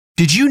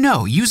Did you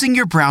know using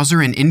your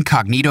browser in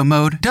incognito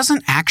mode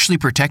doesn't actually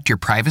protect your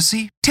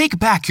privacy? Take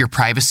back your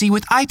privacy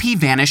with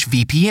IPVanish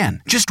VPN.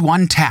 Just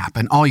one tap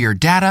and all your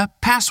data,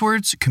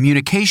 passwords,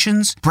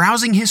 communications,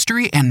 browsing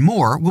history, and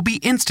more will be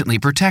instantly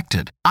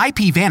protected.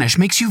 IPVanish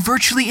makes you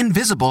virtually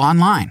invisible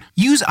online.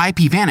 Use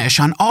IPVanish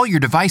on all your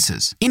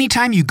devices,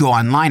 anytime you go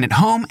online at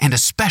home, and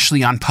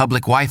especially on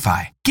public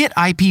Wi-Fi. Get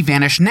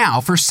IPVanish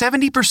now for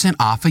 70%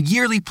 off a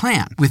yearly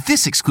plan with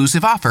this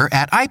exclusive offer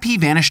at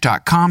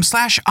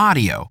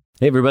ipvanish.com/audio.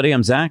 Hey everybody,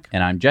 I'm Zach.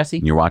 And I'm Jesse.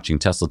 And you're watching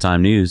Tesla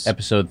Time News.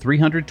 Episode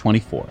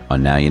 324.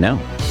 On Now You Know.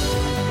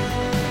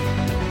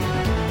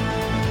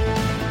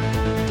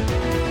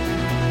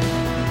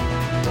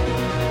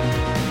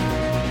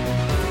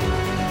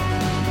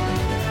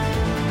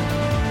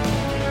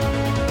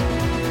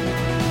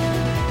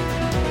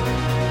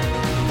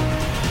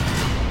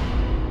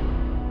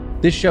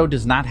 This show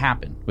does not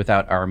happen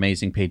without our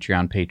amazing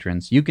Patreon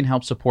patrons. You can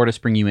help support us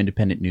bring you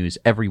independent news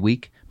every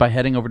week by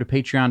heading over to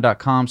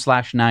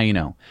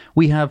patreon.com/nowyouknow.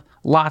 We have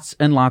lots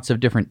and lots of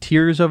different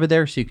tiers over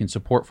there, so you can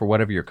support for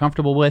whatever you're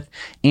comfortable with.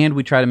 And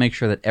we try to make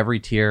sure that every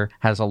tier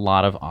has a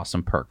lot of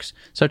awesome perks.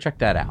 So check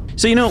that out.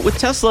 So, with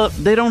Tesla,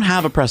 they don't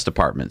have a press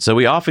department. So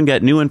we often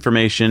get new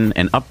information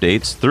and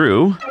updates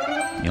through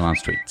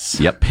Elon's tweets.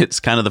 Yep, it's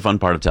kind of the fun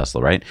part of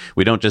Tesla, right?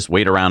 We don't just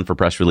wait around for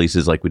press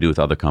releases like we do with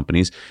other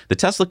companies. The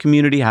Tesla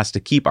community has to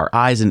keep our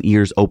eyes and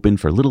ears open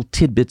for little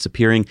tidbits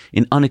appearing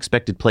in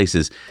unexpected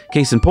places.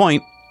 Case in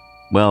point,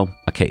 well,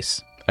 a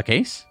case. A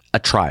case? A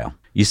trial.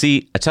 You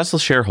see, a Tesla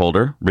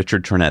shareholder,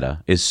 Richard Tornetta,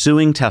 is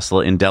suing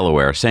Tesla in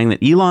Delaware, saying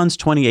that Elon's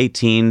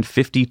 2018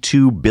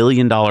 $52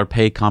 billion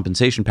pay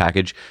compensation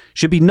package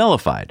should be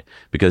nullified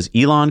because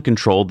Elon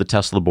controlled the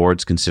Tesla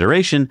board's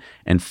consideration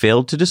and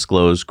failed to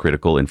disclose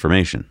critical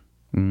information.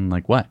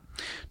 Like what?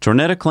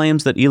 Tornetta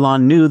claims that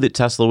Elon knew that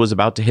Tesla was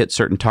about to hit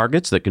certain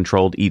targets that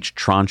controlled each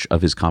tranche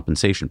of his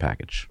compensation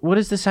package. What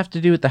does this have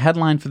to do with the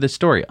headline for this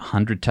story?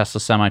 100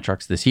 Tesla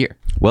semi-trucks this year.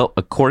 Well,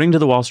 according to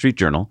the Wall Street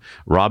Journal,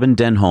 Robin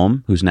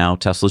Denholm, who's now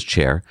Tesla's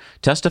chair,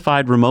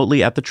 testified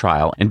remotely at the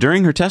trial, and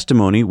during her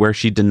testimony where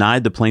she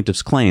denied the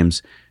plaintiff's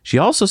claims, she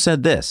also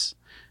said this: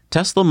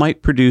 Tesla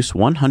might produce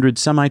 100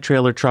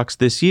 semi-trailer trucks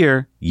this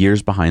year,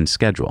 years behind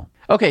schedule.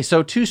 Okay,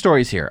 so two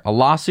stories here. A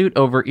lawsuit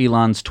over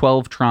Elon's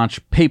 12-tranche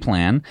pay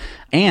plan,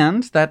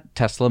 and that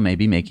Tesla may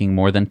be making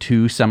more than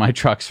 2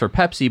 semi-trucks for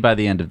Pepsi by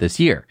the end of this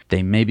year.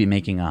 They may be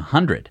making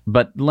 100.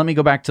 But let me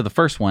go back to the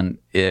first one.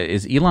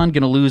 Is Elon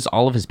going to lose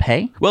all of his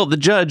pay? Well, the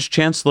judge,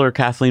 Chancellor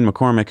Kathleen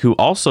McCormick, who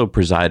also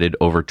presided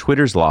over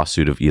Twitter's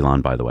lawsuit of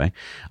Elon, by the way,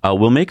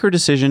 will make her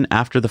decision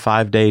after the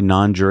 5-day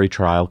non-jury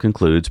trial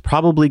concludes,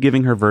 probably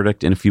giving her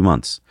verdict in a few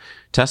months.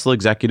 Tesla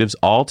executives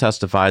all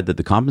testified that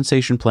the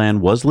compensation plan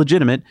was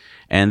legitimate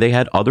and they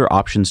had other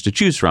options to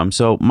choose from.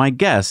 So my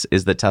guess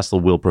is that Tesla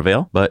will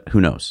prevail, but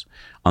who knows?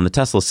 On the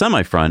Tesla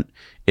semi front,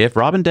 if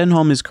Robin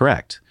Denholm is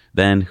correct,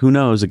 then who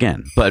knows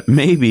again? But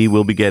maybe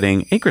we'll be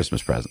getting a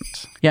Christmas present.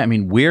 Yeah, I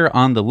mean, we're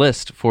on the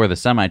list for the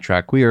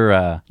semi-truck.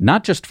 We're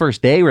not just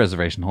first day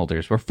reservation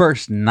holders, we're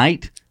first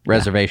night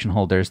reservation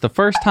holders. The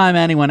first time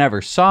anyone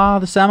ever saw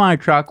the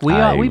semi-truck, we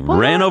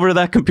ran over to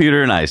that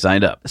computer and I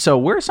signed up. So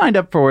we're signed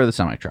up for the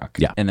semi-truck.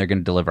 Yeah. And they're going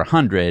to deliver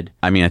 100.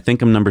 I mean, I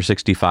think I'm number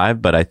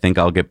 65, but I think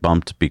I'll get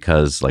bumped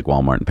because like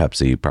Walmart and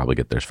Pepsi probably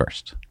get theirs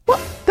first. Well,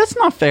 that's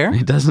not fair.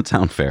 It doesn't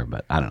sound fair,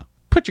 but I don't know.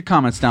 Put your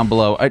comments down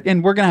below,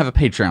 and we're going to have a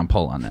Patreon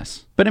poll on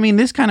this. But, I mean,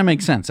 this kind of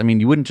makes sense. I mean,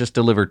 you wouldn't just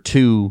deliver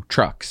 2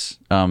 trucks.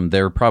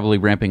 They're probably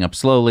ramping up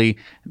slowly.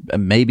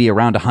 Maybe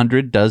around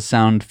 100 does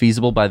sound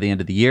feasible by the end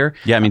of the year.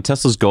 Yeah, I mean,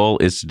 Tesla's goal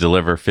is to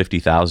deliver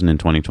 50,000 in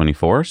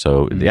 2024.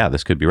 So, yeah,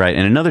 this could be right.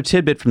 And another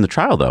tidbit from the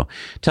trial, though.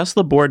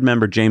 Tesla board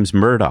member James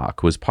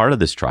Murdoch was part of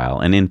this trial.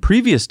 And in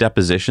previous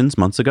depositions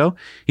months ago,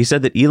 he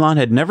said that Elon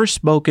had never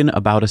spoken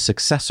about a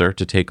successor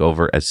to take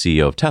over as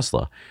CEO of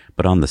Tesla.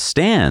 But on the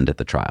stand at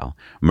the trial,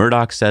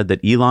 Murdoch said that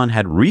Elon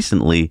had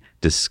recently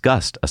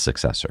discussed a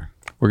successor.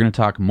 We're going to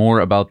talk more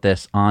about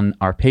this on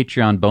our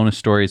Patreon bonus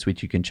stories,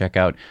 which you can check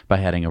out by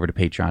heading over to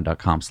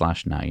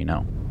patreon.com/nowyouknow.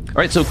 All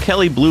right, so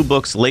Kelley Blue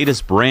Book's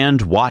latest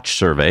brand watch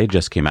survey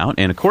just came out.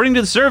 And according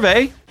to the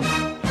survey,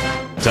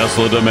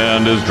 Tesla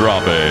demand is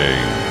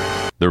dropping.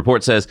 The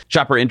report says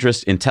shopper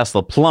interest in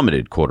Tesla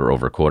plummeted quarter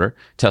over quarter.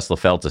 Tesla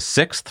fell to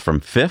 6th from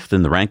 5th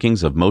in the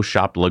rankings of most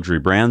shopped luxury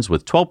brands,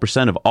 with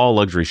 12% of all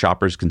luxury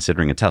shoppers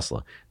considering a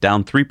Tesla,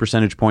 down 3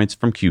 percentage points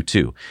from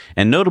Q2,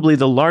 and notably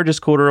the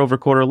largest quarter over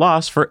quarter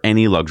loss for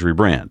any luxury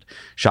brand.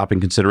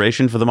 Shopping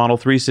consideration for the Model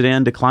 3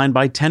 sedan declined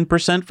by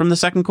 10% from the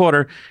second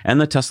quarter,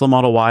 and the Tesla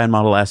Model Y and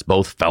Model S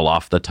both fell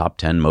off the top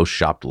 10 most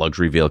shopped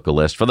luxury vehicle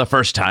list for the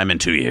first time in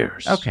 2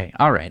 years. Okay,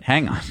 all right,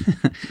 hang on.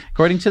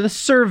 According to the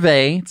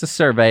survey, it's a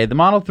survey, the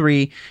Model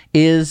 3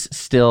 is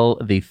still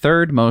the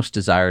 3rd most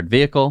desired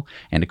vehicle,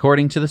 and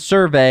according to the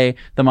survey,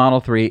 the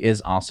Model 3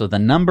 is also the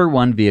number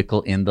 1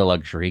 vehicle in the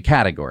luxury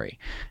category.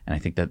 And I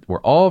think that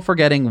we're all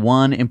forgetting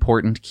one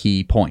important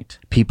key point.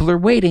 People are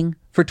waiting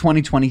for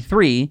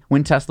 2023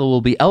 when Tesla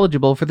will be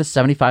eligible for the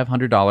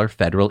 $7,500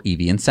 federal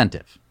EV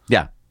incentive.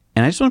 Yeah.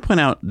 And I just want to point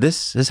out,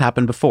 this has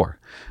happened before.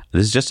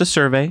 This is just a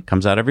survey,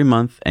 comes out every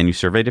month, and you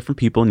survey different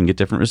people and you get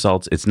different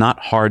results. It's not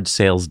hard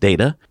sales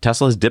data.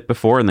 Tesla has dipped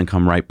before and then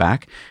come right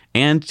back.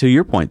 And to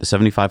your point, the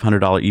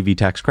 $7,500 EV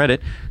tax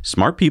credit,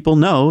 smart people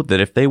know that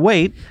if they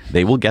wait,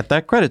 they will get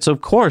that credit. So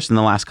of course, in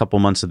the last couple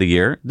months of the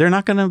year, they're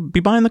not going to be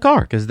buying the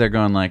car. Because they're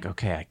going like,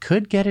 okay, I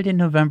could get it in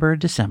November or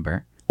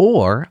December,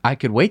 or I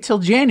could wait till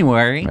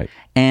January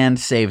and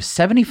save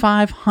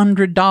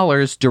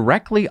 $7,500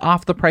 directly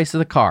off the price of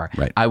the car.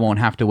 Right. I won't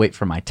have to wait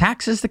for my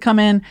taxes to come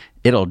in.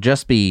 It'll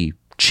just be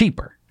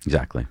cheaper.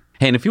 Exactly.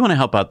 Hey, and if you want to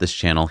help out this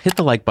channel, hit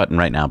the like button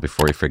right now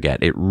before you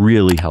forget. It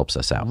really helps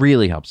us out.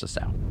 Really helps us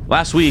out.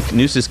 Last week,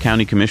 Nueces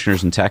County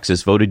commissioners in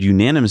Texas voted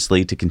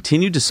unanimously to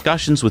continue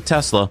discussions with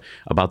Tesla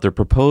about their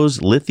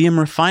proposed lithium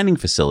refining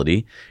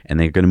facility, and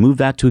they're going to move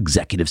that to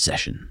executive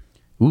session.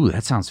 Ooh,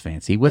 that sounds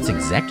fancy. What's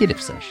executive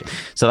session?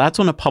 So that's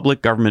when a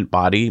public government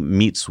body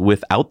meets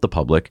without the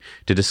public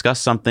to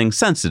discuss something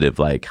sensitive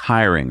like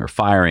hiring or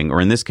firing,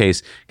 or in this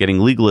case, getting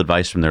legal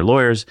advice from their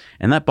lawyers,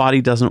 and that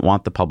body doesn't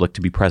want the public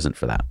to be present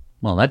for that.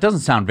 Well, that doesn't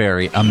sound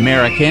very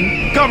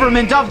American.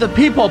 Government of the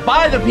people,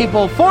 by the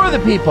people, for the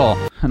people,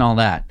 and all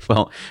that.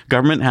 Well,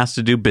 government has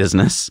to do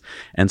business,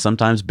 and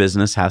sometimes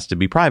business has to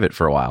be private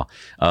for a while.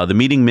 The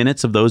meeting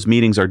minutes of those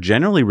meetings are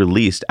generally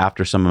released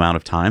after some amount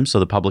of time, so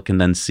the public can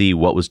then see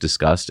what was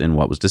discussed and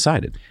what was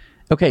decided.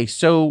 Okay,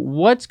 so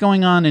what's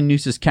going on in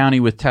Nueces County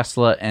with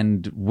Tesla,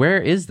 and where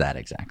is that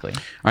exactly? All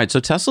right, so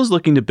Tesla's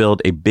looking to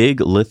build a big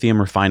lithium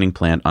refining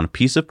plant on a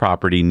piece of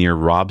property near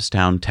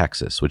Robstown,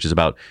 Texas, which is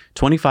about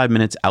 25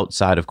 minutes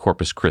outside of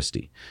Corpus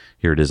Christi.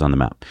 Here it is on the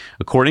map.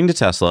 According to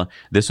Tesla,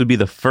 this would be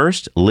the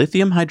first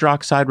lithium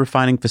hydroxide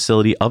refining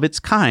facility of its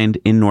kind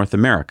in North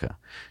America.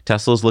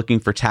 Tesla is looking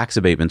for tax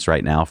abatements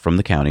right now from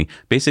the county,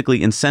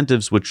 basically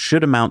incentives which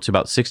should amount to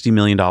about $60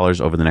 million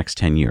over the next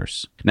 10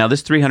 years. Now,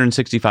 this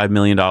 $365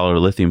 million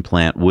lithium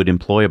plant would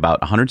employ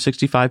about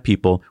 165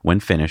 people when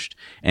finished,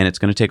 and it's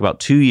going to take about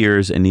 2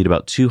 years and need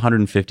about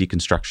 250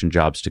 construction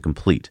jobs to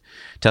complete.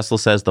 Tesla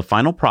says the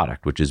final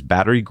product, which is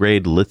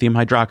battery-grade lithium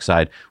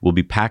hydroxide, will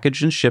be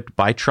packaged and shipped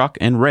by truck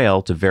and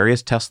rail to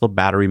various Tesla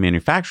battery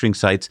manufacturing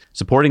sites,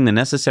 supporting the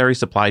necessary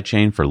supply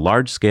chain for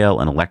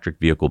large-scale and electric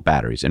vehicle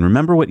batteries. And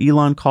remember what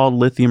Elon called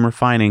lithium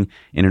refining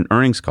in an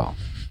earnings call?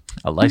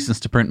 A license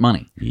to print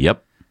money.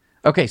 Yep.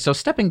 Okay, so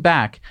stepping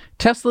back,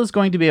 Tesla is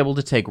going to be able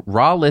to take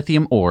raw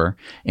lithium ore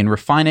and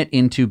refine it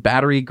into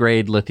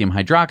battery-grade lithium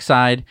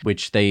hydroxide,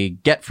 which they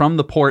get from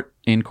the port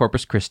in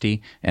Corpus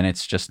Christi, and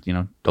it's just,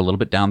 a little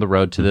bit down the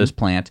road to this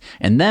plant.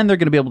 And then they're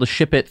going to be able to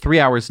ship it 3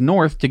 hours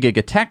north to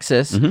Giga,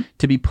 Texas,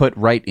 to be put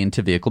right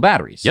into vehicle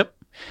batteries. Yep.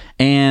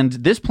 And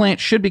this plant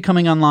should be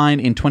coming online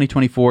in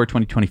 2024,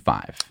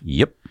 2025.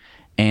 Yep.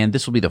 And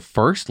this will be the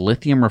first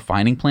lithium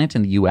refining plant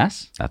in the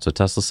U.S.? That's what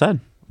Tesla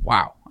said.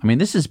 Wow. I mean,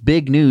 this is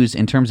big news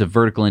in terms of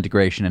vertical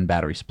integration and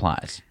battery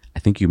supplies. I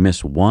think you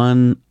missed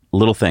one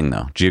little thing,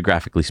 though,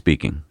 geographically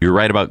speaking. You're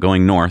right about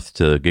going north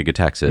to Giga,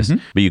 Texas,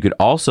 but you could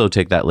also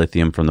take that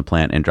lithium from the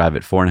plant and drive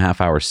it 4.5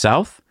 hours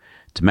south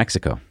to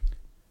Mexico.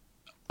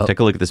 Take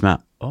a look at this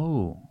map.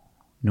 Oh,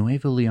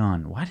 Nuevo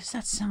Leon. Why does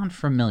that sound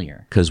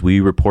familiar? Because we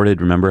reported,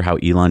 remember how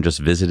Elon just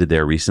visited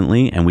there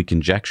recently, and we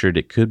conjectured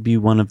it could be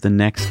one of the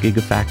next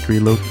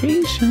Gigafactory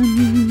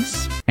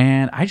locations.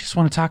 And I just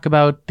want to talk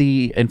about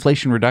the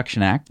Inflation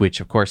Reduction Act, which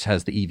of course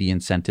has the EV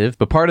incentive.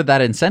 But part of that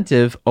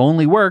incentive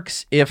only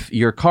works if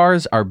your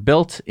cars are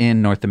built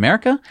in North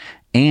America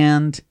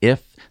and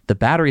if the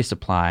battery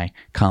supply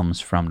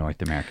comes from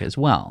North America as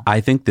well.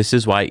 I think this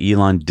is why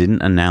Elon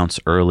didn't announce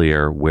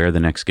earlier where the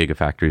next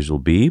Gigafactories will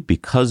be,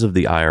 because of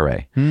the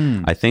IRA.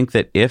 I think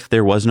that if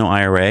there was no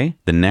IRA,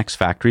 the next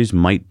factories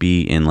might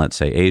be in, let's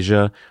say,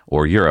 Asia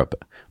or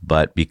Europe.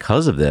 But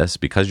because of this,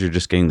 because you're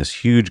just getting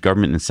this huge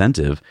government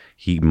incentive,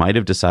 he might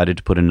have decided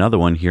to put another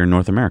one here in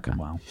North America.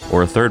 Wow.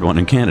 Or a third one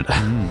in Canada.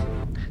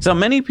 So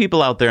many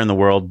people out there in the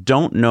world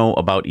don't know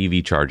about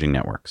EV charging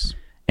networks.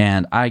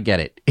 And I get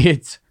it.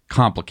 It's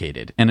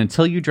complicated. And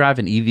until you drive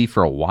an EV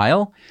for a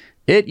while,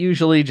 it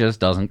usually just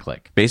doesn't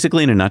click.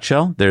 Basically, in a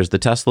nutshell, there's the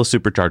Tesla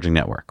Supercharging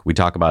Network. We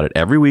talk about it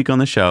every week on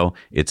the show.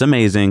 It's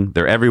amazing.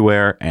 They're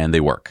everywhere and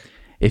they work.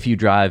 If you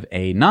drive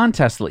a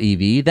non-Tesla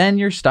EV, then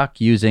you're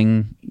stuck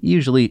using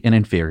usually an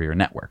inferior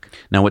network.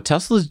 Now, what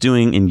Tesla's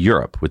doing in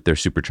Europe with their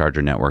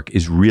supercharger network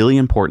is really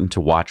important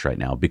to watch right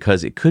now,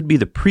 because it could be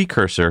the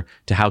precursor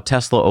to how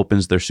Tesla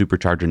opens their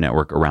supercharger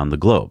network around the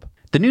globe.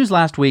 The news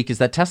last week is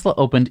that Tesla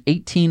opened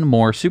 18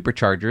 more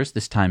superchargers,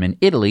 this time in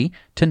Italy,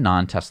 to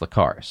non-Tesla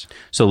cars.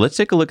 So let's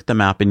take a look at the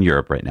map in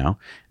Europe right now.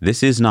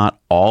 This is not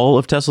all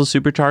of Tesla's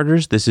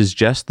superchargers. This is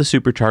just the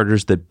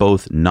superchargers that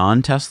both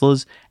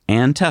non-Teslas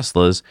and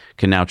Teslas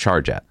can now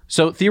charge at.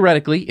 So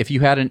theoretically, if you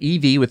had an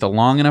EV with a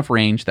long enough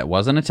range that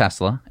wasn't a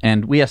Tesla,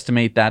 and we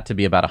estimate that to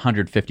be about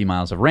 150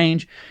 miles of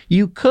range,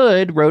 you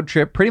could road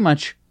trip pretty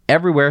much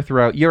everywhere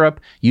throughout Europe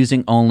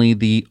using only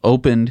the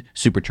opened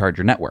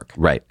supercharger network.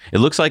 Right. It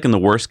looks like in the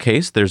worst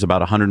case, there's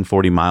about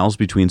 140 miles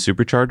between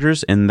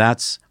superchargers, and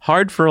that's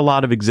hard for a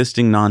lot of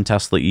existing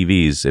non-Tesla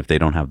EVs if they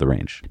don't have the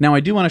range. Now, I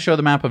do want to show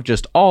the map of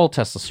just all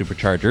Tesla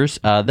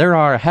superchargers. There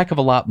are a heck of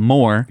a lot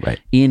more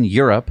in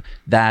Europe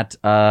that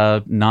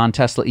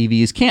non-Tesla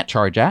EVs can't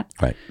charge at.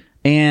 Right.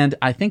 And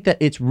I think that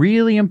it's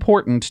really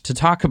important to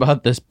talk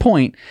about this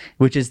point,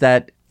 which is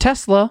that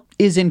Tesla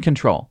is in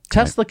control.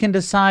 Tesla can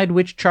decide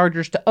which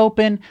chargers to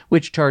open,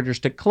 which chargers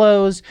to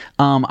close.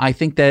 I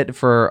think that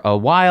for a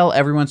while,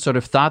 everyone sort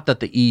of thought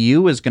that the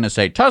EU is going to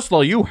say,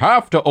 Tesla, you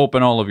have to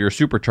open all of your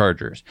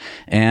superchargers.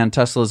 And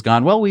Tesla's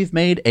gone, well, we've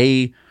made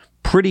a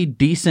pretty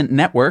decent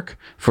network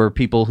for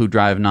people who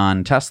drive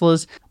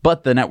non-Teslas,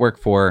 but the network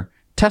for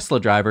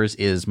Tesla drivers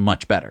is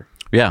much better.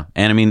 Yeah.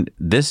 And I mean,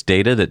 this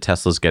data that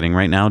Tesla's getting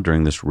right now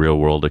during this real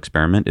world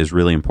experiment is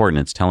really important.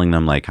 It's telling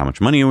them like, how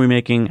much money are we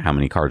making? How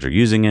many cars are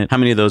using it? How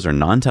many of those are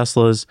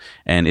non-Teslas?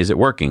 And is it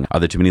working? Are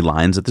there too many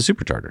lines at the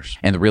superchargers?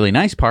 And the really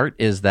nice part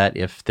is that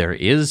if there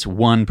is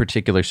one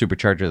particular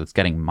supercharger that's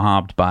getting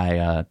mobbed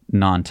by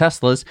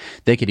non-Teslas,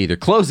 they could either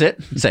close it,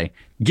 say,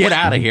 get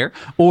out of here,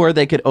 or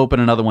they could open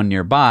another one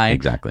nearby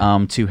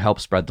to help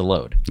spread the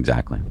load.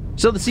 Exactly.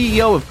 So the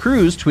CEO of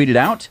Cruise tweeted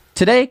out,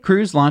 today,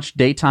 Cruise launched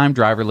daytime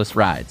driverless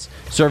rides.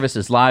 Service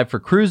is live for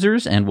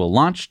cruisers and will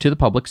launch to the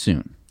public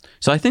soon.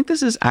 So I think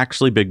this is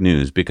actually big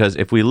news because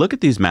if we look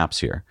at these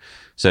maps here,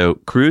 so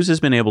Cruise has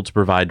been able to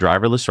provide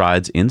driverless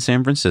rides in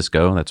San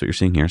Francisco, that's what you're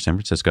seeing here, San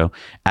Francisco,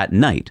 at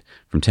night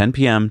from 10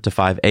 p.m. to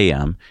 5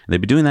 a.m. And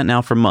they've been doing that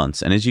now for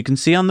months. And as you can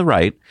see on the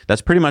right,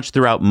 that's pretty much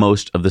throughout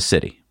most of the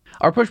city.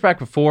 Our pushback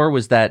before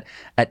was that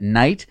at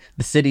night,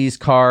 the city's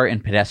car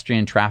and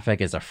pedestrian traffic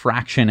is a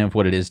fraction of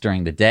what it is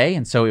during the day,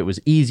 and so it was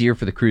easier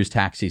for the Cruise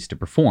taxis to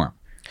perform.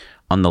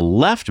 On the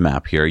left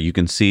map here, you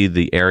can see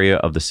the area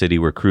of the city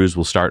where Cruise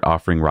will start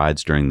offering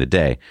rides during the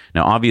day.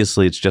 Now,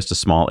 obviously, it's just a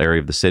small area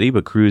of the city,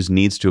 but Cruise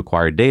needs to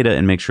acquire data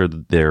and make sure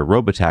that their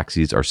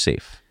robotaxis are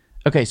safe.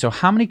 Okay, so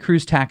how many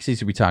Cruise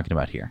taxis are we talking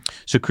about here?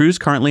 So Cruise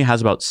currently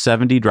has about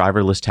 70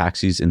 driverless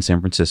taxis in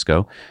San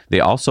Francisco. They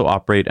also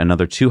operate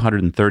another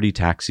 230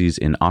 taxis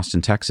in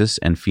Austin, Texas,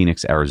 and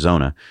Phoenix,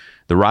 Arizona.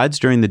 The rides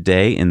during the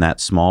day in that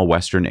small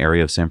western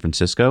area of San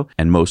Francisco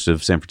and most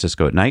of San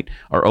Francisco at night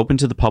are open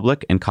to the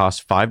public and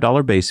cost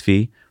 $5 base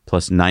fee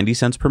plus 90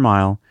 cents per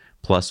mile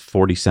plus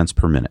 40 cents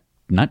per minute.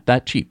 Not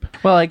that cheap.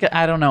 Well,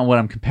 I don't know what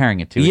I'm comparing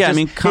it to. Yeah, I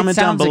mean, comment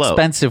down below. It sounds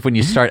expensive when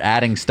you start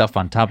adding stuff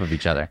on top of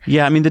each other.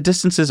 Yeah, I mean, the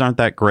distances aren't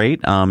that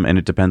great, and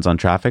it depends on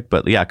traffic.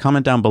 But yeah,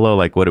 comment down below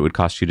like what it would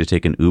cost you to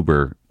take an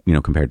Uber,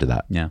 compared to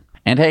that. Yeah.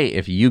 And hey,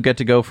 if you get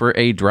to go for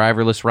a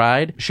driverless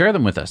ride, share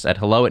them with us at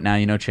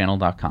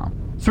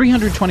hello@nowyouknowchannel.com.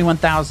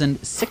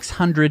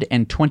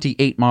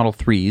 321,628 Model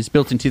 3s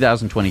built in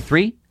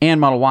 2023 and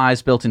Model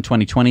Ys built in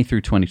 2020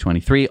 through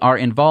 2023 are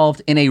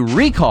involved in a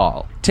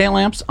recall. Tail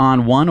lamps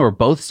on one or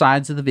both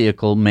sides of the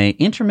vehicle may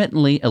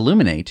intermittently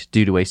illuminate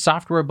due to a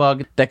software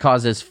bug that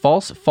causes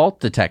false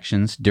fault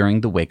detections during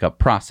the wake-up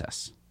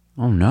process.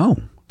 Oh no,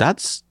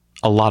 that's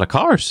a lot of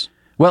cars.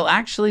 Well,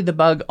 actually, the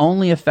bug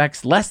only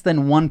affects less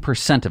than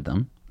 1% of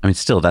them. I mean,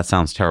 still, that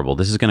sounds terrible.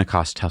 This is going to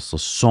cost Tesla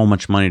so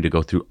much money to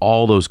go through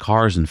all those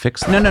cars and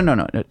fix them. No,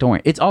 don't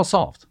worry. It's all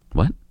solved.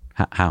 What?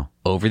 How?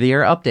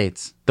 Over-the-air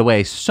updates. The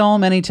way so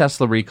many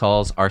Tesla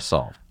recalls are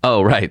solved.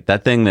 Oh, right.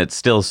 That thing that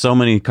still so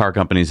many car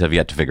companies have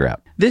yet to figure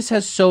out. This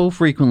has so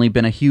frequently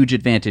been a huge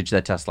advantage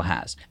that Tesla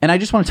has. And I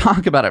just want to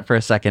talk about it for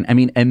a second. I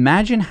mean,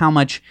 imagine how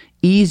much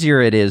easier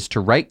it is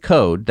to write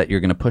code that you're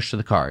going to push to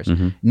the cars,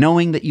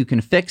 knowing that you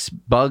can fix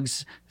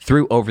bugs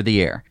through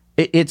over-the-air.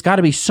 It's got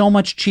to be so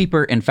much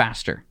cheaper and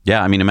faster.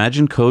 Yeah, I mean,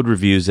 imagine code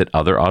reviews at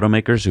other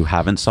automakers who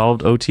haven't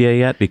solved OTA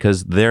yet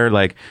because they're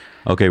like,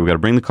 okay, we got to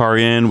bring the car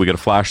in, we got to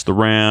flash the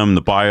RAM,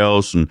 the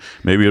BIOS, and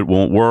maybe it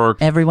won't work.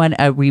 Everyone,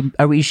 are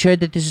we sure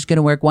that this is going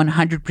to work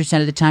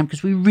 100% of the time?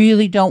 Because we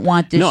really don't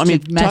want this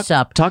to mess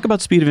up. Talk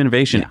about speed of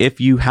innovation. Yeah.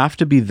 If you have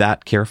to be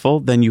that careful,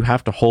 then you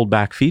have to hold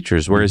back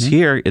features. Whereas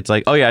here, it's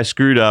like, oh yeah, I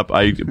screwed up.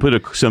 I put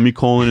a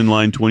semicolon in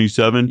line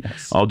 27.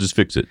 Yes. I'll just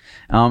fix it.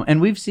 And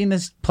we've seen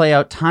this play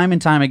out time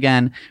and time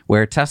again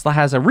where Tesla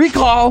has a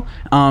recall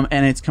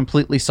and it's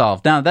completely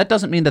solved. Now, that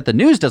doesn't mean that the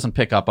news doesn't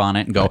pick up on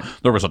it and go,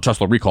 there was a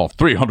Tesla recall,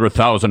 300,000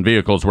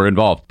 vehicles were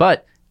involved.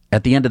 But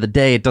at the end of the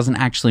day, it doesn't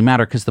actually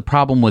matter because the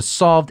problem was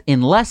solved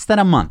in less than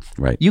a month.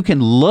 Right. You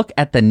can look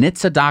at the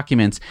NHTSA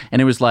documents and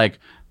it was like,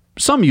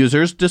 some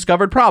users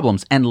discovered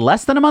problems, and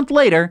less than a month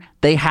later,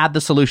 they had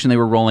the solution. They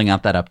were rolling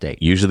out that update.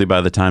 Usually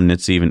by the time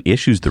NHTSA even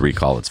issues the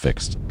recall, it's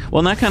fixed. Well,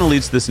 and that kind of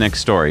leads to this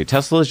next story.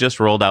 Tesla has just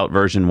rolled out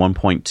version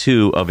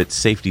 1.2 of its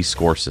safety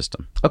score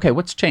system. Okay,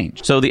 what's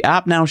changed? So the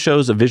app now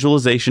shows a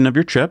visualization of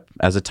your trip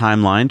as a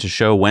timeline to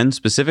show when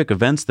specific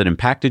events that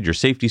impacted your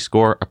safety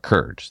score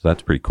occurred. So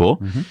that's pretty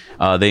cool.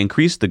 They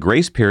increased the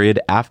grace period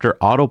after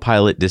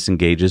autopilot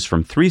disengages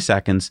from 3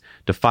 seconds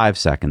to 5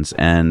 seconds.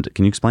 And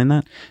can you explain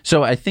that?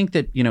 So I think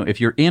that,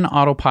 if you're in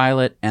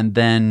autopilot and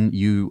then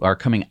you are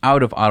coming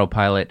out of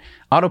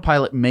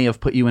autopilot may have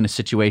put you in a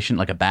situation,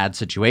 like a bad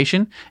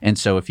situation. And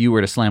so if you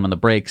were to slam on the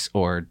brakes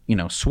or,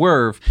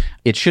 swerve,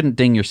 it shouldn't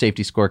ding your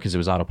safety score because it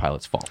was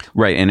autopilot's fault.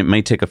 Right. And it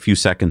may take a few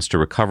seconds to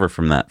recover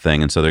from that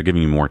thing. And so they're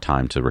giving you more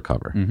time to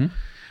recover. Mm-hmm.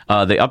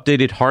 They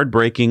updated hard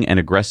braking and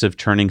aggressive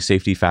turning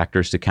safety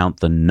factors to count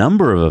the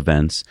number of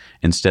events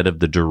instead of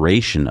the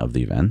duration of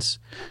the events.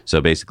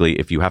 So basically,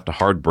 if you have to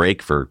hard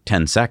brake for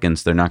 10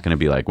 seconds, they're not going to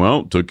be like,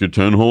 well, it took you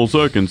 10 whole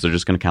seconds. They're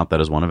just going to count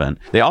that as one event.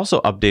 They also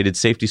updated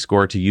safety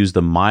score to use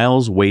the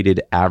miles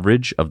weighted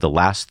average of the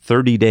last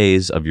 30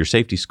 days of your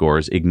safety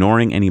scores,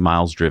 ignoring any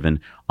miles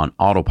driven on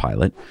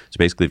autopilot. So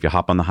basically, if you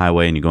hop on the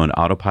highway and you go into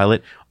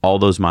autopilot, all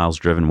those miles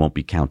driven won't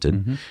be counted.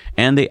 Mm-hmm.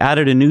 And they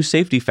added a new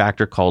safety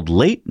factor called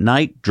late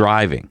night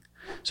driving.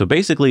 So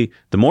basically,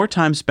 the more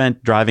time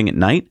spent driving at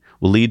night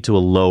will lead to a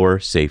lower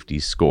safety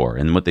score.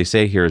 And what they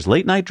say here is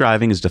late night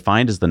driving is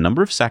defined as the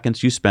number of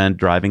seconds you spend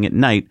driving at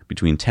night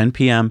between 10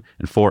 p.m.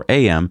 and 4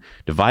 a.m.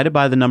 divided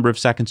by the number of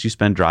seconds you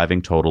spend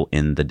driving total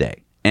in the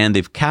day. And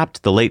they've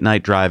capped the late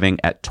night driving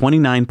at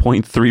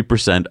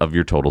 29.3% of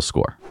your total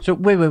score. So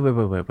wait,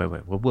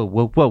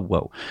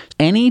 whoa.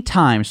 Any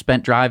time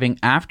spent driving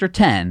after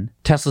 10,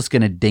 Tesla's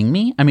going to ding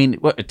me? I mean,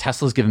 what,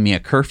 Tesla's giving me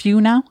a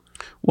curfew now?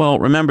 Well,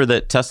 remember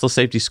that Tesla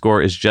safety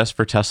score is just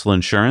for Tesla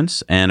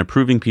insurance and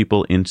approving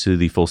people into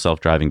the full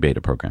self-driving beta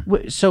program.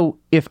 So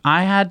if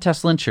I had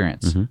Tesla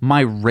insurance,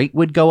 my rate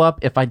would go up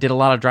if I did a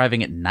lot of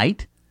driving at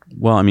night?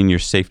 Well, I mean, your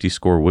safety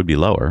score would be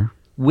lower.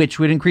 Which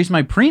would increase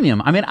my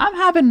premium. I mean, I'm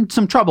having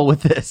some trouble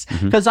with this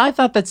because I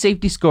thought that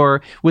safety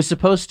score was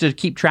supposed to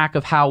keep track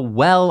of how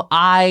well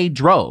I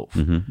drove.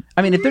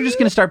 I mean, if they're just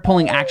going to start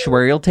pulling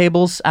actuarial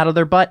tables out of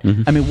their butt,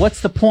 I mean,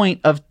 what's the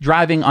point of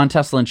driving on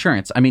Tesla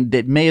insurance? I mean,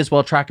 it may as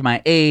well track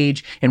my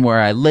age and where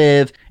I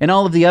live and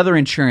all of the other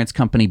insurance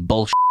company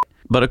bullshit.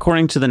 But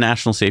according to the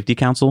National Safety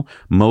Council,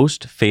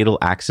 most fatal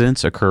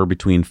accidents occur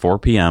between 4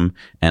 p.m.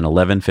 and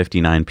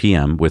 11:59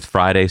 p.m., with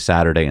Friday,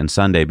 Saturday, and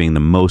Sunday being the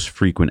most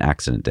frequent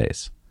accident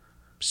days.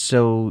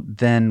 So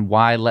then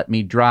why let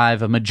me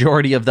drive a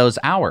majority of those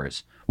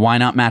hours? Why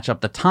not match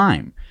up the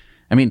time?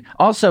 I mean,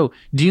 also,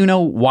 do you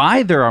know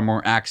why there are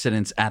more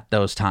accidents at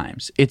those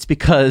times? It's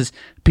because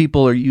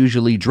people are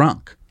usually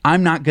drunk.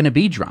 I'm not going to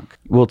be drunk.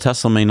 Well,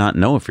 Tesla may not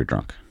know if you're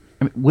drunk.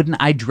 I mean, wouldn't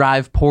I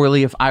drive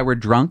poorly if I were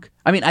drunk?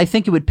 I mean, I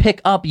think it would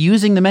pick up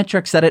using the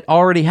metrics that it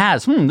already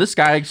has. This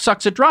guy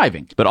sucks at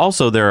driving. But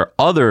also there are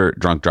other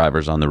drunk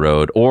drivers on the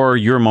road, or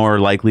you're more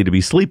likely to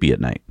be sleepy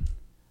at night.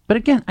 But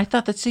again, I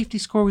thought that safety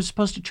score was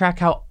supposed to track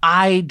how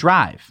I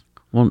drive.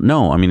 Well,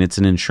 no, I mean, it's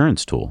an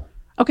insurance tool.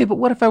 Okay, but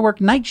what if I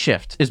work night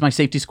shift? Is my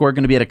safety score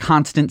going to be at a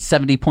constant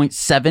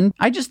 70.7?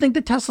 I just think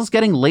that Tesla's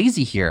getting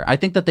lazy here. I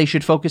think that they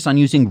should focus on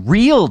using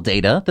real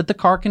data that the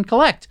car can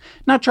collect,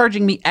 not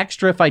charging me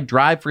extra if I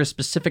drive for a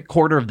specific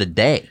quarter of the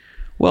day.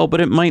 Well,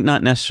 but it might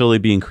not necessarily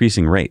be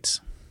increasing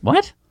rates.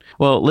 What?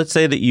 Well, let's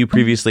say that you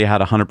previously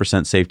had a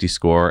 100% safety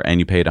score and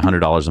you paid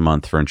 $100 a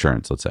month for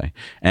insurance, let's say.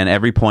 And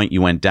every point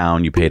you went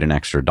down, you paid an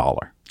extra $1.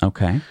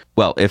 Okay.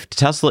 Well, if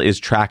Tesla is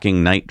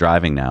tracking night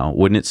driving now,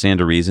 wouldn't it stand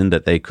to reason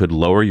that they could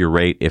lower your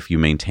rate if you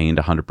maintained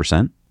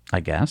 100%? I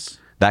guess.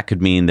 That could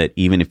mean that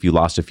even if you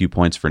lost a few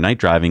points for night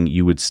driving,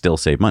 you would still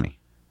save money.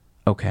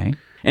 Okay.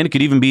 And it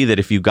could even be that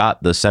if you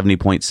got the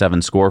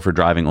 70.7 score for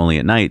driving only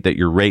at night, that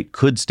your rate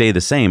could stay the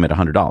same at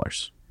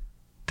 $100.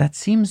 That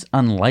seems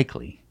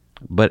unlikely.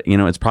 But,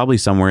 it's probably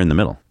somewhere in the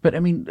middle. But I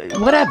mean,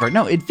 whatever.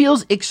 No, it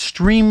feels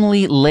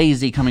extremely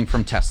lazy coming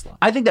from Tesla.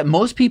 I think that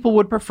most people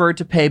would prefer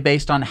to pay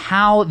based on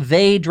how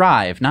they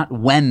drive, not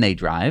when they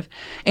drive.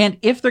 And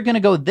if they're going to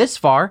go this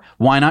far,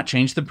 why not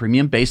change the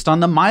premium based on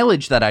the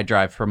mileage that I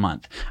drive per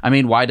month? I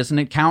mean, why doesn't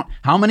it count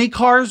how many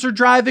cars are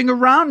driving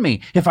around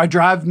me? If I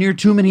drive near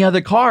too many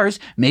other cars,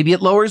 maybe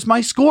it lowers my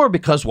score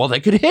because, well,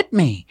 they could hit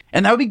me.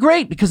 And that would be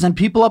great because then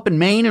people up in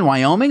Maine and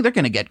Wyoming, they're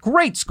going to get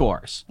great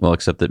scores. Well,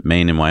 except that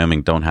Maine and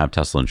Wyoming don't have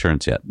Tesla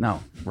insurance yet.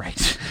 No,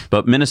 right.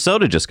 But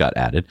Minnesota just got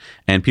added,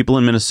 and people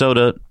in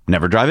Minnesota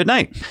never drive at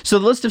night. So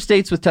the list of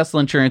states with Tesla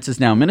insurance is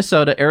now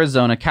Minnesota,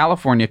 Arizona,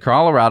 California,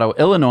 Colorado,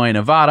 Illinois,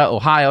 Nevada,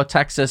 Ohio,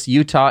 Texas,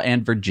 Utah,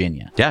 and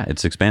Virginia. Yeah,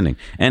 it's expanding.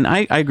 And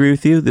I agree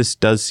with you. This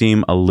does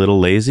seem a little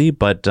lazy,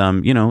 but, it's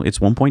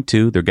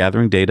 1.2. They're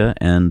gathering data,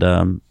 and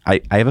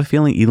I have a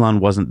feeling Elon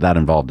wasn't that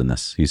involved in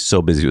this. He's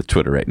so busy with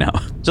Twitter right now.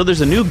 So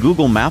there's a new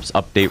Google Maps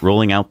update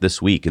rolling out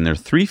this week, and there are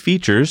 3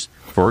 features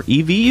for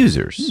EV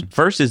users.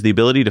 First is the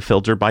ability to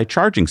filter by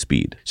charging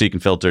speed. So you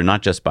can filter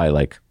not just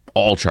by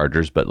all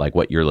chargers, but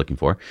what you're looking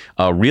for.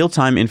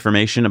 Real-time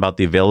information about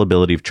the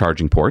availability of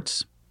charging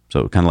ports.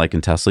 So kind of like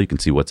in Tesla, you can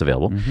see what's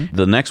available.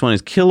 The next one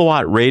is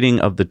kilowatt rating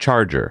of the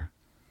charger.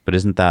 But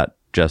isn't that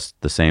just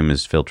the same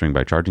as filtering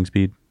by charging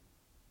speed?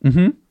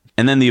 And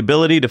then the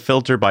ability to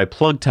filter by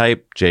plug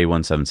type,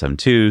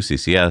 J1772,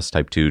 CCS,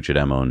 Type 2,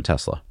 CHAdeMO, and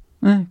Tesla.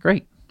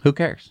 Great. Who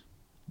cares?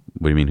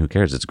 What do you mean, who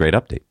cares? It's a great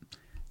update.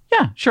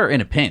 Yeah, sure,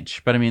 in a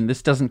pinch. But I mean,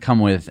 this doesn't come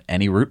with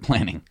any route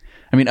planning.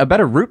 I mean, a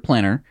better route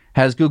planner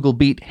has Google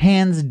beat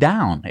hands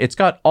down. It's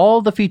got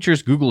all the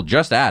features Google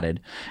just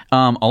added,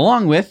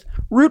 along with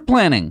route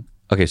planning.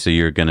 Okay, so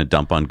you're going to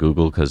dump on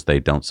Google because they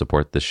don't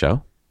support the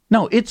show?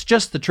 No, it's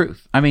just the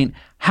truth. I mean,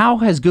 how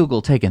has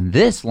Google taken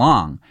this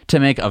long to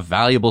make a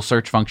valuable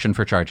search function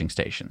for charging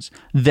stations?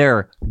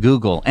 They're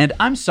Google. And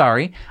I'm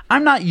sorry,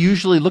 I'm not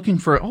usually looking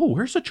for,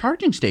 where's a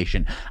charging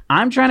station?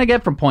 I'm trying to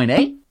get from point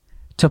A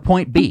to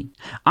point B.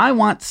 I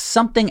want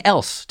something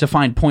else to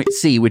find point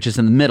C, which is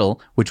in the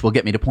middle, which will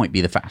get me to point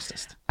B the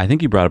fastest. I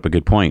think you brought up a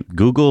good point.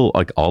 Google,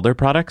 like all their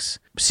products,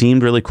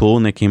 seemed really cool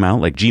when they came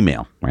out, like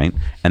Gmail, right?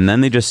 And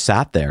then they just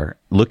sat there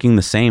looking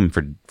the same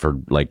for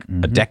like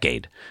a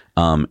decade.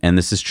 And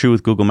this is true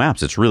with Google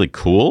Maps. It's really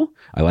cool.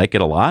 I like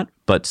it a lot.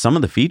 But some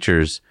of the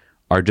features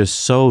are just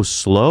so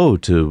slow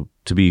to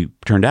be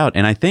turned out.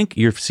 And I think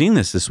you're seeing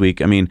this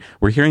week. I mean,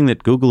 we're hearing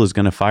that Google is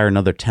going to fire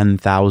another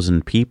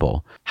 10,000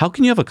 people. How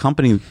can you have a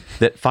company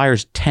that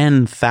fires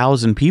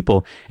 10,000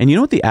 people? And you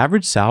know what the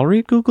average salary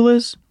at Google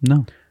is?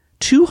 No.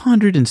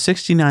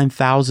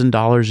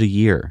 $269,000 a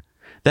year.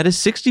 That is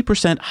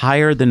 60%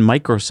 higher than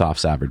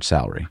Microsoft's average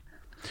salary.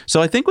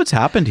 So I think what's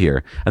happened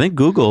here, I think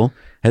Google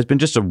has been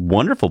just a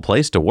wonderful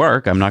place to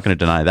work. I'm not going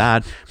to deny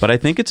that. But I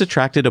think it's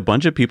attracted a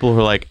bunch of people who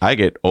are like, I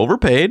get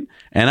overpaid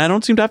and I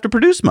don't seem to have to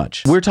produce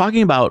much. We're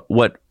talking about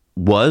what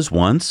was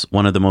once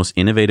one of the most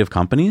innovative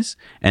companies.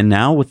 And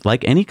now with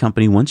like any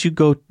company, once you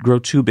grow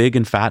too big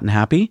and fat and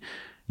happy,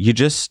 you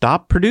just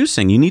stop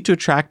producing. You need to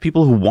attract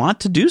people who want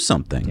to do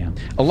something. Yeah.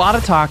 A lot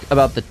of talk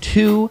about the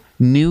 2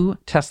 new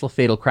Tesla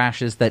fatal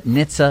crashes that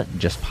NHTSA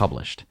just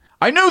published.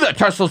 I knew that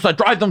Teslas that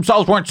drive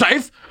themselves weren't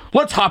safe.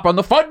 Let's hop on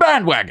the FUD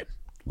bandwagon.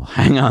 Well,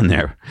 hang on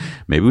there.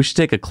 Maybe we should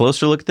take a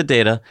closer look at the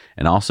data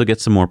and also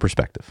get some more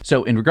perspective.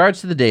 So in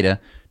regards to the data,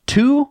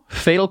 2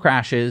 fatal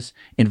crashes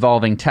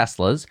involving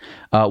Teslas,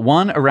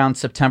 one around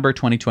September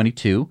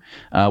 2022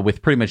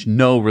 with pretty much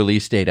no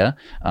release data.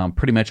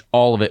 Pretty much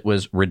all of it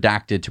was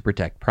redacted to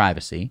protect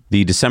privacy.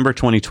 The December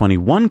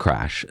 2021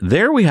 crash,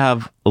 there we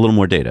have a little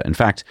more data. In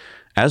fact,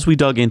 as we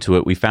dug into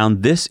it, we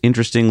found this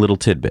interesting little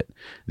tidbit.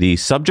 The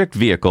subject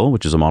vehicle,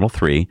 which is a Model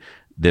 3,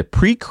 the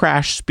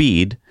pre-crash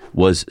speed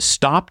was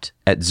stopped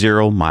at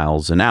 0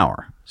 miles an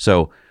hour.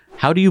 So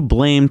how do you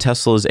blame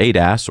Tesla's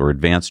ADAS, or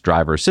Advanced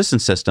Driver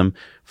Assistance System,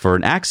 for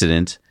an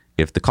accident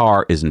if the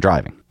car isn't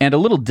driving? And a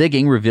little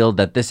digging revealed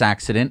that this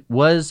accident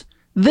was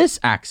this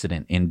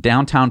accident in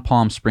downtown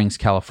Palm Springs,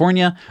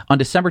 California on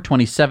December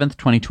 27th,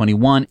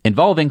 2021,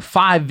 involving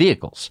 5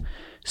 vehicles.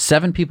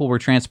 7 people were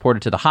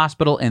transported to the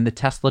hospital and the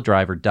Tesla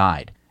driver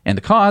died. And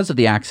the cause of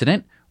the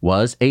accident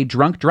was a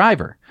drunk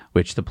driver,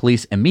 which the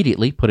police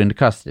immediately put into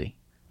custody.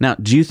 Now,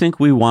 do you think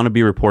we want to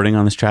be reporting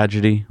on this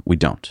tragedy? We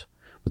don't.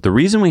 But the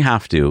reason we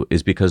have to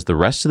is because the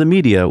rest of the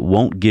media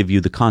won't give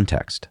you the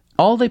context.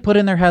 All they put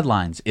in their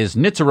headlines is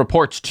NHTSA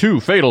reports 2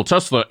 fatal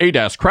Tesla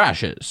ADAS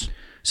crashes.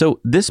 So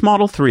this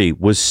Model 3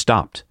 was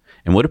stopped,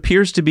 and what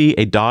appears to be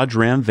a Dodge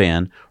Ram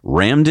van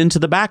rammed into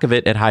the back of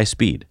it at high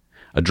speed.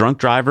 A drunk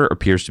driver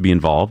appears to be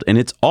involved, and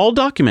it's all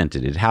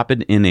documented. It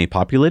happened in a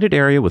populated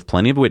area with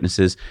plenty of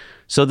witnesses.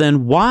 So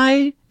then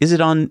why is it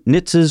on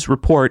NHTSA's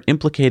report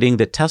implicating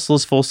that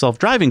Tesla's full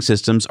self-driving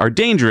systems are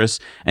dangerous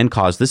and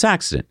caused this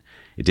accident?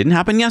 It didn't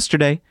happen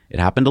yesterday. It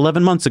happened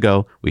 11 months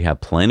ago. We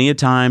have plenty of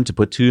time to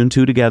put 2 and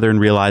 2 together and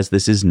realize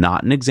this is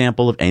not an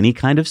example of any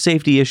kind of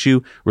safety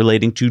issue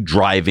relating to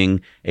driving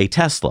a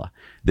Tesla.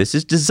 This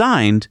is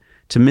designed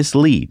to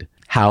mislead.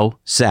 How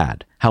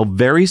sad, how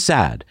very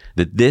sad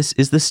that this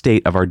is the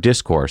state of our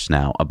discourse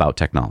now about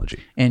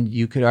technology. And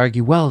you could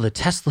argue, well, the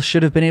Tesla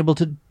should have been able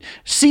to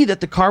see that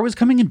the car was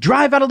coming and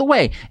drive out of the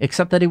way,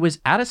 except that it was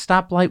at a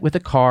stoplight with a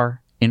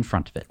car in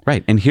front of it.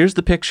 Right. And here's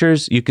the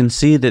pictures. You can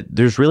see that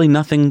there's really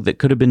nothing that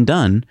could have been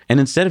done. And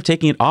instead of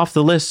taking it off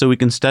the list so we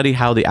can study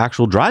how the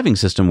actual driving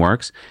system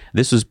works,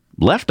 this was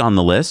left on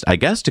the list, I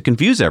guess, to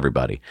confuse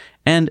everybody.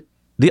 And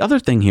the other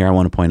thing here I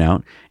want to point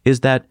out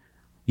is that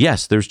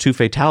yes, there's 2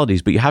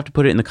 fatalities, but you have to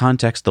put it in the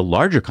context, the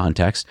larger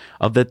context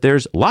of that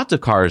there's lots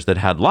of cars that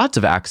had lots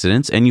of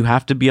accidents, and you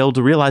have to be able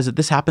to realize that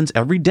this happens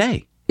every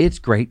day. It's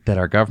great that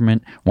our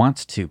government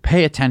wants to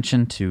pay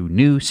attention to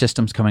new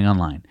systems coming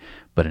online.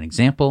 But an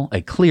example,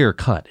 a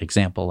clear-cut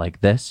example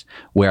like this,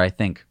 where I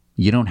think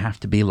you don't have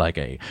to be like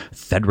a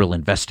federal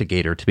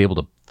investigator to be able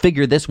to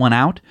figure this one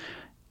out,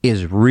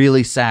 is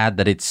really sad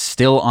that it's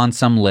still on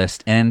some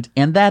list and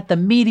that the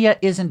media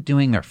isn't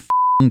doing their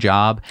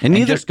job and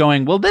just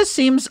going, well, this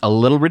seems a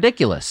little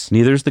ridiculous.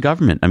 Neither is the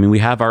government. I mean, we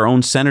have our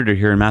own senator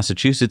here in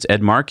Massachusetts,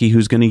 Ed Markey,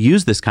 who's going to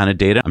use this kind of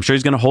data. I'm sure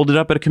he's going to hold it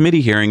up at a committee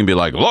hearing and be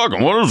like, look,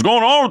 what is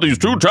going on with these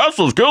 2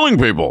 Teslas killing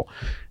people?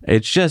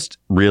 It's just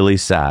really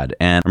sad.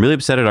 And I'm really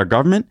upset at our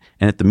government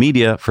and at the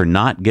media for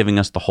not giving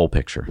us the whole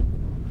picture.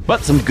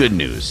 But some good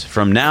news.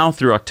 From now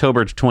through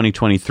October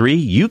 2023,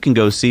 you can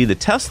go see the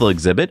Tesla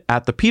exhibit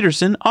at the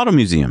Peterson Auto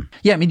Museum.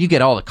 Yeah, I mean, you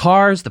get all the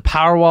cars, the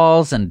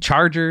Powerwalls, and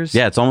chargers.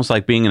 Yeah, it's almost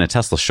like being in a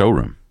Tesla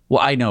showroom. Well,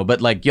 I know,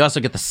 but like you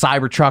also get the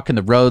Cybertruck and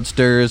the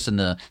Roadsters and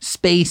the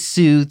space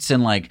suits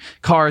and like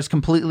cars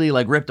completely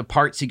like ripped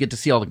apart, so you get to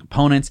see all the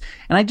components.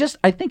 And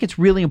I think it's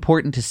really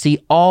important to see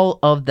all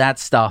of that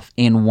stuff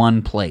in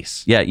one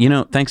place.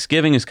 Yeah,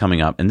 Thanksgiving is coming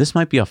up, and this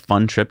might be a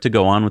fun trip to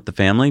go on with the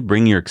family.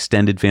 Bring your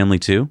extended family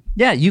too.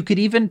 Yeah, you could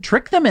even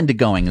trick them into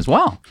going as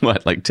well.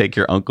 What, like take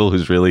your uncle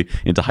who's really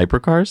into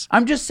hypercars?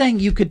 I'm just saying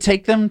you could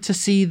take them to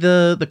see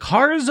the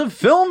cars of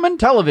film and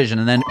television,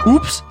 and then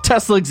oops,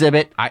 Tesla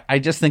exhibit. I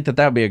just think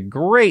that would be a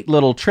great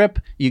little trip.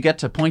 You get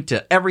to point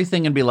to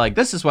everything and be like,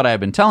 this is what I've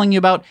been telling you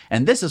about,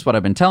 and this is what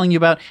I've been telling you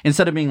about,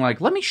 instead of being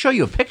like, let me show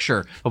you a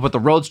picture of what the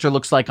Roadster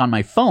looks like on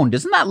my phone.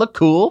 Doesn't that look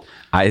cool?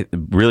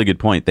 Really good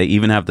point. They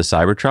even have the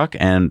Cybertruck,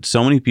 and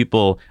so many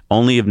people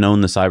only have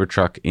known the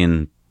Cybertruck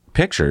in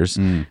pictures.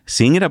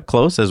 Seeing it up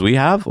close as we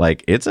have,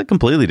 like, it's a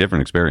completely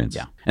different experience.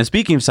 Yeah. And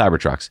speaking of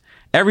Cybertrucks,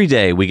 every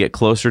day we get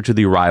closer to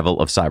the arrival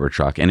of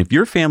Cybertruck. And if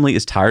your family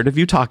is tired of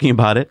you talking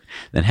about it,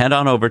 then head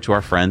on over to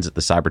our friends at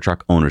the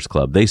Cybertruck Owners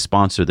Club. They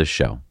sponsor this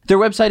show. Their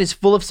website is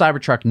full of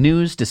Cybertruck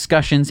news,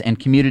 discussions, and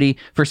community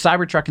for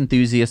Cybertruck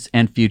enthusiasts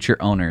and future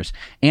owners.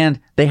 And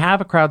they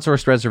have a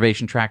crowdsourced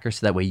reservation tracker,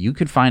 so that way you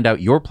can find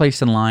out your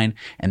place in line,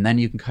 and then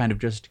you can kind of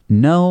just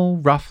know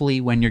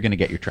roughly when you're going to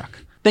get your truck.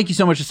 Thank you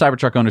so much to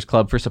Cybertruck Owners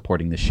Club for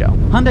supporting this show.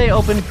 Hyundai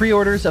opened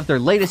pre-orders of their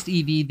latest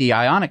EV, the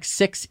Ioniq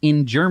 6,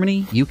 in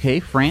Germany,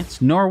 UK,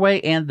 France,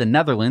 Norway, and the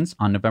Netherlands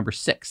on November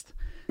 6th.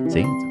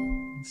 See?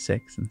 It's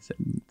 6 and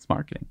it's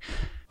marketing.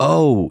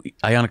 Oh,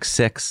 Ioniq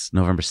 6,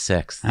 November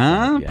 6th.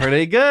 Huh? Yeah.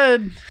 Pretty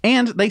good.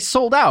 And they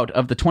sold out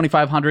of the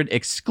 2500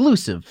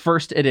 exclusive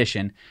first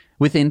edition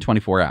within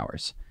 24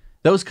 hours.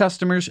 Those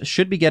customers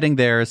should be getting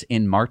theirs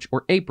in March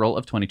or April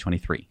of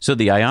 2023. So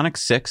the Ioniq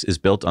 6 is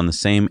built on the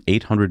same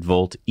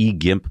 800-volt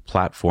eGIMP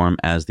platform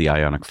as the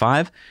Ioniq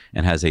 5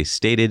 and has a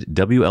stated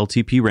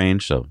WLTP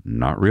range, so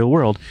not real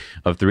world,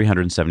 of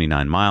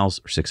 379 miles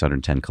or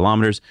 610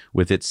 kilometers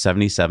with its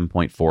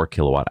 77.4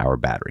 kilowatt-hour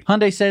battery.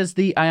 Hyundai says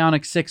the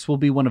Ioniq 6 will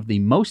be one of the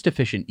most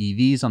efficient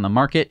EVs on the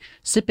market,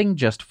 sipping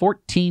just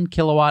 14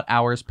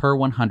 kilowatt-hours per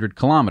 100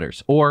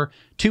 kilometers, or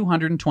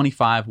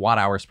 225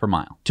 watt-hours per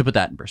mile. To put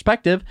that in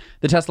perspective,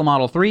 the Tesla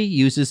Model 3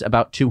 uses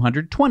about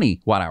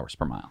 220 watt-hours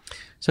per mile.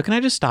 So can I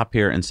just stop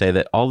here and say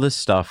that all this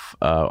stuff,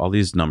 all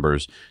these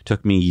numbers,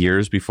 took me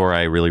years before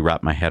I really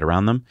wrapped my head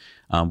around them.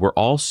 We're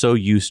all so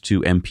used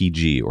to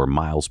MPG, or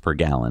miles per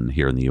gallon,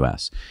 here in the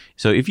US.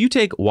 So if you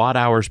take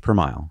watt-hours per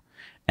mile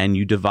and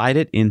you divide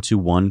it into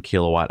 1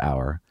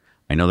 kilowatt-hour,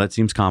 I know that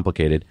seems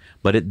complicated,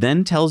 but it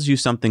then tells you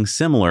something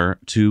similar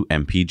to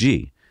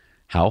MPG.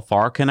 How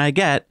far can I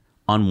get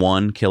on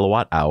 1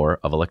 kilowatt hour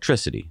of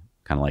electricity?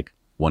 Kind of like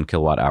 1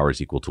 kilowatt hour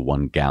is equal to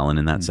 1 gallon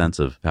in that sense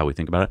of how we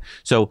think about it.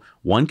 So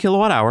 1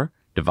 kilowatt hour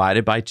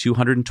divided by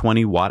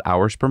 220 watt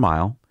hours per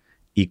mile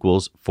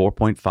equals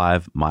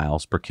 4.5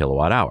 miles per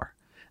kilowatt hour.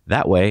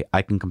 That way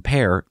I can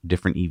compare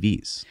different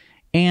EVs.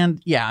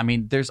 And yeah, I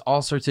mean, there's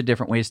all sorts of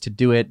different ways to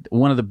do it.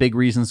 One of the big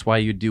reasons why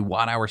you do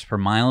watt hours per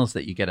mile is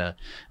that you get a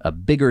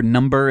bigger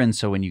number. And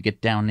so when you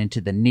get down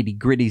into the nitty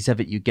gritties of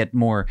it, you get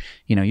more,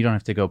 you don't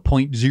have to go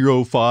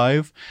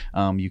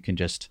 0.05. You can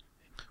just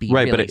be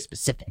really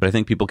specific. But I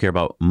think people care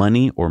about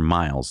money or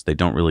miles. They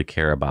don't really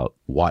care about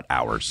watt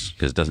hours,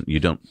 because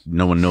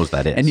no one knows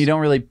that is. And you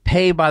don't really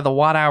pay by the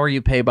watt hour,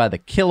 you pay by the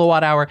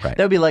kilowatt hour. Right.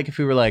 That would be like if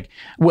we were like,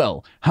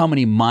 well, how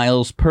many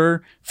miles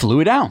per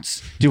fluid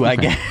ounce do I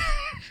get?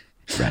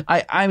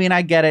 Right. I mean,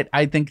 I get it.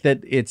 I think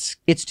that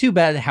it's too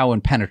bad how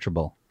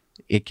impenetrable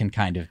it can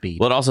kind of be.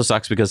 Well, it also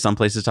sucks because some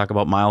places talk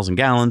about miles and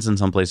gallons and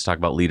some places talk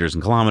about liters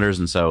and kilometers.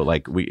 And so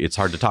it's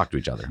hard to talk to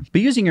each other.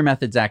 But using your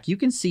method, Zach, you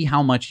can see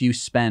how much you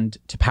spend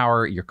to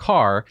power your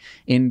car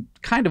in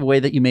kind of a way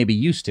that you may be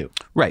used to.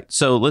 Right.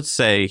 So let's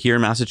say here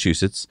in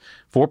Massachusetts,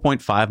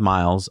 4.5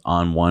 miles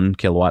on 1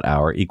 kilowatt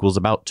hour equals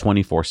about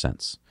 24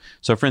 cents.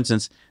 So for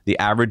instance, the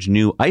average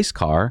new ICE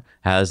car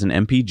has an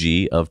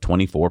MPG of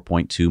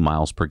 24.2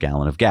 miles per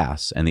gallon of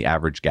gas, and the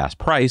average gas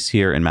price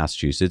here in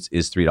Massachusetts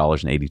is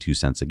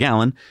 $3.82 a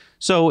gallon.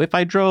 So if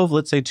I drove,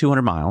 let's say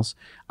 200 miles,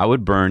 I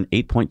would burn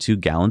 8.2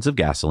 gallons of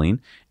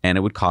gasoline, and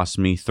it would cost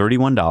me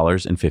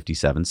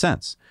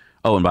 $31.57.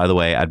 Oh, and by the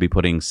way, I'd be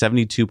putting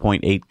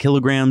 72.8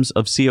 kilograms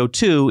of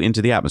CO2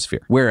 into the atmosphere.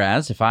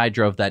 Whereas if I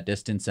drove that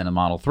distance in a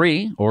Model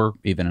 3 or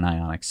even an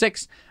Ioniq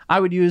 6, I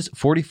would use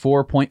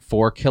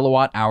 44.4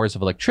 kilowatt hours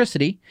of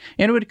electricity,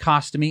 and it would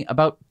cost me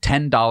about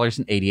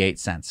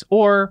 $10.88,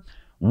 or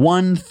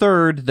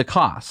 1/3 the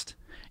cost.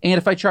 And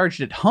if I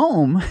charged it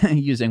home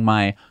using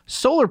my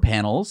solar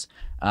panels,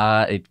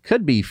 it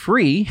could be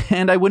free,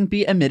 and I wouldn't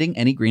be emitting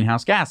any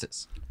greenhouse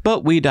gases.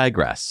 But we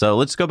digress. So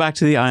let's go back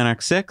to the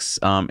Ioniq 6.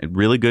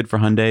 Really good for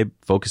Hyundai,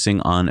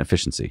 focusing on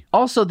efficiency.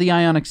 Also, the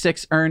Ioniq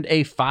 6 earned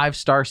a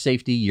 5-star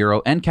safety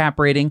Euro NCAP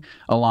rating,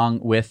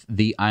 along with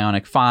the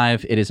Ioniq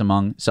 5. It is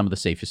among some of the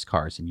safest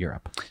cars in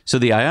Europe. So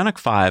the Ioniq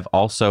 5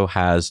 also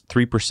has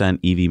 3%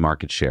 EV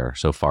market share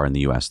so far in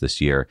the US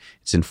this year.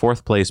 It's in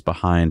 4th place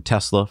behind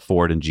Tesla,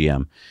 Ford, and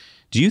GM.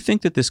 Do you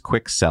think that this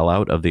quick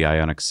sellout of the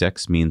Ioniq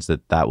 6 means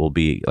that will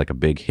be like a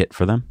big hit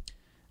for them?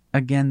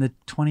 again, the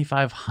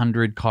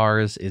 2,500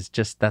 cars is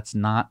just, that's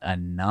not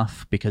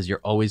enough because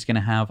you're always going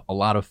to have a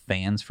lot of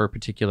fans for a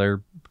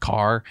particular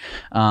car.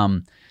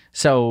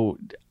 So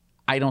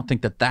I don't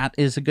think that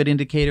is a good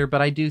indicator,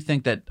 but I do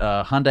think that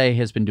Hyundai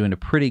has been doing a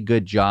pretty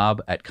good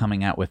job at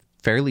coming out with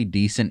fairly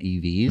decent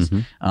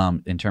EVs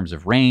in terms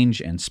of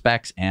range and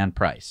specs and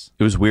price.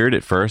 It was weird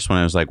at first when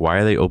I was like, why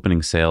are they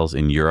opening sales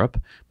in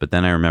Europe? But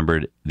then I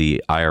remembered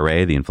the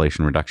IRA, the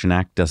Inflation Reduction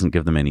Act, doesn't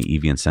give them any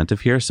EV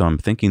incentive here. So I'm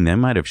thinking they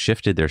might have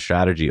shifted their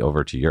strategy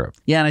over to Europe.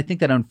 Yeah, and I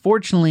think that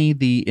unfortunately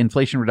the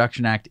Inflation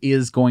Reduction Act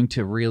is going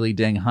to really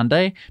ding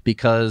Hyundai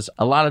because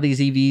a lot of these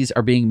EVs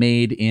are being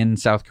made in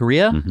South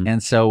Korea.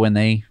 And so when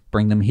they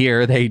bring them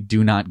here, they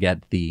do not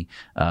get the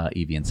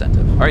EV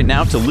incentive. All right,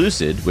 now to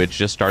Lucid, which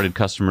just started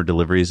customer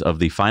deliveries of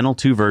the final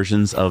 2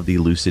 versions of the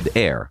Lucid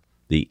Air,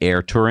 the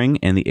Air Touring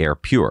and the Air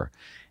Pure.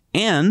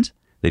 And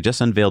they just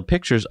unveiled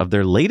pictures of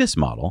their latest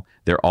model,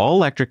 their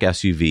all-electric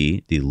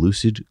SUV, the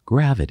Lucid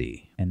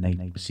Gravity. And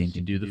they seem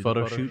to do the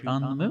photo shoot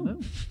on the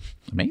moon.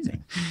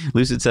 Amazing.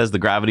 Lucid says the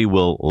Gravity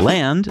will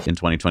land in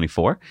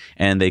 2024,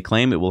 and they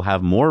claim it will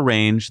have more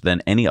range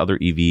than any other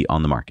EV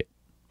on the market.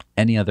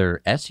 Any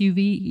other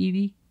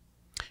SUV EV?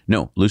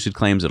 No, Lucid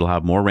claims it'll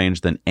have more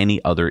range than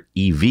any other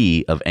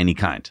EV of any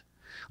kind.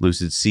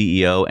 Lucid's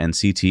CEO and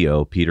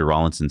CTO, Peter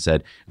Rawlinson,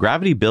 said,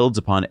 Gravity builds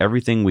upon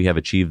everything we have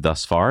achieved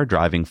thus far,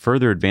 driving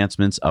further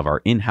advancements of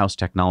our in-house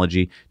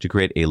technology to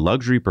create a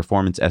luxury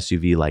performance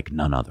SUV like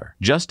none other.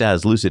 Just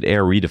as Lucid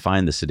Air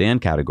redefined the sedan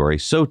category,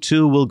 so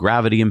too will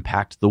Gravity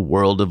impact the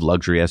world of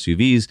luxury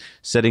SUVs,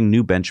 setting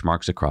new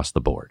benchmarks across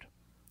the board.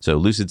 So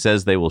Lucid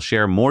says they will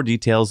share more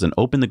details and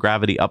open the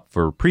Gravity up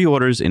for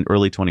pre-orders in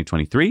early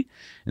 2023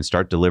 and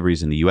start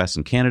deliveries in the US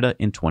and Canada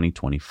in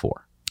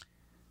 2024.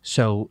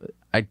 So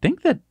I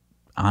think that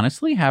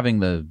honestly having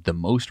the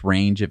most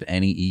range of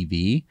any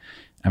EV,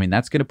 I mean,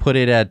 that's going to put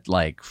it at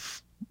like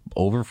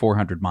over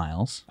 400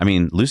 miles. I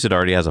mean, Lucid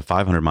already has a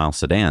 500-mile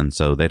sedan,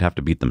 so they'd have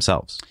to beat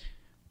themselves.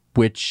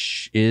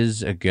 Which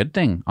is a good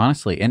thing,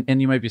 honestly.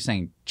 And you might be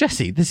saying,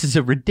 Jesse, this is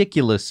a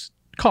ridiculous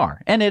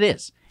car. And it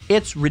is.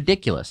 It's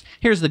ridiculous.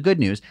 Here's the good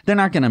news. They're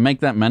not going to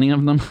make that many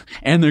of them,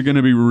 and they're going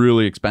to be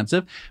really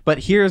expensive. But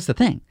here's the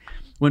thing.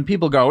 When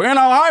people go,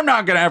 I'm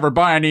not going to ever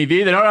buy an EV.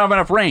 They don't have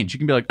enough range. You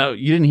can be like, oh,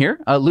 you didn't hear?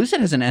 Lucid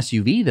has an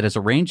SUV that has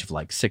a range of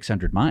like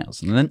 600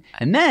 miles. And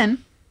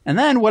then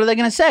what are they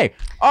going to say?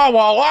 Oh,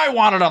 well, I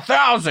wanted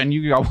 1,000.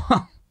 You go,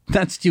 well,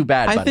 that's too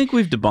bad. I think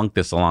we've debunked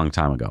this a long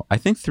time ago. I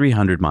think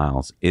 300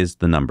 miles is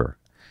the number.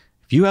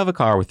 If you have a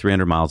car with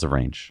 300 miles of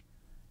range,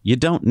 you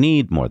don't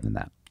need more than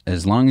that.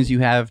 As long as you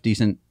have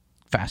decent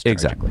fast charging.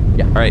 Exactly.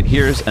 Yeah. All right,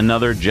 here's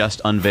another just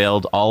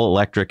unveiled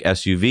all-electric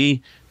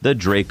SUV, the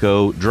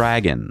Draco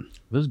Dragon.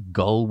 Those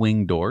gull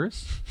wing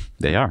doors?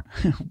 They are.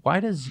 Why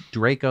does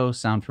Draco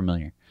sound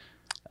familiar?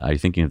 Are you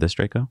thinking of this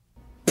Draco?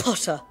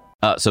 Potter.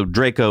 So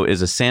Draco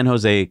is a San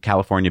Jose,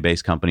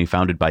 California-based company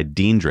founded by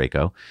Dean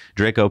Draco.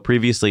 Draco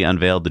previously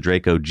unveiled the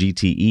Draco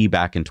GTE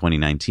back in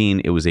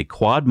 2019. It was a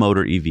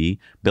quad-motor EV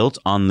built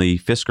on the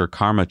Fisker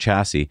Karma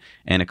chassis,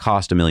 and it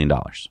cost $1 million.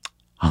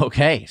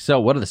 Okay, so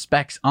what are the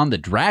specs on the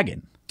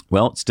Dragon?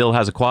 Well, it still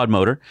has a quad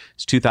motor.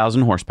 It's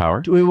 2,000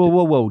 horsepower.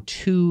 Whoa,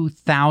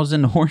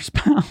 2,000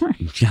 horsepower?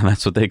 Yeah,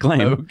 that's what they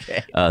claim.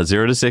 Okay.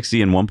 0 to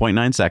 60 in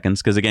 1.9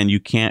 seconds, because again,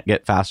 you can't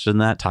get faster than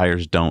that.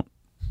 Tires don't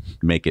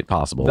make it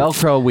possible.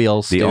 Velcro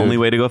wheels. The only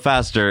way to go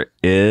faster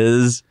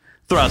is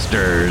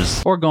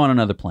thrusters. Or go on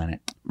another planet.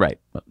 Right.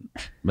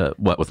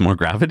 What, with more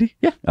gravity?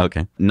 Yeah.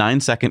 Okay.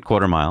 9-second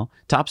quarter mile,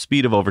 top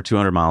speed of over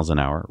 200 miles an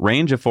hour,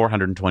 range of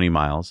 420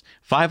 miles,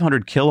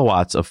 500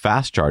 kilowatts of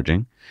fast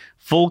charging,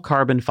 full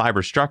carbon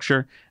fiber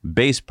structure,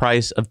 base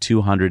price of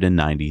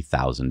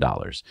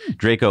 $290,000.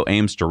 Draco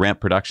aims to ramp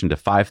production to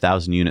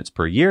 5,000 units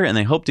per year, and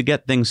they hope to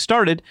get things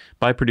started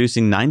by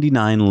producing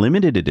 99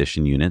 limited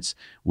edition units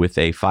with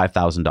a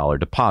 $5,000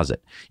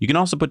 deposit. You can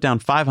also put down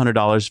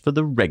 $500 for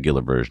the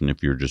regular version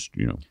if you're just,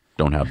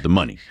 don't have the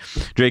money.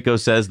 Draco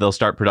says they'll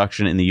start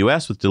production in the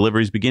U.S. with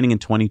deliveries beginning in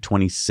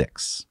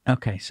 2026.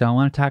 Okay, so I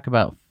want to talk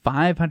about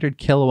 500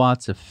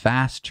 kilowatts of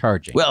fast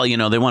charging. Well,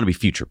 they want to be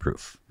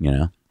future-proof,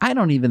 I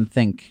don't even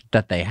think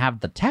that they have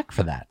the tech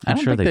for that. I'm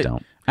sure they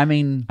don't. I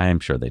mean... I am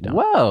sure they don't.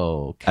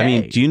 Whoa, okay. I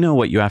mean, do you know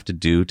what you have to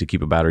do to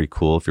keep a battery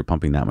cool if you're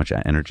pumping that much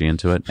energy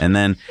into it? And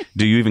then,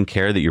 do you even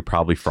care that you're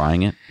probably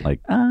frying it?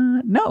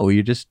 No,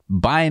 you just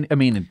buy... I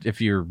mean,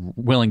 if you're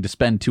willing to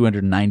spend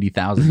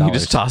 $290,000... You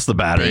just toss the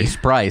battery. Base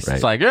price. Right.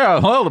 It's like, yeah,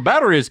 well, the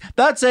battery is...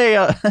 That's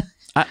a...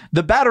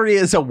 the battery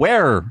is a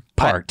wear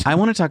part. I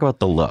want to talk about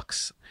the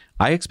looks.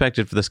 I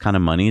expected for this kind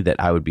of money that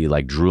I would be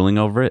like drooling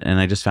over it, and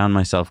I just found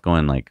myself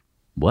going like,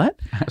 what?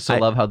 I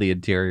love how the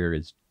interior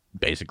is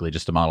basically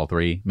just a Model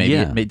 3. Maybe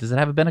Yeah. Does it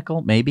have a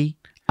binnacle? Maybe.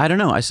 I don't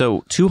know.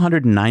 So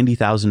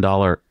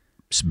 $290,000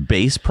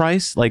 base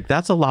price, like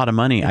that's a lot of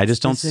money. I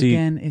just don't see.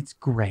 Again, it's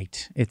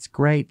great. It's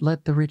great.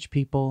 Let the rich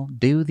people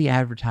do the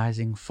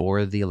advertising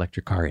for the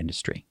electric car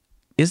industry.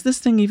 Is this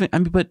thing even? I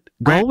mean, but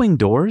gull-wing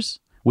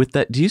doors with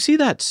that. Do you see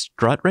that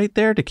strut right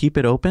there to keep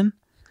it open?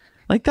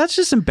 Like that's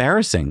just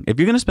embarrassing. If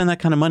you're going to spend that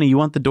kind of money, you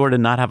want the door to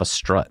not have a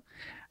strut.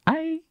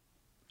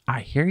 I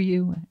hear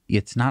you.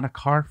 It's not a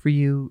car for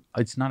you.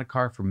 It's not a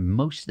car for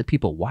most of the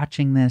people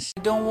watching this.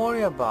 Don't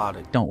worry about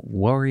it. Don't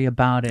worry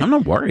about it. I'm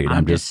not worried.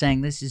 I'm just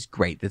saying this is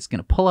great. It's going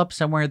to pull up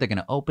somewhere. They're going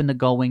to open the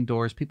gull-wing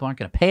doors. People aren't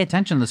going to pay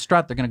attention to the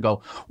strut. They're going to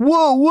go,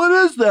 whoa, what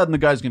is that? And the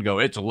guy's going to go,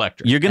 it's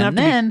electric. You're gonna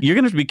have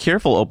to be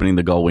careful opening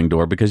the gull-wing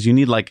door because you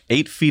need like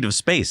 8 feet of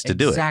space to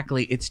do it.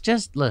 Exactly. It's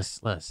just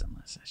listen.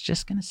 It's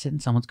just going to sit in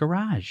someone's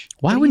garage.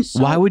 Why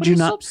would you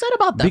not? So upset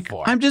about that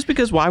for?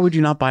 Because why would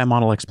you not buy a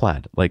Model X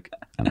Plaid? Like,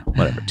 I don't know,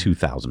 whatever,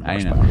 2,000 I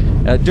horsepower.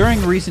 know.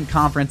 During a recent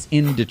conference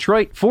in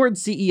Detroit, Ford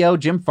CEO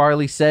Jim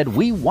Farley said,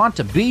 "We want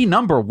to be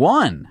number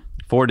one."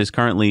 Ford is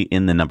currently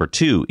in the number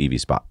 2 EV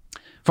spot.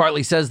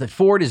 Farley says that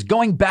Ford is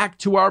going back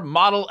to our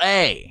Model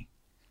A.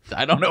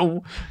 I don't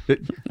know.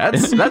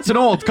 That's an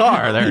old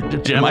car there,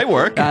 Jim. It might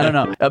work. I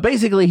don't know.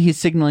 Basically, he's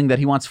signaling that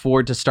he wants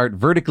Ford to start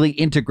vertically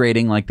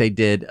integrating like they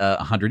did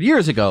 100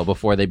 years ago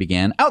before they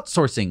began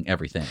outsourcing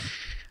everything.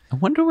 I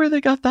wonder where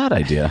they got that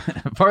idea.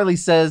 Farley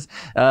says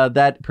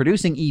that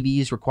producing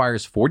EVs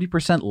requires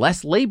 40%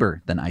 less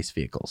labor than ICE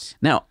vehicles.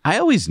 Now, I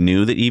always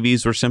knew that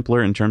EVs were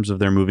simpler in terms of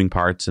their moving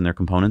parts and their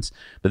components,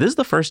 but this is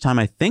the first time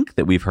I think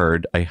that we've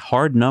heard a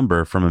hard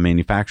number from a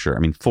manufacturer.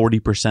 I mean,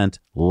 40%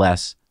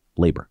 less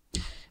labor.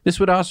 This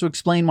would also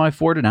explain why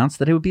Ford announced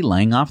that it would be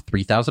laying off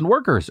 3,000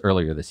 workers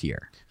earlier this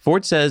year.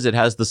 Ford says it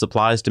has the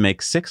supplies to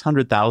make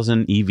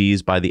 600,000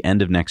 EVs by the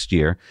end of next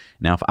year.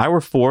 Now, if I were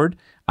Ford,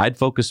 I'd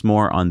focus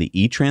more on the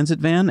E-Transit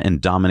van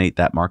and dominate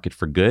that market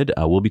for good.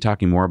 We'll be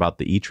talking more about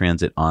the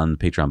E-Transit on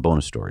Patreon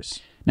bonus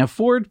stories. Now,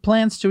 Ford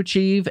plans to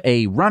achieve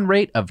a run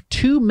rate of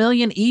 2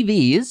 million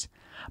EVs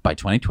by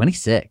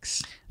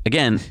 2026.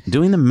 Again,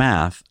 doing the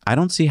math, I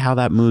don't see how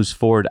that moves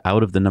Ford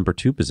out of the number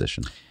 2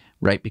 position.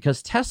 Right,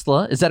 because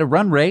Tesla is at a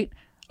run rate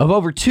of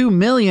over 2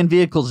 million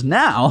vehicles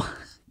now,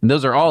 and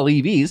those are all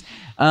EVs.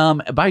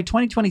 By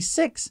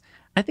 2026,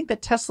 I think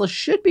that Tesla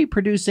should be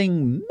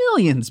producing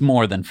millions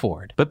more than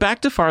Ford. But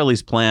back to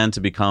Farley's plan to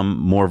become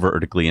more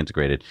vertically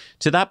integrated.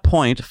 To that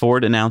point,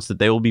 Ford announced that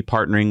they will be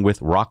partnering with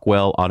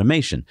Rockwell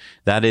Automation.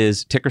 That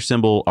is ticker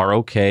symbol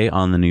ROK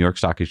on the New York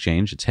Stock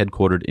Exchange. It's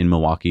headquartered in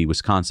Milwaukee,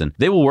 Wisconsin.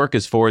 They will work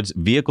as Ford's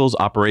vehicles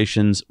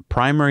operations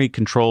primary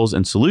controls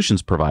and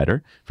solutions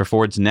provider for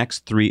Ford's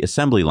next 3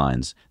 assembly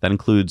lines. That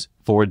includes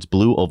Ford's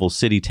Blue Oval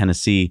City,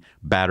 Tennessee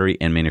battery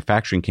and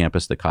manufacturing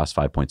campus that costs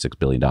 $5.6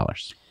 billion.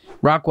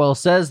 Rockwell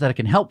says that it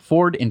can help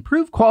Ford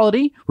improve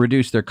quality,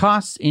 reduce their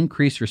costs,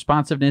 increase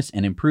responsiveness,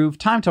 and improve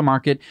time to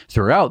market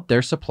throughout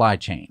their supply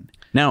chain.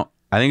 Now,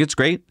 I think it's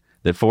great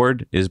that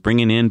Ford is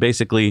bringing in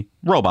basically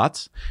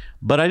robots,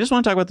 but I just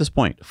want to talk about this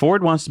point.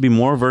 Ford wants to be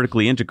more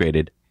vertically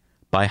integrated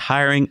by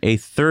hiring a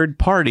third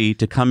party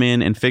to come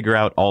in and figure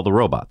out all the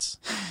robots.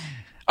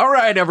 All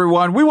right,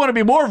 everyone, we want to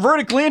be more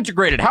vertically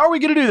integrated. How are we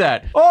going to do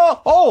that?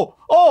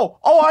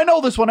 I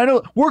know this one.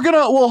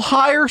 We'll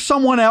hire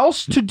someone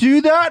else to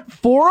do that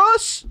for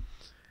us?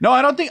 No,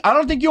 I don't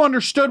think you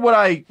understood what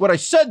I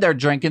said there,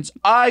 Jenkins.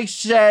 I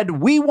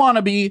said we want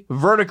to be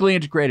vertically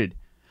integrated.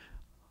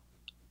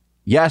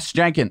 Yes,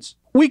 Jenkins.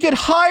 We could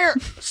hire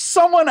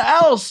someone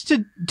else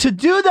to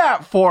do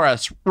that for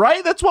us,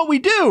 right? That's what we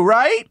do,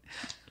 right?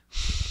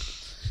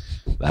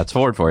 That's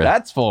Ford for you.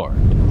 That's Ford.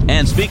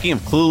 And speaking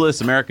of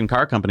clueless American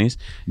car companies,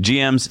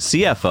 GM's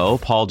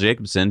CFO, Paul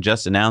Jacobson,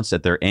 just announced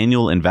at their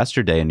annual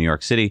investor day in New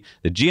York City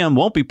that GM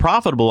won't be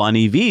profitable on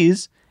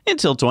EVs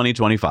until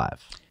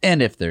 2025.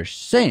 And if they're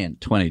saying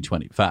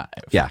 2025.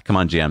 Yeah, come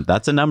on, GM.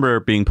 That's a number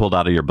being pulled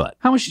out of your butt.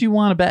 How much do you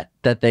want to bet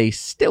that they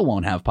still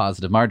won't have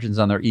positive margins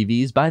on their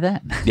EVs by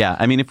then? Yeah,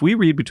 I mean, if we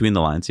read between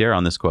the lines here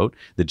on this quote,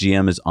 the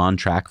GM is on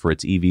track for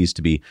its EVs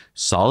to be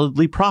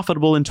solidly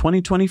profitable in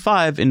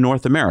 2025 in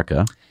North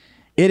America.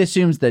 It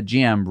assumes that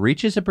GM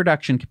reaches a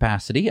production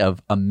capacity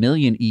of 1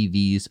 million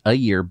EVs a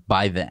year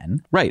by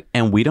then. Right.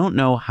 And we don't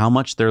know how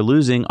much they're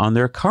losing on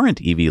their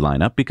current EV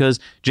lineup because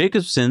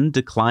Jacobson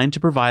declined to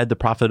provide the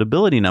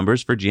profitability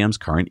numbers for GM's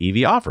current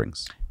EV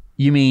offerings.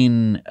 You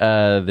mean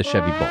the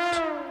Chevy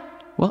Bolt?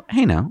 Well,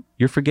 hey now,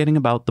 you're forgetting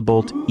about the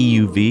Bolt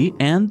EUV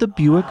and the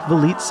Buick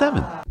Velite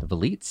 7. The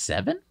Velite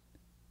 7?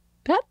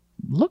 That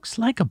looks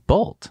like a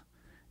Bolt.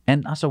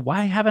 And also,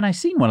 why haven't I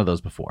seen one of those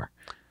before?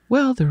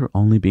 Well, they're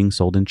only being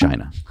sold in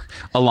China,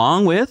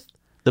 along with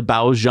the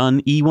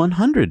Baojun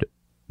E100,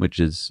 which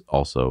is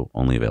also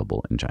only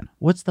available in China.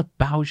 What's the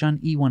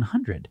Baojun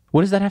E100?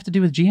 What does that have to do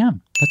with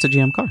GM? That's a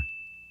GM car.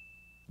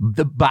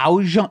 The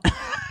Baojun...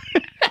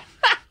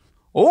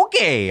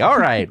 Okay, all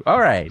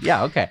right.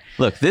 Yeah, okay.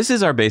 Look, this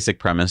is our basic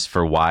premise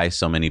for why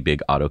so many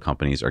big auto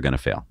companies are going to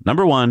fail.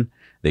 Number one,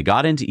 they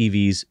got into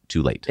EVs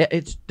too late.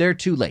 They're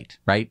too late,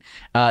 right?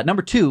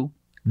 Number two,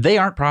 they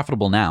aren't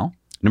profitable now.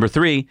 Number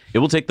three, it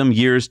will take them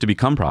years to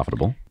become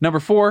profitable. Number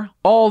four,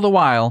 all the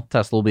while,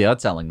 Tesla will be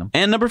outselling them.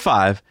 And number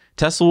five,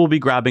 Tesla will be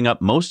grabbing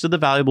up most of the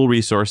valuable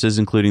resources,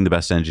 including the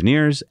best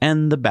engineers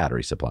and the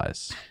battery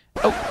supplies.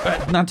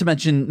 Oh, not to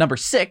mention number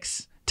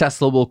six,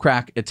 Tesla will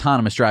crack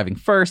autonomous driving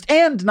first.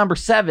 And number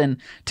seven,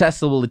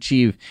 Tesla will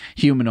achieve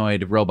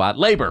humanoid robot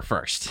labor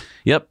first.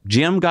 Yep,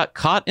 GM got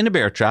caught in a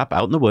bear trap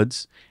out in the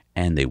woods,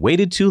 and they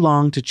waited too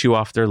long to chew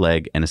off their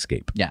leg and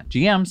escape. Yeah,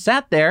 GM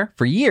sat there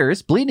for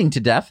years, bleeding to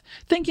death,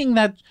 thinking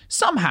that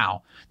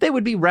somehow they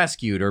would be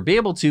rescued or be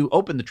able to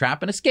open the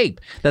trap and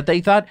escape. That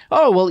they thought,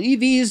 oh, well,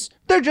 EVs,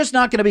 they're just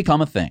not going to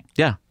become a thing.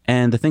 Yeah,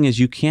 and the thing is,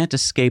 you can't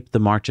escape the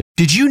march of...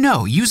 Did you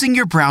know using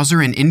your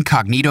browser in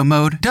incognito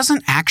mode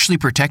doesn't actually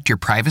protect your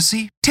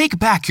privacy? Take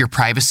back your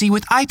privacy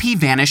with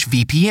IPVanish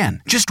VPN.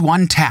 Just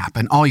one tap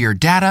and all your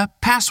data,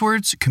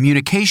 passwords,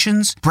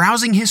 communications,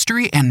 browsing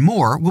history, and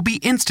more will be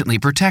instantly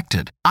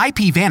protected.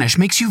 IPVanish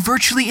makes you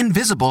virtually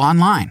invisible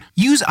online.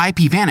 Use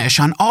IPVanish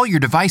on all your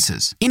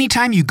devices,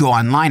 anytime you go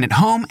online at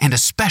home and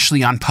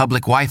especially on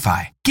public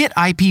Wi-Fi. Get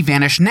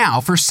IPVanish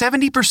now for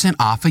 70%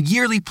 off a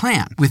yearly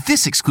plan with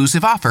this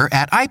exclusive offer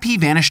at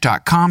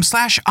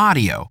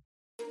ipvanish.com/audio.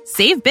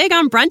 Save big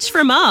on brunch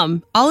for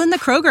mom, all in the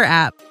Kroger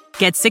app.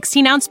 Get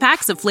 16-ounce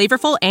packs of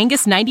flavorful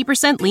Angus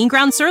 90% lean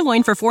ground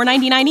sirloin for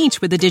 $4.99 each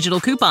with a digital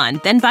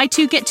coupon. Then buy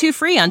 2, get 2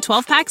 free on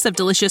 12 packs of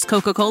delicious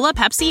Coca-Cola,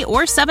 Pepsi,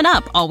 or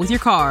 7-Up, all with your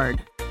card.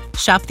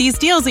 Shop these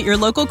deals at your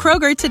local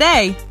Kroger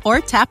today,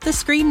 or tap the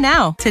screen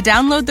now to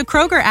download the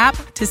Kroger app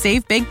to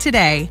save big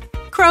today.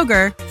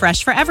 Kroger,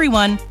 fresh for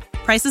everyone.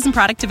 Prices and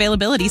product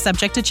availability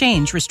subject to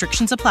change.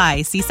 Restrictions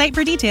apply. See site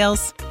for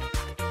details.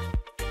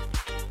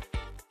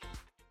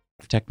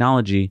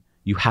 technology,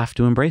 you have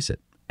to embrace it.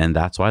 And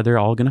that's why they're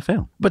all going to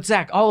fail. But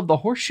Zach, all of the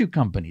horseshoe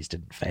companies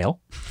didn't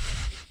fail.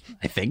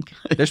 I think.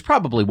 There's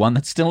probably one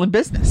that's still in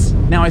business.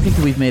 Now, I think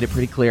that we've made it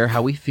pretty clear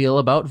how we feel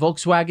about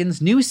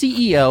Volkswagen's new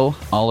CEO,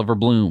 Oliver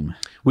Blume.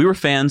 We were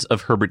fans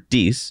of Herbert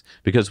Diess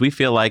because we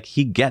feel like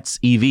he gets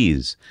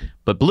EVs.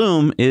 But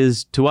Blume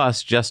is, to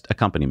us, just a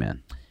company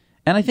man.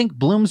 And I think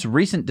Blume's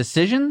recent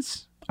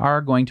decisions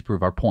are going to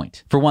prove our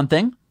point. For one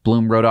thing,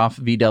 Blume wrote off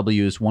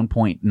VW's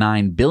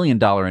 $1.9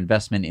 billion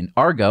investment in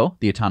Argo,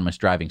 the autonomous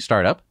driving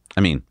startup. I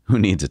mean, who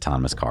needs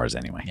autonomous cars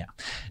anyway? Yeah.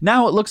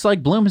 Now it looks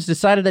like Blume has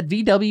decided that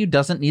VW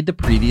doesn't need the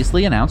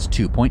previously announced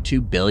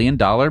 $2.2 billion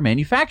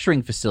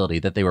manufacturing facility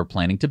that they were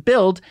planning to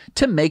build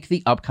to make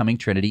the upcoming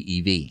Trinity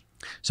EV.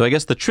 So I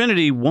guess the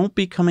Trinity won't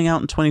be coming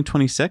out in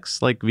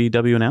 2026 like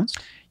VW announced?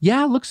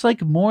 Yeah, looks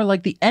like more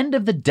like the end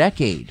of the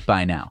decade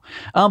by now.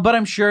 But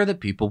I'm sure that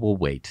people will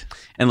wait.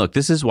 And look,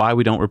 this is why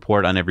we don't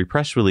report on every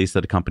press release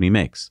that a company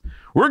makes.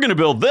 We're going to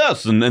build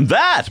this and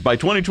that by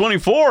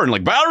 2024 and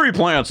like battery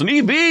plants and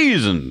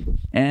EVs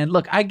And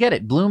look, I get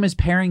it. Blume is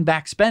paring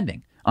back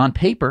spending. On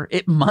paper,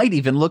 it might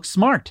even look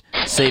smart,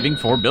 saving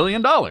 $4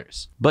 billion.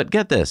 But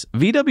get this,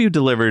 VW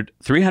delivered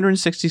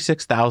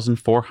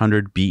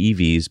 366,400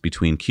 BEVs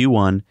between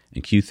Q1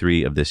 and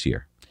Q3 of this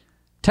year.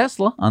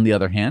 Tesla, on the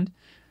other hand,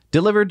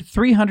 delivered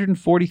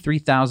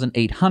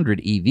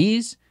 343,800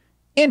 EVs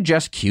in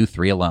just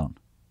Q3 alone.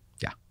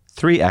 Yeah,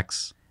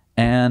 3x.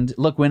 And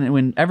look,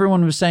 when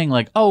everyone was saying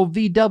like, oh,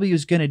 VW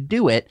is going to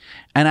do it,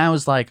 and I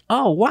was like,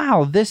 oh,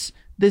 wow, this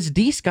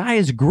Diess guy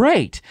is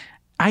great.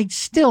 I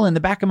still, in the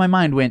back of my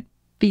mind, went,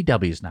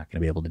 VW is not going to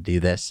be able to do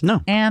this.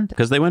 No, and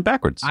because they went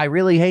backwards. I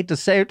really hate to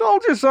say it,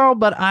 told you so,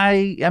 but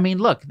I mean,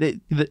 look,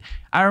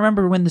 I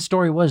remember when the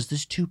story was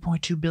this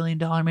 $2.2 billion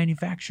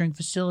manufacturing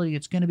facility.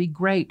 It's going to be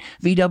great.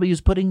 VW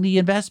is putting the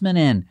investment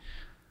in.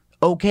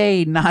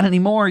 Okay, not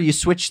anymore. You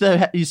switch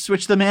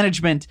the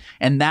management,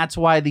 and that's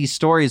why these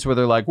stories where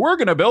they're like, we're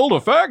going to build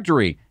a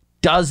factory,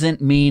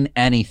 doesn't mean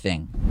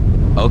anything.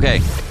 Okay,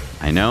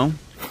 I know,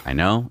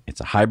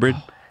 it's a hybrid.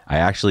 I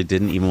actually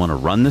didn't even want to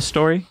run this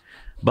story,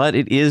 but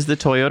it is the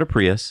Toyota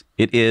Prius.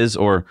 It is,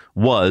 or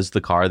was,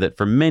 the car that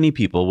for many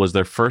people was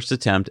their first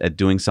attempt at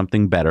doing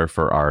something better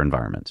for our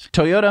environment.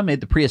 Toyota made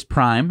the Prius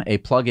Prime a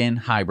plug-in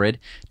hybrid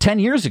 10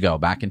 years ago,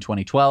 back in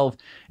 2012,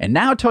 and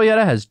now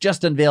Toyota has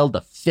just unveiled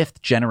the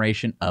 5th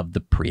generation of the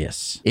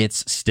Prius.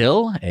 It's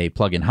still a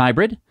plug-in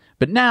hybrid,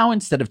 but now,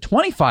 instead of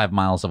 25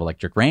 miles of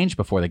electric range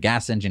before the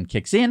gas engine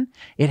kicks in,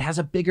 it has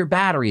a bigger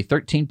battery,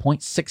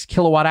 13.6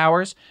 kilowatt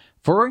hours,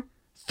 for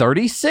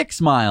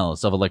 36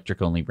 miles of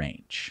electric-only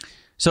range.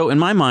 So in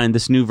my mind,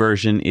 this new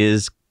version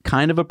is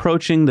kind of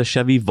approaching the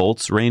Chevy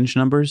Volt's range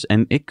numbers,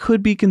 and it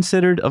could be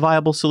considered a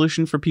viable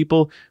solution for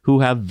people who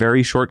have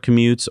very short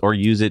commutes or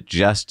use it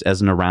just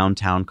as an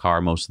around-town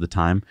car most of the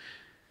time.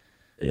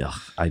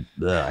 I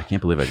can't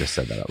believe I just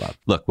said that out loud.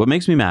 Look, what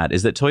makes me mad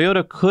is that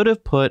Toyota could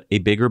have put a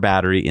bigger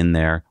battery in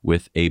there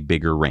with a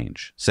bigger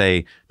range,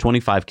 say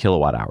 25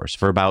 kilowatt hours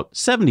for about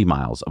 70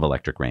 miles of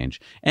electric range,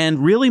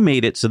 and really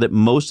made it so that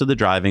most of the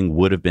driving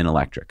would have been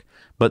electric.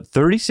 But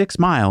 36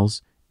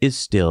 miles is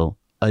still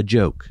a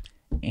joke.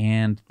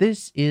 And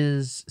this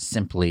is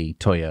simply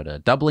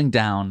Toyota doubling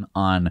down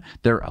on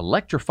their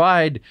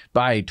electrified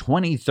by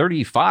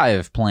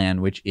 2035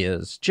 plan, which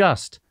is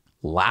just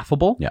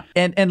laughable. Yeah.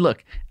 And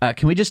look,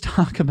 can we just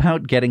talk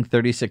about getting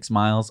 36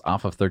 miles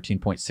off of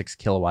 13.6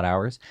 kilowatt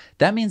hours?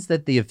 That means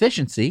that the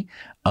efficiency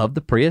of the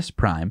Prius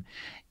Prime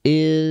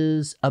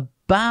is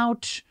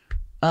about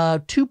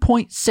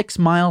 2.6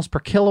 miles per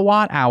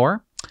kilowatt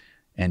hour.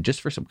 And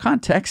just for some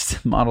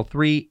context, Model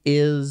 3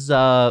 is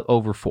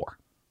over 4.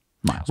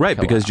 miles per Right,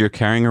 because kilowatt you're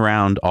carrying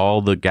around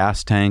all the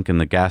gas tank and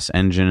the gas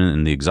engine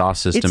and the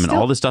exhaust system and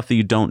all the stuff that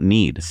you don't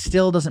need.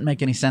 Still doesn't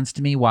make any sense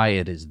to me why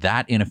it is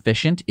that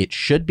inefficient. It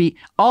should be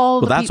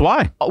that's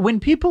why. When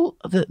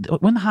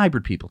when the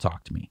hybrid people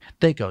talk to me,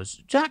 they go,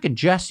 Zach and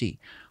Jesse,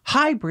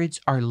 hybrids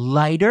are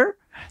lighter.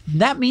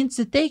 That means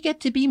that they get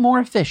to be more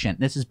efficient.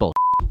 This is bullshit.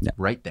 Yeah.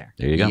 Right there.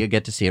 There you go. You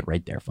get to see it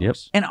right there, folks. Yep.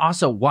 And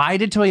also, why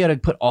did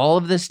Toyota put all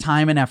of this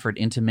time and effort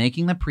into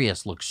making the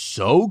Prius look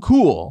so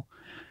cool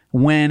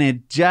when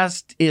it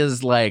just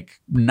is like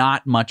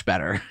not much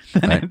better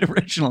than it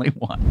originally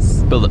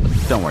was? But look,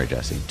 don't worry,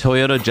 Jesse.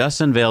 Toyota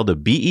just unveiled a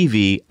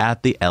BEV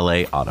at the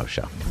LA Auto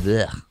Show.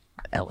 Ugh.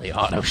 LA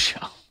Auto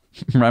Show.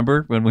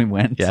 Remember when we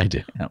went? Yeah, I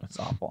do. That was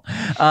awful.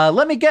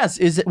 Let me guess.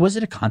 Was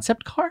it a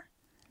concept car?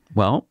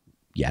 Well,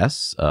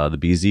 yes, the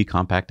BZ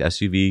compact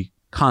SUV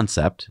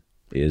concept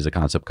is a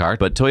concept car,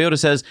 but Toyota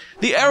says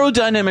the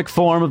aerodynamic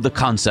form of the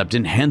concept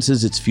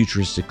enhances its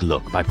futuristic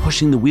look by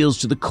pushing the wheels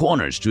to the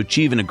corners to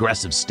achieve an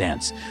aggressive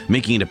stance,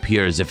 making it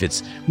appear as if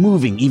it's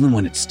moving even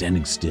when it's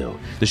standing still.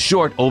 The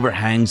short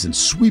overhangs and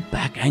sweep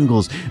back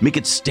angles make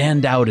it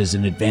stand out as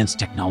an advanced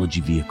technology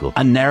vehicle.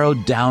 A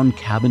narrowed down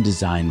cabin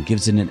design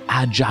gives it an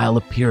agile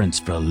appearance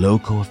for a low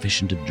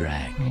coefficient of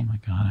drag. Oh my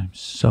God, I'm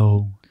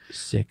so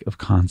sick of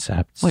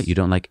concepts. What, you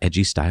don't like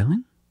edgy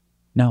styling?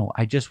 No,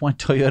 I just want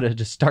Toyota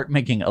to start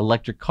making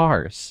electric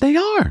cars. They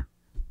are.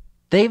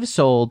 They've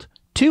sold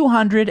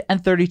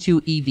 232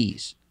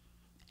 EVs.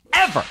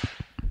 Ever.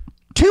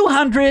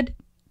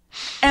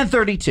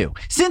 232.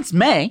 Since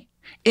May,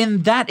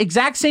 in that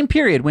exact same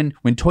period when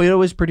Toyota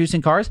was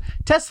producing cars,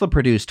 Tesla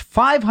produced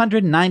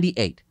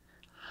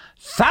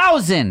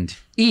 598,000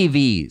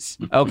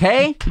 EVs.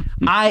 Okay?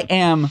 I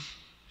am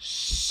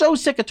so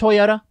sick of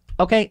Toyota.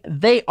 Okay?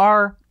 They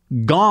are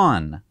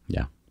gone.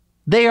 Yeah.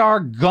 They are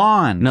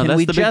gone. No,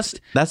 that's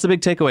the big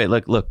takeaway.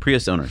 Look,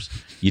 Prius owners,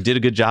 you did a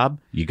good job.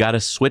 You got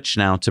to switch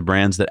now to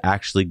brands that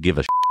actually give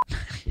a shit.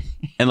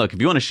 And look, if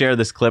you want to share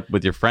this clip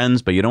with your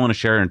friends, but you don't want to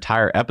share an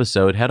entire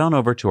episode, head on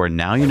over to our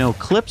Now You Know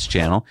Clips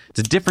channel. It's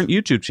a different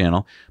YouTube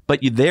channel,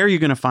 but you're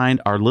going to find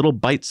our little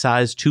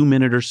bite-sized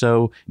 2-minute or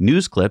so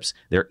news clips.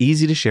 They're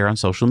easy to share on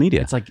social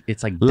media.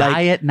 It's like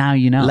diet Now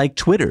You Know. Like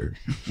Twitter.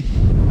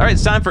 All right,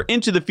 it's time for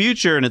Into the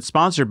Future, and it's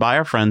sponsored by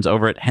our friends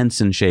over at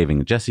Henson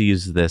Shaving. Jesse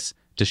uses this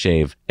to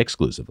shave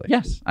exclusively.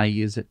 Yes, I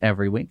use it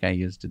every week. I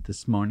used it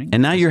this morning.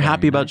 And now you're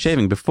happy about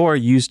shaving. Before,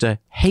 you used to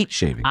hate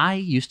shaving. I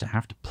used to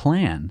have to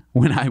plan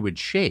when I would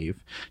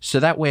shave.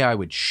 So that way I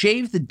would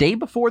shave the day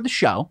before the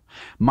show.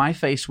 My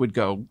face would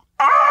go,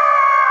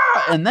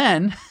 ah! And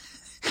then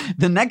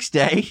the next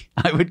day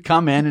I would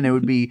come in and it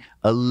would be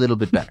a little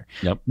bit better.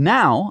 Yep.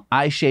 Now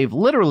I shave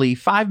literally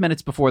 5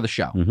 minutes before the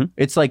show. Mm-hmm.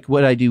 It's like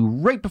what I do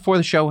right before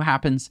the show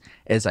happens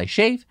as I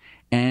shave.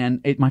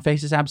 And my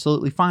face is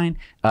absolutely fine.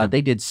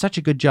 They did such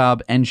a good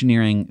job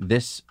engineering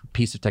this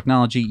piece of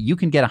technology. You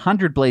can get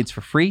 100 blades for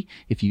free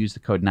if you use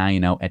the code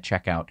NowYouKnow at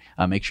checkout.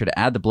 Make sure to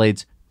add the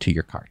blades to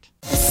your cart.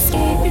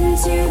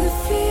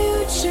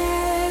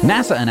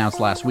 NASA announced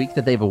last week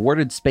that they've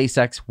awarded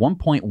SpaceX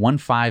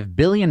 $1.15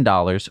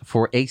 billion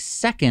for a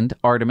second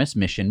Artemis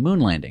mission moon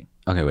landing.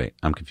 Okay, wait,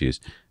 I'm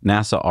confused.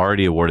 NASA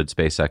already awarded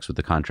SpaceX with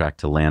the contract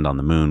to land on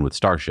the moon with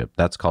Starship.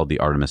 That's called the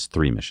Artemis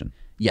 3 mission.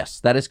 Yes,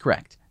 that is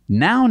correct.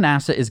 Now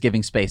NASA is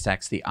giving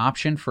SpaceX the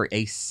option for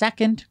a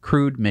second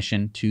crewed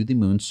mission to the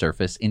moon's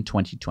surface in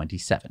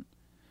 2027.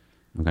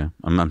 Okay,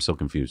 I'm still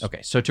confused.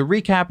 Okay, so to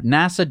recap,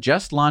 NASA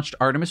just launched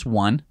Artemis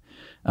 1.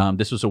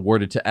 This was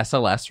awarded to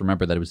SLS.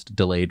 Remember that it was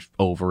delayed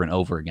over and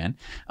over again.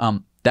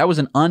 That was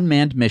an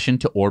unmanned mission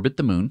to orbit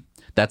the moon.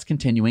 That's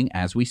continuing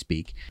as we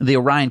speak. The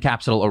Orion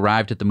capsule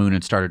arrived at the moon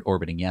and started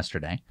orbiting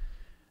yesterday.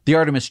 The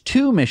Artemis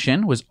 2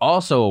 mission was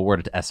also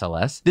awarded to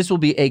SLS. This will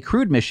be a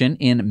crewed mission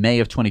in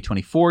May of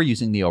 2024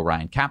 using the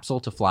Orion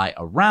capsule to fly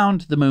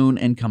around the moon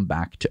and come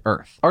back to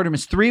Earth.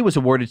 Artemis 3 was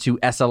awarded to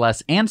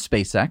SLS and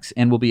SpaceX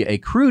and will be a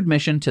crewed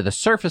mission to the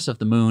surface of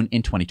the moon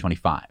in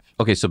 2025.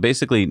 Okay, so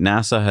basically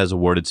NASA has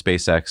awarded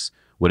SpaceX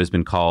what has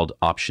been called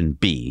Option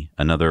B,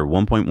 another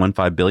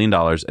 $1.15 billion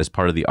as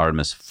part of the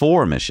Artemis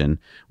 4 mission,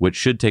 which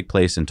should take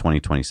place in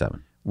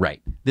 2027.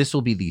 Right. This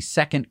will be the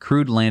second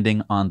crewed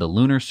landing on the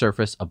lunar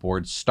surface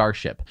aboard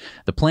Starship.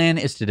 The plan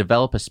is to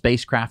develop a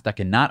spacecraft that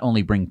can not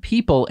only bring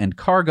people and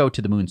cargo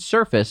to the moon's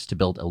surface to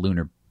build a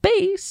lunar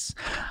base,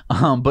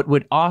 but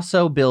would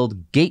also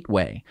build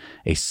Gateway,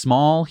 a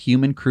small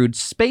human crewed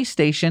space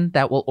station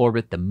that will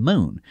orbit the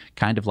moon,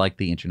 kind of like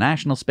the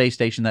International Space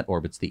Station that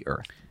orbits the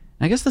Earth.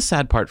 I guess the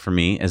sad part for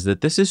me is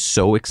that this is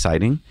so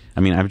exciting.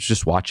 I mean, I was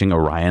just watching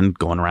Orion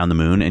going around the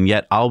moon, and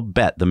yet I'll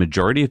bet the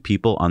majority of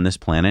people on this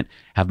planet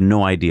have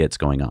no idea it's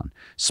going on.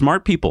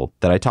 Smart people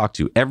that I talk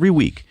to every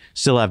week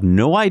still have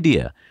no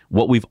idea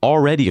what we've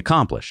already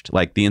accomplished,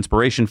 like the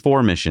Inspiration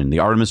 4 mission, the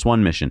Artemis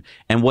 1 mission,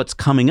 and what's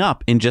coming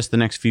up in just the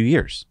next few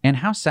years. And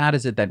how sad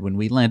is it that when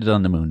we landed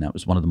on the moon, that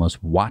was one of the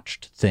most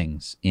watched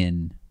things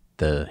in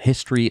the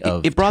history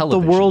of It brought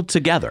television. the world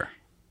together.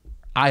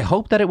 I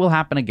hope that it will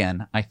happen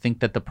again. I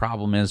think that the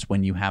problem is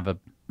when you have a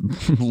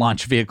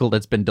launch vehicle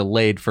that's been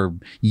delayed for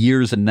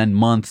years and then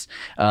months,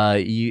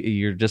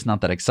 you're just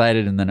not that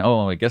excited. And then,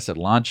 I guess it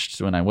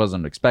launched when I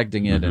wasn't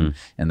expecting it, and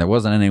there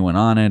wasn't anyone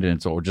on it, and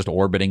it's just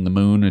orbiting the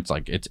moon. It's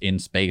like it's in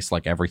space,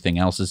 like everything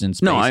else is in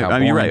space. No,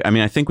 you're right. I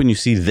mean, I think when you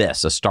see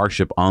this, a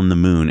starship on the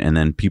moon, and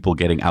then people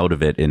getting out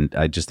of it, and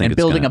I just think and it's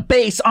building a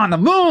base on the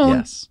moon.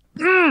 Yes.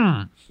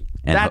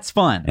 And that's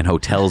fun. And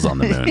hotels on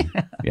the moon.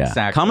 Yeah.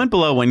 Exactly. Comment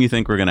below when you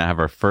think we're going to have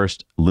our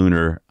first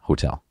lunar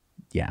hotel.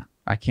 Yeah.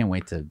 I can't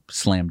wait to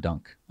slam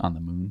dunk on the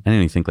moon. And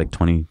then you think like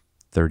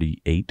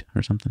 2038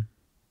 or something?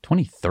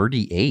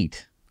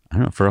 2038? I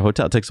don't know. For a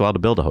hotel, it takes a while to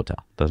build a hotel,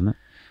 doesn't it?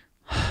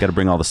 Got to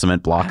bring all the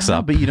cement blocks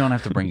up. But you don't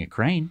have to bring a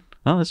crane.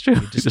 Oh, that's true.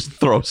 You just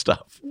throw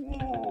stuff.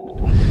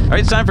 All right,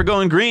 it's time for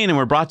Going Green, and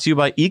we're brought to you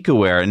by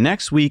EcoWare.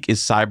 Next week is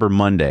Cyber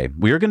Monday.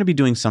 We are going to be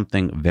doing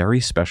something very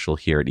special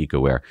here at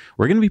EcoWare.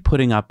 We're going to be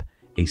putting up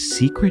a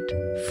secret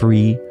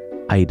free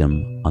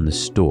item on the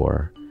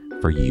store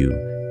for you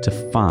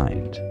to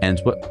find. And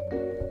what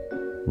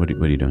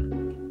are you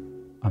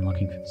doing? I'm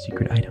looking for the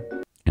secret item.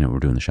 I know, we're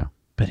doing the show.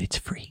 But it's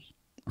free.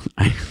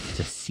 It's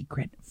a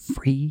secret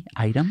free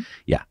item?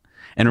 Yeah.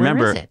 And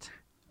remember, where is it?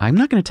 I'm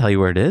not going to tell you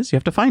where it is. You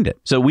have to find it.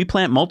 So we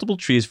plant multiple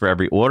trees for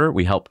every order.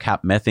 We help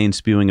cap methane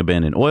spewing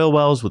abandoned oil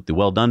wells with the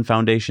Well Done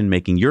Foundation,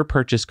 making your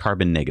purchase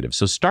carbon negative.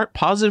 So start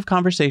positive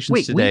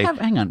conversations today.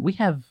 We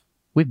have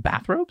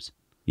bathrobes?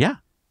 Yeah.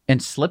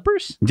 And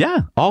slippers?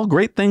 Yeah. All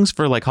great things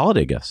for like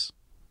holiday gifts.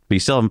 But you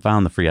still haven't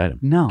found the free item.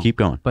 No. Keep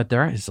going. But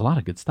there is a lot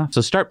of good stuff.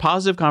 So start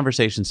positive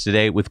conversations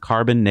today with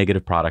carbon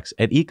negative products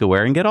at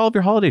EcoWare and get all of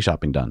your holiday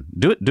shopping done.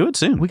 Do it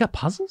soon. We got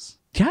puzzles?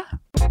 Yeah.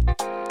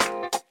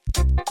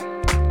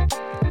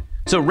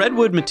 So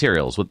Redwood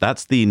Materials,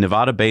 that's the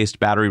Nevada-based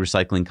battery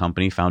recycling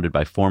company founded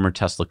by former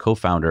Tesla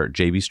co-founder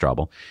J.B.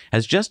 Straubel,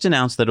 has just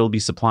announced that it will be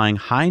supplying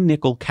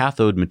high-nickel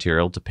cathode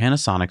material to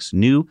Panasonic's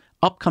new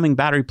upcoming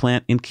battery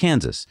plant in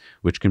Kansas,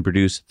 which can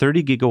produce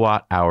 30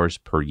 gigawatt hours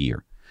per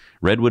year.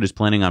 Redwood is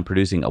planning on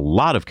producing a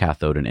lot of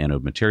cathode and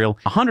anode material,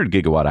 100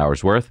 gigawatt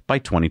hours worth, by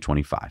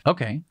 2025.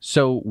 Okay,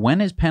 so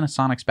when is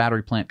Panasonic's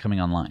battery plant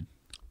coming online?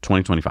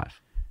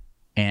 2025.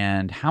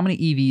 And how many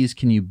EVs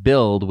can you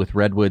build with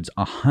Redwood's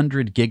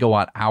 100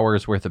 gigawatt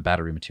hours worth of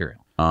battery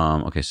material?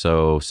 Okay,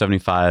 so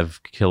 75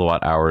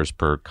 kilowatt hours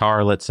per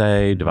car, let's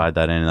say, divide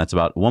that in, and that's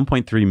about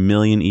 1.3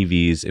 million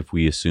EVs if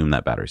we assume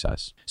that battery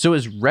size. So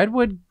is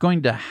Redwood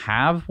going to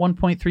have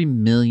 1.3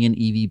 million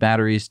EV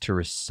batteries to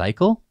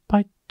recycle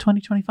by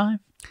 2025?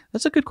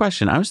 That's a good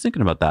question. I was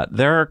thinking about that.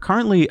 There are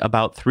currently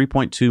about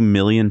 3.2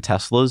 million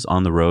Teslas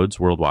on the roads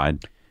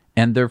worldwide.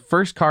 And their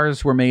first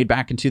cars were made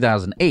back in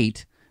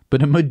 2008,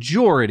 but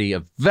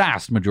a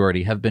vast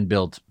majority have been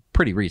built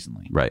pretty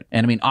recently. Right.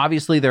 And I mean,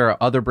 obviously there are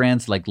other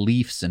brands like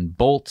Leafs and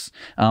Bolts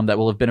that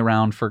will have been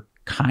around for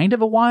kind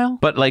of a while.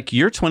 But like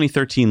your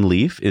 2013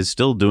 Leaf is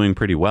still doing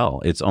pretty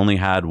well. It's only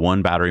had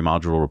one battery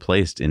module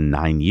replaced in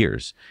 9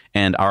 years.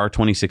 And our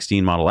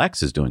 2016 Model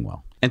X is doing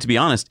well. And to be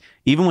honest,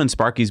 even when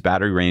Sparky's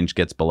battery range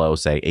gets below,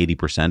 say,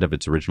 80% of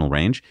its original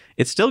range,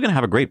 it's still going to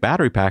have a great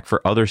battery pack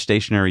for other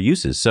stationary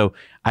uses. So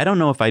I don't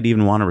know if I'd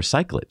even want to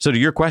recycle it. So to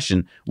your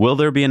question, will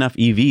there be enough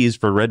EVs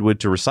for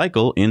Redwood to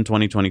recycle in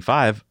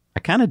 2025? I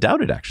kind of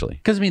doubt it, actually.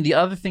 Because, I mean, the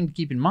other thing to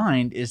keep in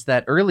mind is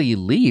that early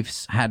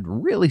Leafs had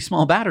really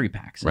small battery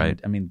packs. Right.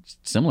 And, I mean,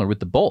 similar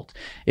with the Bolt.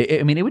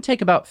 I mean, it would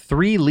take about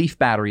 3 Leaf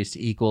batteries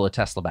to equal a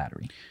Tesla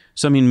battery.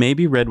 So, I mean,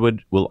 maybe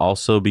Redwood will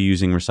also be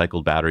using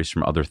recycled batteries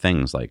from other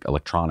things like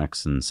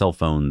electronics and cell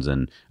phones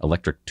and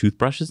electric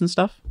toothbrushes and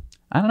stuff.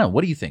 I don't know.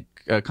 What do you think?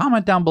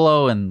 Comment down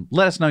below and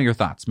let us know your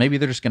thoughts. Maybe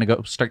they're just going to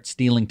go start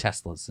stealing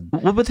Teslas.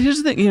 Well, but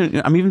here's the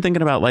thing. I'm even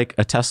thinking about like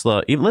a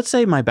Tesla. Let's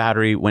say my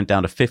battery went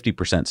down to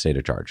 50% state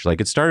of charge.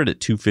 Like it started at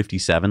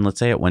 257. Let's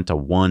say it went to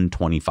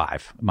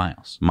 125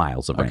 miles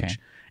of range. Okay.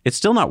 It's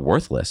still not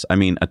worthless. I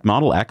mean, a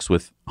Model X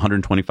with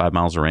 125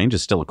 miles of range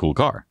is still a cool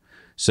car.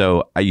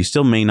 So you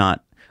still may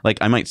not, like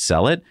I might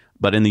sell it,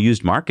 but in the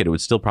used market, it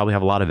would still probably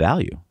have a lot of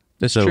value.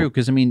 That's true.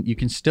 Because, I mean, you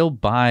can still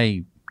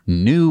buy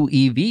new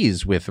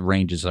EVs with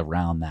ranges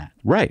around that.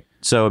 Right.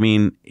 So, I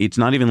mean, it's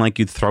not even like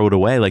you'd throw it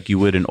away like you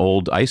would an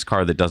old ICE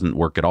car that doesn't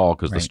work at all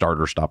because the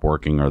starter stopped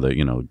working or the,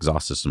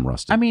 exhaust system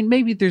rusted. I mean,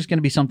 maybe there's going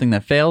to be something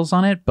that fails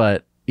on it,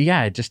 but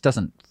yeah, it just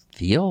doesn't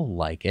feel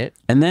like it.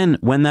 And then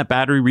when that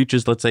battery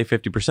reaches, let's say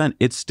 50%,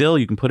 it's still,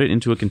 you can put it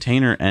into a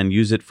container and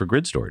use it for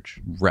grid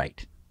storage.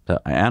 Right. So,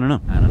 I don't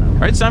know. All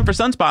right, it's time for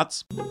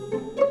Sunspots.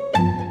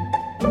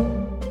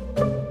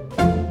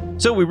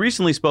 So we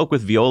recently spoke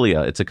with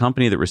Veolia. It's a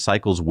company that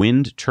recycles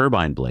wind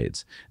turbine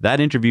blades. That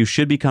interview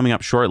should be coming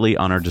up shortly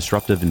on our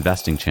Disruptive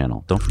Investing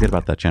channel. Don't forget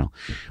about that channel.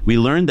 We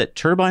learned that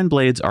turbine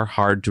blades are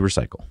hard to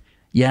recycle.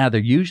 Yeah,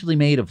 they're usually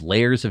made of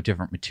layers of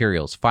different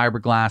materials,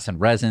 fiberglass and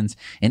resins.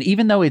 And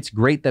even though it's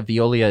great that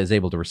Veolia is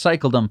able to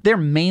recycle them, they're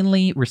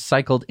mainly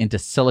recycled into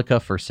silica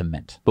for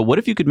cement. But what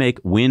if you could make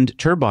wind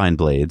turbine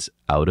blades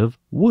out of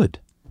wood?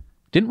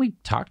 Didn't we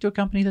talk to a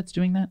company that's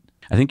doing that?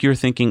 I think you're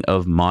thinking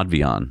of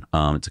Modvion.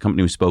 It's a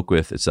company we spoke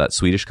with. It's that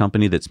Swedish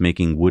company that's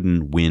making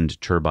wooden wind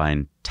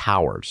turbine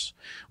towers,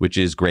 which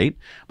is great.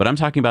 But I'm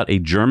talking about a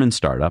German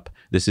startup.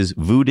 This is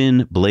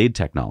Woodin Blade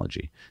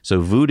Technology. So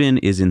Woodin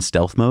is in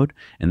stealth mode,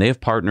 and they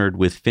have partnered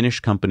with Finnish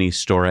company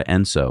Stora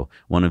Enso,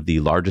 one of the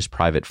largest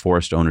private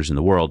forest owners in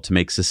the world, to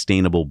make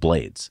sustainable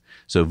blades.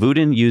 So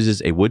Woodin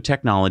uses a wood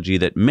technology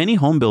that many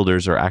home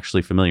builders are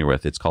actually familiar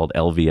with. It's called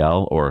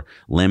LVL, or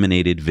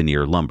laminated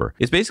veneer lumber.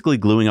 It's basically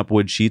gluing up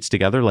wood sheets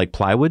together like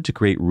plywood to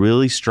create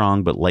really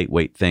strong but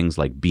lightweight things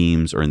like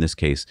beams, or in this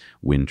case,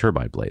 wind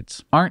turbine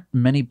blades. Aren't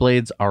many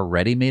blades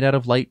already made out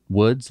of light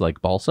woods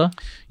like balsa?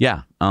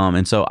 Yeah.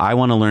 And so I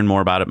want to learn more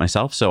about it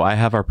myself. So I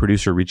have our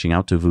producer reaching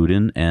out to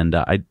Woodin. And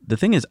the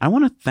thing is, I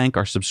want to thank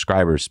our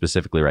subscribers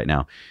specifically right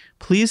now.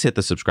 Please hit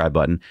the subscribe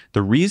button.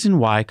 The reason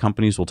why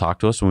companies will talk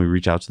to us when we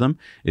reach out to them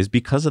is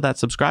because of that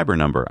subscriber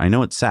number. I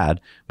know it's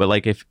sad, but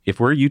like if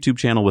we're a YouTube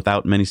channel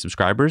without many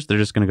subscribers, they're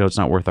just going to go, it's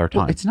not worth our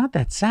time. Well, it's not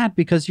that sad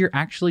because you're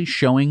actually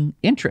showing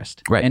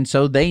interest. Right. And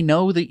so they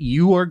know that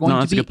you are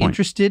going to be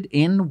interested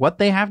in what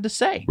they have to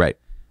say. Right.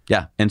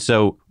 Yeah. And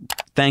so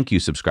thank you,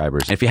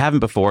 subscribers. If you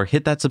haven't before,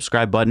 hit that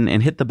subscribe button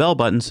and hit the bell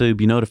button so you'll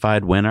be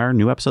notified when our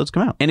new episodes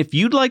come out. And if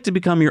you'd like to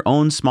become your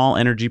own small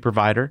energy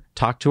provider,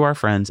 talk to our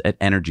friends at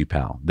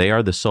EnergyPal. They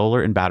are the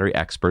solar and battery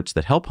experts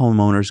that help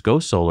homeowners go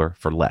solar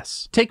for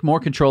less. Take more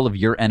control of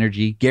your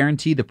energy,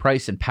 guarantee the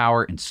price and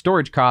power and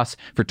storage costs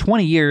for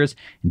 20 years,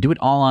 and do it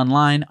all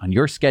online on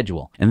your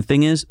schedule. And the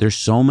thing is, there's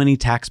so many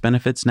tax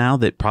benefits now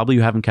that probably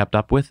you haven't kept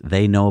up with.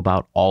 They know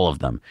about all of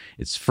them.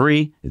 It's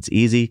free. It's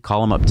easy.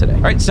 Call them up today.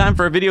 All right, it's time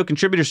for our video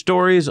contributor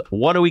stories.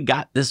 What do we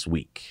got this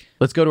week?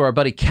 Let's go to our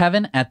buddy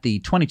Kevin at the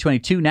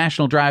 2022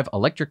 National Drive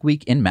Electric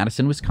Week in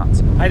Madison,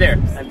 Wisconsin. Hi there,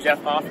 I'm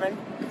Jeff Hoffman,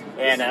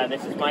 and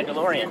this is my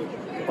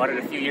DeLorean. Bought it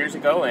a few years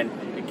ago, and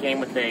it came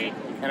with a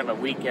kind of a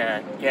weak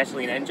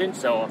gasoline engine,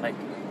 so I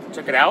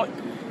took it out,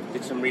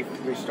 did some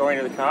restoring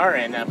of the car,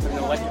 and put in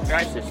an electric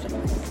drive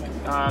system.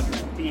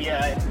 We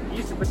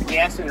used to put the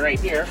gas in right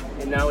here,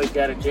 and now we've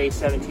got a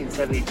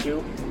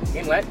J1772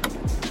 inlet.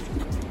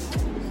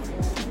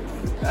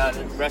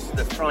 The rest of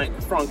the front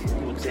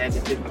looks as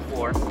it did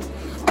before.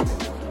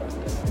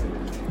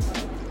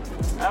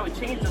 I would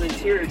change the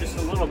interior just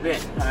a little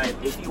bit.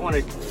 If you want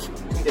to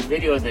take a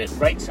video of the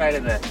right side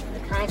of the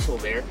console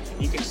there,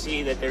 you can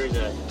see that there's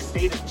a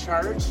state of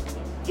charge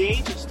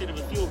gauge instead of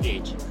a fuel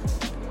gauge.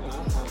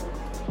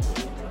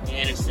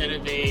 And instead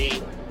of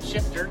a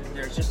shifter,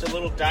 there's just a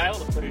little dial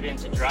to put it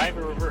into drive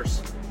or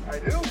reverse. I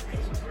do.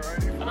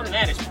 Other than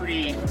that, it's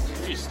pretty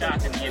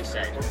stock on the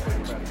inside.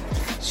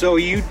 So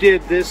you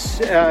did this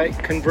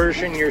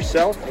conversion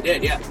yourself? I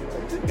did, yeah.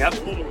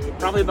 Yep.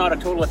 Probably about a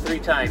total of 3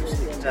 times.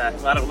 It's a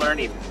lot of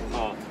learning.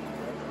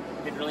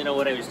 Didn't really know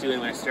what I was doing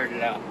when I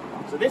started out.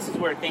 So this is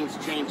where things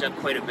changed up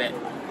quite a bit.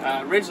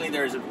 Originally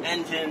there was an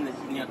engine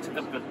that took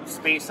up a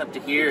space up to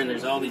here, and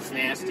there's all these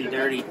nasty,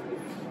 dirty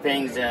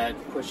things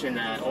pushing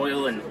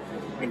oil and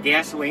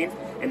gasoline.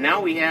 And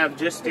now we have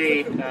just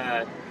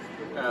a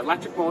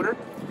electric motor.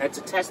 That's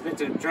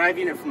a drive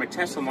unit from a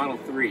Tesla Model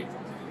 3.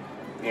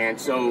 And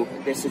so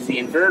this is the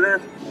inverter,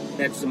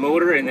 that's the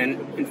motor, and then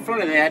in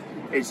front of that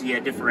is the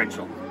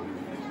differential.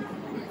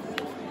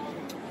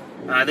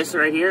 This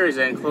right here is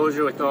an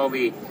enclosure with all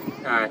the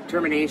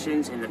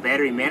terminations and the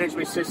battery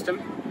management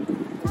system.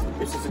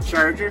 This is a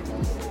charger,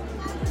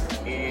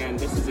 and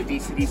this is a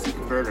DC-DC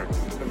converter.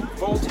 The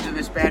voltage of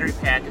this battery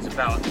pack is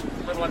about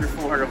a little under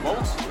 400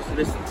 volts, so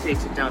this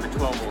takes it down to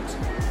 12 volts.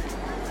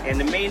 And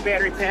the main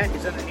battery pack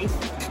is underneath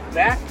the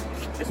back,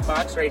 this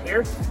box right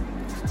here.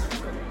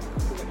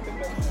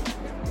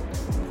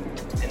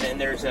 And then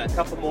there's a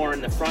couple more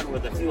in the front where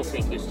the fuel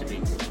tank used to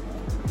be.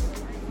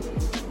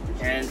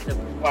 And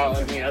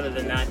other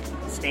than not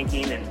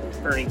stinking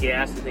and burning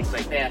gas and things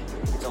like that,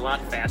 it's a lot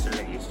faster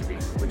than it used to be,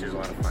 which is a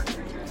lot of fun.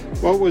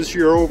 What was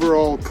your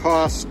overall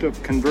cost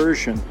of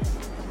conversion?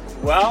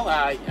 Well,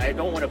 I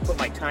don't want to put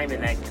my time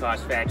in that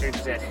cost factor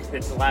because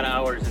it's a lot of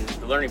hours in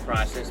the learning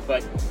process,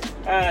 but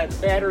the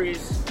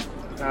batteries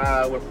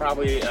were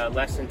probably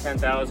less than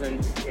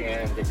 $10,000,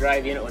 and the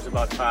drive unit was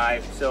about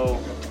 $5,000. So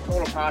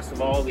total cost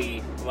of all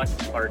the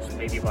electrical parts was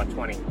maybe about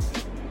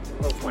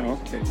 $20,000, low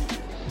 20s. Okay.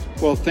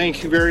 Well,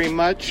 thank you very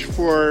much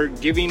for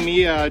giving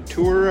me a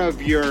tour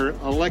of your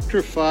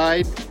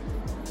electrified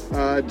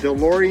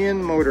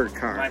DeLorean motor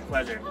car. My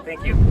pleasure.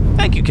 Thank you.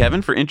 Thank you,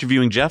 Kevin, for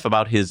interviewing Jeff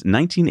about his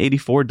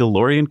 1984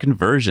 DeLorean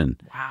conversion.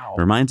 Wow.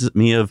 Reminds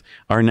me of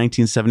our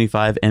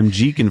 1975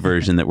 MG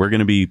conversion that we're going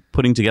to be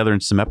putting together in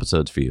some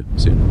episodes for you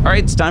soon. All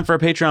right, it's time for our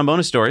Patreon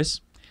bonus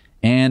stories.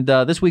 And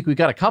this week we've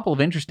got a couple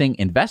of interesting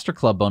Investor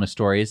Club bonus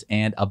stories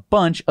and a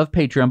bunch of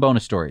Patreon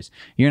bonus stories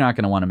you're not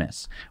going to want to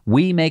miss.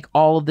 We make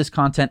all of this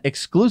content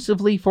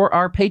exclusively for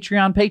our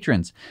Patreon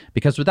patrons,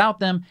 because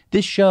without them,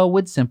 this show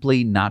would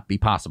simply not be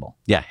possible.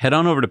 Yeah, head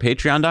on over to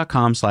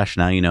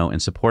patreon.com/nowyouknow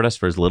and support us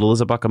for as little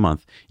as $1 a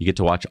month. You get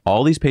to watch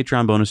all these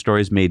Patreon bonus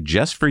stories made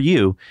just for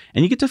you,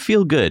 and you get to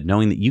feel good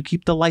knowing that you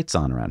keep the lights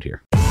on around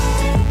here.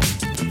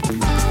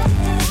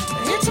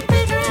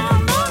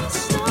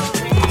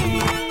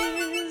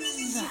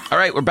 All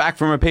right, we're back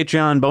from our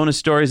Patreon bonus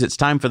stories. It's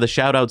time for the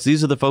shout outs.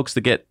 These are the folks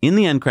that get in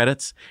the end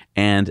credits,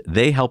 and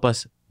they help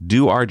us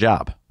do our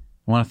job.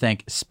 I want to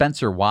thank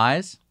Spencer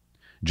Wise,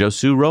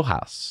 Josu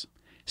Rojas,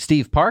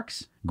 Steve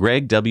Parks,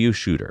 Greg W.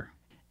 Shooter,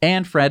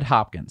 and Fred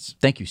Hopkins.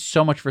 Thank you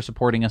so much for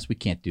supporting us. We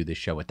can't do this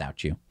show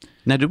without you.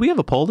 Now, did we have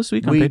a poll this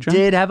week on We Patreon?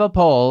 did have a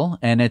poll,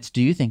 and it's,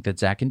 do you think that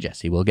Zach and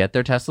Jesse will get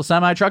their Tesla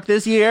semi-truck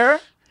this year?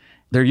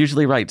 They're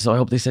usually right, so I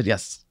hope they said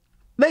yes.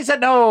 They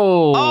said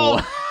no.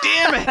 Oh,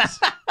 damn it.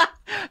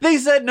 They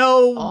said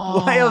no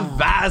by a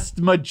vast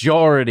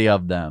majority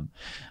of them.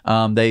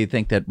 They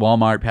think that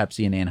Walmart,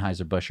 Pepsi, and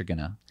Anheuser-Busch are going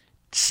to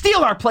steal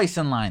our place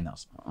in line,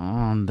 those.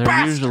 They're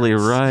Bastards. usually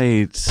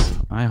right.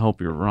 I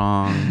hope you're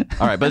wrong.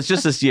 All right, but it's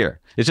just this year.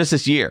 It's just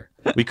this year.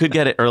 We could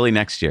get it early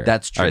next year.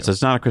 That's true. All right, so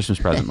it's not a Christmas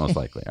present, most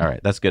likely. All right,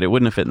 that's good. It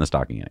wouldn't have fit in the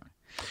stocking anyway.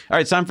 All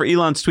right, it's time for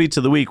Elon's tweets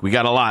of the week. We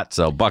got a lot,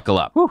 so buckle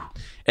up. Whew.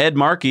 Ed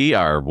Markey,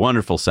 our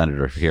wonderful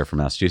senator here from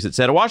Massachusetts,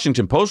 said a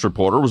Washington Post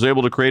reporter was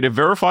able to create a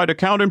verified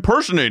account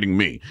impersonating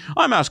me.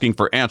 I'm asking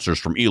for answers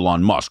from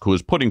Elon Musk, who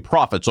is putting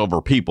profits over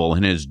people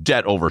and his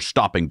debt over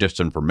stopping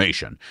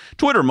disinformation.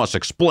 Twitter must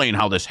explain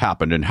how this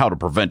happened and how to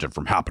prevent it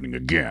from happening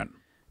again.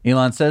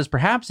 Elon says,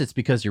 perhaps it's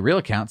because your real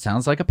account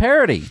sounds like a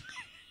parody.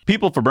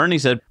 People for Bernie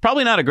said,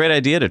 probably not a great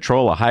idea to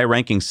troll a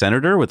high-ranking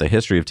senator with a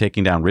history of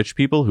taking down rich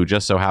people who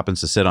just so happens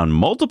to sit on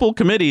multiple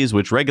committees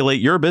which regulate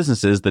your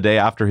businesses the day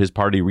after his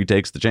party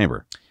retakes the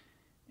chamber.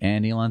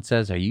 And Elon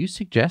says, are you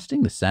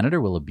suggesting the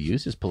senator will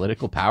abuse his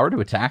political power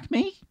to attack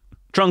me?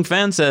 Trung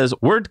Fan says,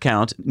 word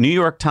count, New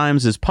York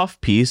Times' puff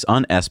piece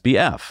on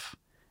SBF.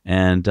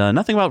 And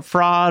nothing about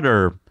fraud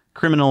or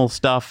criminal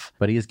stuff.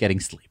 But he is getting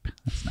sleep.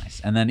 That's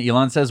nice. And then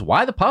Elon says,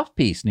 why the puff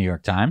piece, New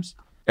York Times?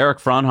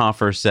 Eric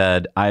Fraunhofer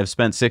said, I have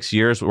spent 6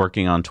 years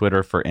working on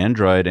Twitter for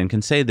Android and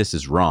can say this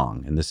is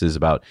wrong. And this is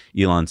about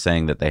Elon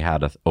saying that they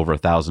had over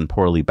 1,000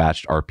 poorly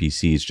batched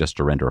RPCs just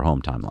to render a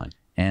home timeline.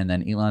 And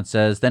then Elon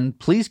says, then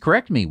please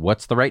correct me.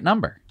 What's the right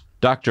number?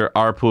 Dr.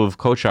 Arpuv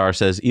Kochar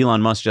says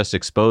Elon Musk just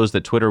exposed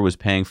that Twitter was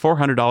paying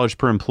 $400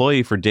 per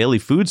employee for daily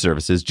food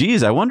services.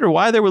 Geez, I wonder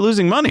why they were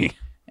losing money.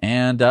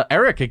 And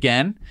Eric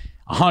again,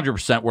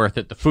 100% worth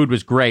it. The food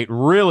was great.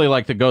 Really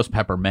like the ghost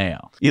pepper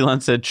mayo.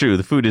 Elon said, true,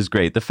 the food is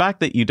great. The fact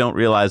that you don't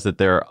realize that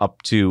there are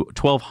up to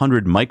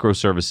 1,200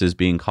 microservices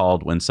being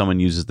called when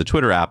someone uses the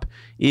Twitter app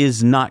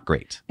is not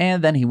great.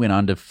 And then he went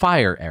on to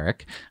fire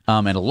Eric.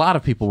 And a lot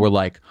of people were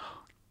like,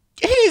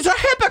 he's a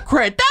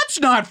hypocrite.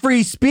 That's not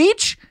free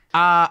speech.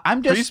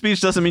 Free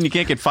speech doesn't mean you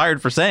can't get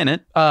fired for saying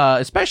it.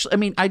 Especially, I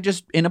mean,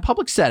 in a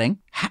public setting,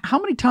 how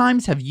many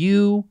times have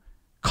you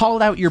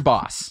called out your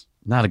boss?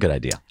 Not a good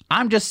idea.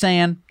 I'm just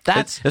saying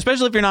that's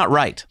especially if you're not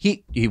right.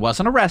 He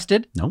wasn't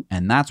arrested. No.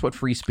 And that's what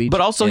free speech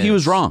But also is. he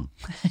was wrong.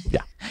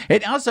 Yeah.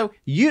 It also,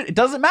 it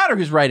doesn't matter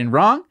who's right and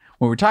wrong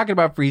when we're talking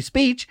about free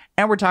speech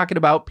and we're talking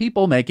about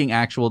people making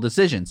actual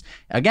decisions.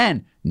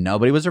 Again,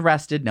 nobody was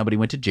arrested. Nobody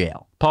went to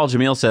jail. Paul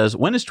Jamil says,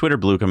 when is Twitter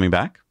Blue coming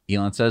back?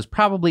 Elon says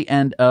probably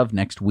end of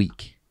next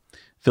week.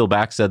 Phil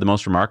Back said the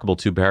most remarkable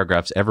 2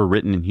 paragraphs ever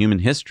written in human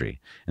history.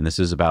 And this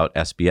is about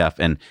SBF.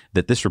 And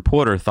that this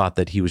reporter thought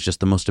that he was just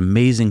the most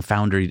amazing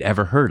founder he'd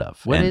ever heard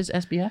of. What is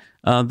SBF?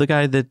 The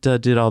guy that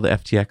did all the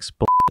FTX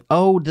bull.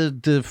 Oh,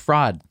 the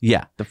fraud.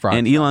 Yeah. The fraud.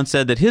 And Elon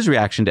said that his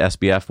reaction to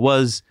SBF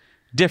was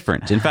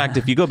different. In fact,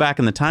 if you go back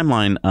in the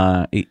timeline,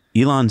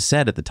 Elon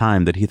said at the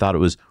time that he thought it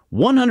was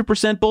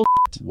 100% bull.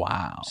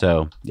 Wow.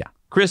 So, yeah.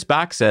 Chris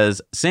Bach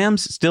says,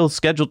 Sam's still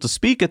scheduled to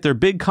speak at their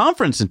big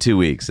conference in 2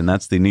 weeks, and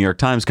that's the New York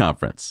Times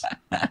conference.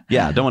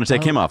 Yeah, don't want to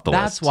take him off the list.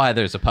 That's why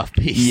there's a puff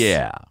piece.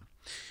 Yeah.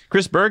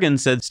 Chris Bergen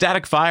said,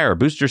 static fire.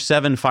 Booster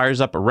 7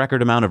 fires up a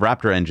record amount of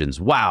Raptor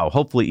engines. Wow.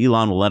 Hopefully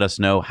Elon will let us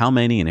know how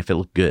many and if it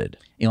looked good.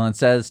 Elon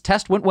says,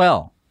 test went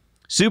well.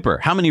 Super.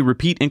 How many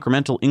repeat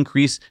incremental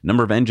increase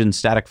number of engine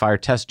static fire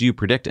tests do you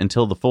predict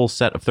until the full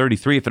set of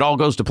 33 if it all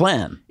goes to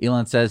plan?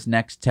 Elon says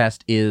next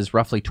test is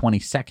roughly 20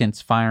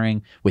 seconds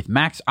firing with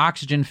max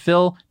oxygen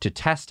fill to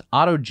test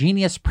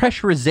autogeneous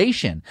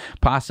pressurization.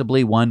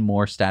 Possibly one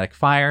more static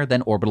fire,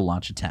 then orbital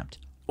launch attempt.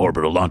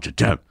 Orbital launch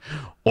attempt.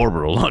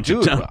 Orbital launch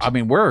attempt. I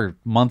mean, we're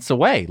months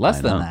away.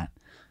 Less than that.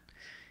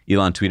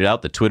 Elon tweeted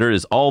out that Twitter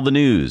is all the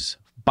news.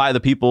 By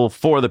the people,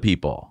 for the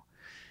people.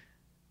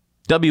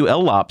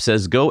 WL Lop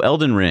says, go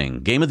Elden Ring.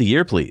 Game of the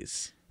year,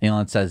 please.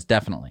 Elon says,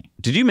 definitely.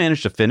 Did you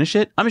manage to finish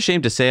it? I'm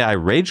ashamed to say I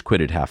rage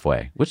quitted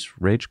halfway. Which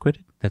rage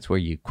quitted? That's where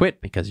you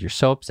quit because you're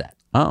so upset.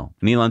 Oh.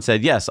 And Elon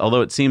said, yes,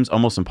 although it seems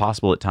almost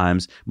impossible at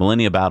times,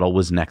 Millennia Battle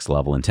was next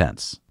level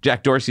intense.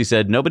 Jack Dorsey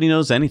said, nobody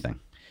knows anything.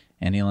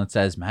 And Elon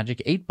says,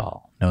 Magic 8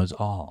 Ball knows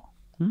all.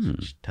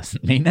 Which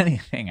doesn't mean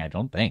anything, I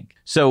don't think.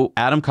 So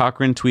Adam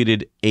Cochran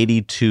tweeted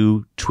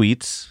 82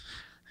 tweets,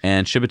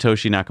 and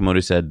Shibatoshi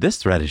Nakamoto said, this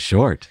thread is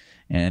short.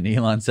 And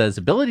Elon says,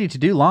 ability to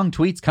do long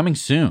tweets coming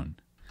soon.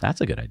 That's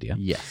a good idea.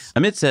 Yes.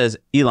 Amit says,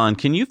 Elon,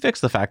 can you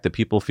fix the fact that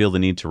people feel the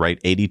need to write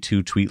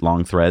 82 tweet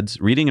long threads?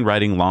 Reading and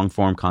writing long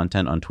form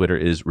content on Twitter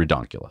is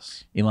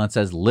redonkulous. Elon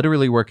says,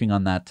 literally working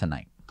on that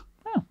tonight.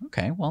 Oh,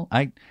 okay. Well,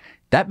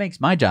 that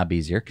makes my job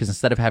easier because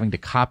instead of having to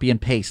copy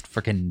and paste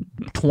freaking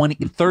 20,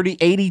 30,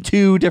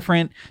 82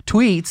 different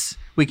tweets,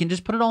 we can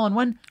just put it all in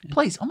one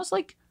place. Almost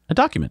like a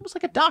document. Or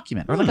like a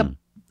document or like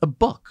a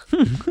book.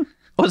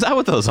 Oh, is that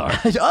what those are?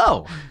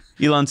 Oh.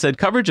 Elon said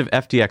coverage of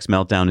FTX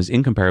meltdown is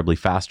incomparably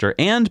faster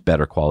and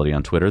better quality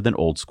on Twitter than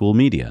old school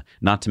media,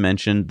 not to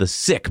mention the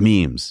sick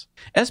memes.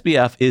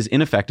 SBF is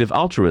ineffective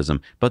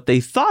altruism, but they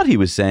thought he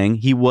was saying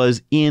he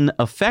was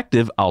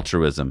ineffective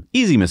altruism.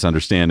 Easy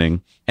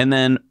misunderstanding. And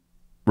then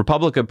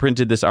Republica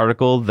printed this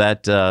article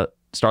that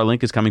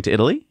Starlink is coming to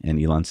Italy,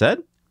 and Elon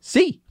said,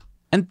 See.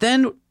 And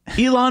then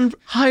Elon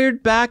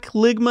hired back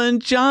Ligma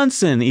and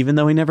Johnson, even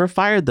though he never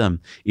fired them,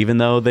 even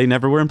though they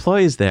never were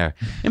employees there.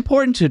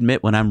 Important to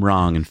admit when I'm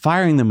wrong, and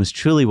firing them was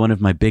truly one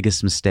of my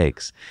biggest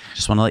mistakes.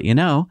 Just want to let you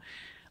know,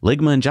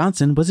 Ligma and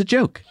Johnson was a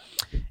joke.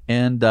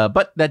 And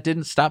but that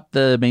didn't stop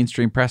the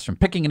mainstream press from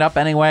picking it up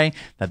anyway,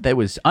 that it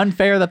was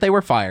unfair that they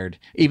were fired,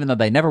 even though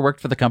they never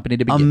worked for the company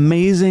to begin with.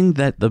 Amazing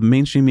that the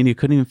mainstream media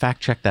couldn't even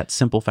fact check that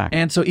simple fact.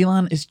 And so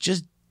Elon is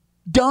just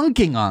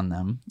dunking on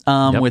them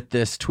with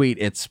this tweet.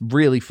 It's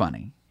really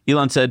funny.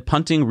 Elon said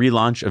punting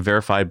relaunch of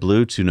Verified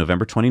Blue to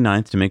November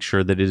 29th to make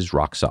sure that it is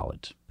rock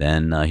solid.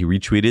 Then he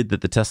retweeted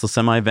that the Tesla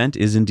Semi event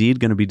is indeed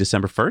going to be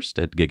December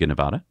 1st at Giga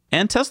Nevada.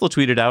 And Tesla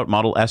tweeted out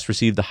Model S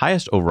received the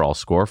highest overall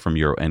score from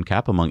Euro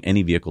NCAP among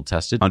any vehicle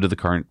tested under the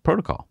current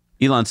protocol.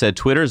 Elon said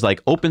Twitter is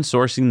like open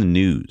sourcing the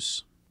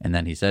news. And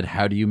then he said,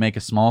 how do you make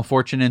a small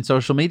fortune in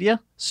social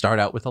media? Start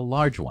out with a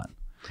large one.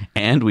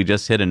 And we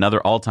just hit another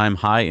all-time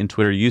high in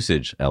Twitter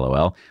usage.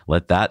 LOL.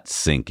 Let that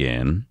sink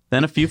in.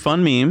 Then a few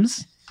fun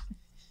memes.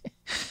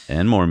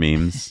 And more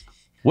memes.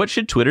 What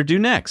should Twitter do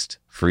next?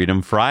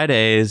 Freedom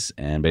Fridays.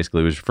 And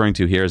basically what he's referring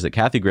to here is that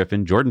Kathy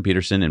Griffin, Jordan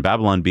Peterson, and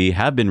Babylon Bee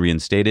have been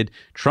reinstated.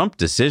 Trump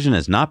decision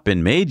has not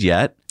been made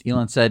yet.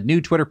 Elon said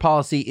new Twitter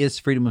policy is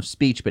freedom of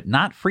speech, but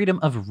not freedom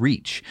of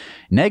reach.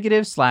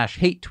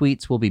 Negative/hate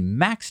tweets will be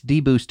max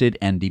deboosted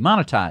and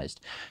demonetized.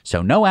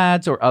 So no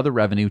ads or other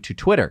revenue to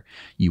Twitter.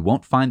 You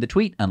won't find the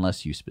tweet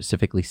unless you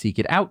specifically seek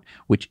it out,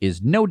 which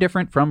is no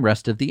different from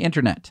rest of the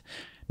internet.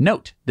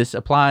 Note, this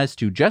applies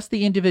to just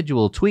the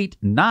individual tweet,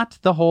 not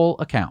the whole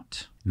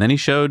account. And then he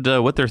showed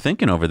what they're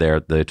thinking over there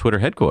at the Twitter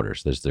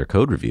headquarters. There's their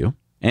code review.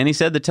 And he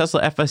said the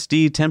Tesla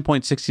FSD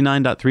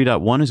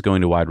 10.69.3.1 is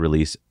going to wide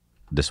release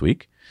this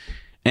week.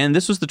 And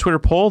this was the Twitter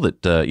poll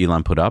that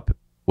Elon put up,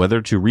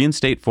 whether to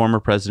reinstate former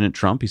President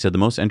Trump. He said the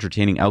most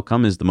entertaining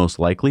outcome is the most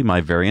likely,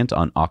 my variant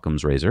on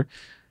Occam's razor.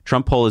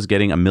 Trump poll is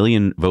getting 1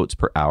 million votes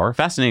per hour.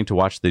 Fascinating to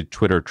watch the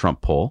Twitter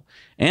Trump poll.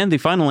 And the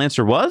final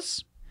answer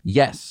was?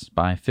 Yes,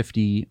 by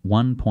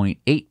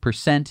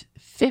 51.8%,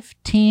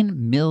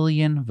 15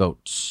 million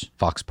votes.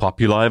 Vox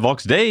Populi,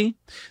 Vox Dei.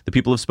 The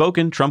people have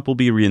spoken. Trump will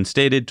be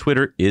reinstated.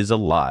 Twitter is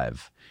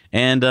alive.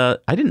 And I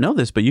didn't know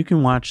this, but you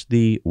can watch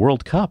the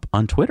World Cup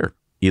on Twitter.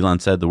 Elon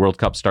said the World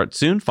Cup starts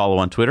soon. Follow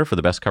on Twitter for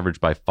the best coverage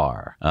by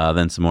far.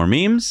 Then some more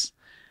memes.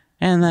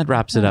 And that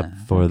wraps it up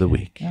for the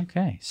week.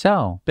 Okay.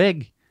 So,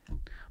 big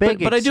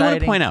But I do want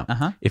to point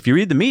out, if you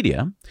read the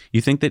media,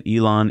 you think that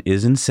Elon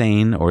is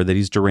insane or that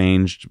he's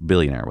deranged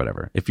billionaire or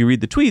whatever. If you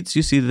read the tweets,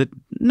 you see that,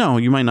 no,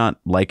 you might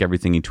not like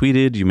everything he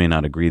tweeted. You may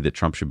not agree that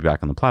Trump should be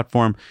back on the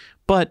platform,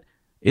 but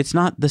it's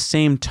not the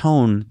same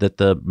tone that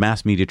the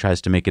mass media tries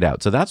to make it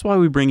out. So that's why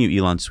we bring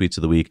you Elon's Tweets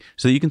of the Week,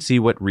 so you can see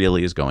what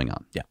really is going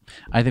on. Yeah.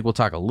 I think we'll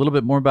talk a little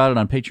bit more about it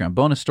on Patreon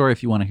bonus story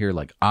if you want to hear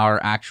like our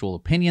actual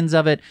opinions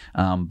of it,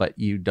 but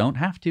you don't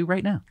have to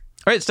right now.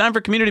 All right, it's time for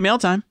community mail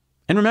time.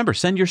 And remember,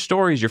 send your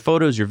stories, your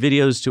photos, your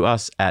videos to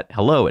us at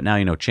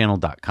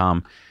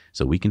hello@nowyouknowchannel.com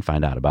so we can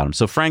find out about them.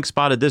 So Frank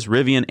spotted this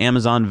Rivian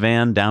Amazon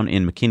van down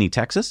in McKinney,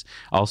 Texas.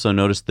 Also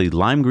noticed the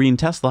lime green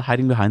Tesla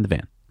hiding behind the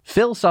van.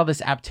 Phil saw this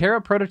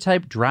Aptera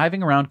prototype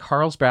driving around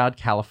Carlsbad,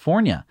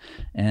 California.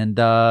 And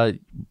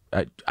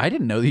I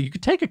didn't know that you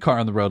could take a car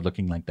on the road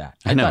looking like that.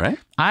 I know, right?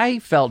 I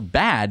felt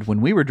bad when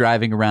we were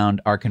driving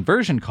around our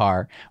conversion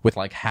car with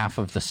like half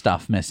of the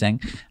stuff missing,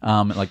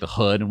 like the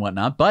hood and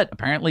whatnot. But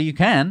apparently you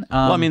can.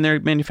 Well, I mean, they're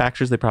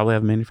manufacturers. They probably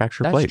have a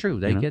manufacturer plate. That's true.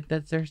 They get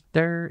that.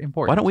 They're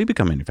important. Why don't we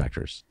become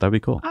manufacturers? That'd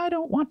be cool. I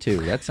don't want to.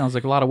 That sounds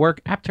like a lot of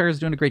work. Aptera is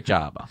doing a great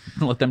job.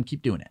 Let them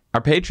keep doing it.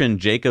 Our patron,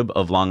 Jacob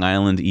of Long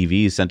Island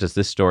EVs, sent us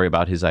this story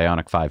about his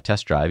Ioniq 5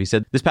 test drive. He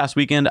said, this past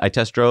weekend, I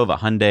test drove a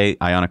Hyundai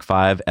Ioniq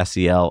 5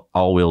 SEL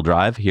all-wheel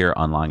drive here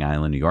on Long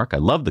Island, New York. I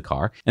love the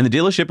car, and the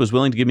dealership was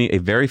willing to give me a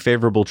very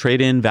favorable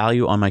trade-in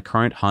value on my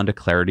current Honda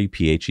Clarity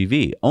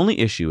PHEV. Only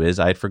issue is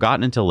I had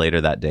forgotten until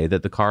later that day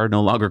that the car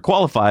no longer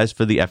qualifies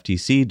for the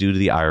FTC due to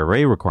the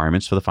IRA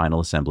requirements for the final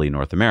assembly in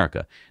North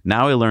America.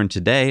 Now I learned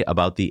today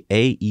about the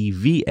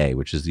AEVA,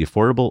 which is the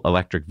Affordable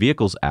Electric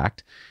Vehicles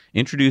Act,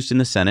 introduced in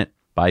the Senate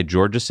by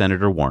Georgia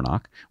Senator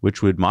Warnock,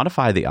 which would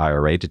modify the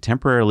IRA to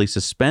temporarily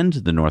suspend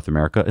the North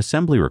America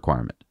assembly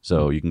requirement.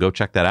 So you can go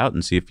check that out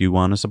and see if you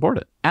want to support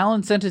it.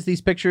 Alan sent us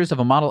these pictures of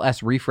a Model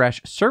S refresh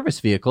service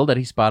vehicle that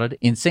he spotted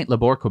in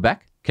Saint-Labor,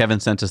 Quebec.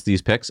 Kevin sent us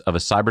these pics of a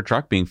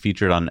Cybertruck being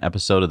featured on an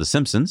episode of The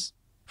Simpsons.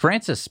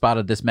 Francis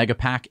spotted this mega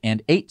pack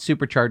and 8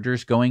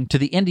 superchargers going to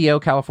the Indio,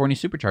 California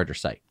supercharger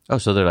site. Oh,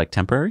 so they're like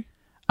temporary?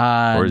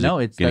 Or is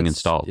it's getting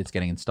installed? It's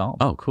getting installed.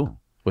 Oh, cool.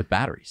 With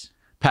batteries.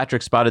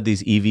 Patrick spotted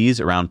these EVs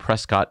around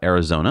Prescott,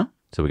 Arizona.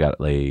 So we got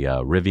a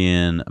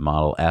Rivian, a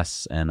Model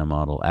S, and a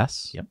Model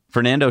S. Yep.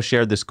 Fernando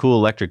shared this cool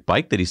electric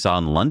bike that he saw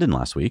in London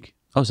last week.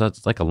 Oh, so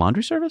it's like a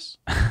laundry service?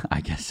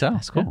 I guess so.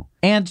 That's cool.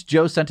 Yeah. And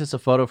Joe sent us a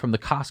photo from the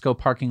Costco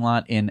parking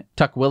lot in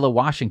Tukwila,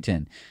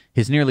 Washington.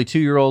 His nearly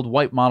 2-year-old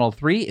white Model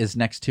 3 is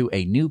next to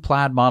a new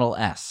plaid Model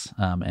S.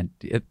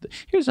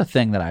 Here's a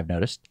thing that I've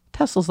noticed.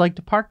 Teslas like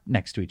to park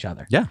next to each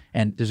other. Yeah.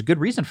 And there's a good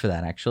reason for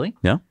that, actually.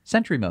 Yeah.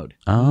 Sentry mode.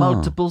 Oh.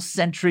 Multiple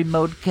Sentry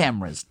mode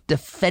cameras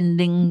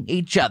defending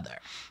each other.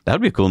 That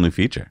would be a cool new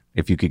feature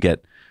if you could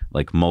get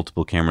like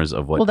multiple cameras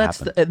of what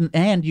happened.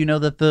 And you know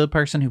that the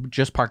person who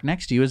just parked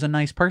next to you is a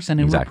nice person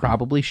who would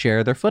probably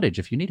share their footage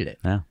if you needed it.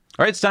 Yeah. All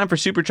right, it's time for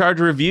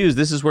Supercharger Reviews.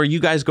 This is where you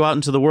guys go out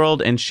into the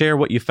world and share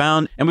what you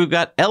found. And we've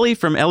got Ellie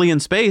from Ellie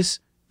in Space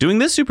doing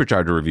this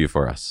Supercharger review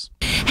for us.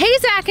 Hey,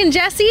 Zach and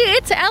Jesse,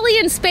 it's Ellie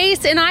in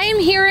Space, and I am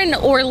here in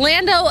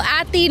Orlando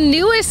at the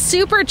newest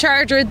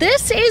Supercharger.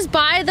 This is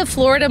by the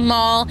Florida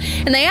Mall,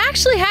 and they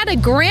actually had a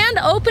grand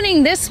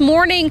opening this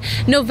morning,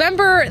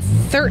 November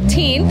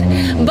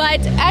 13th. But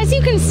as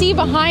you can see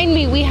behind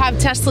me, we have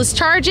Tesla's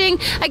charging.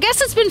 I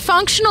guess it's been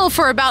functional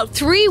for about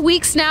 3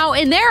 weeks now,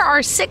 and there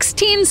are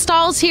 16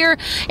 stalls here,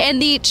 and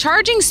the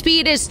charging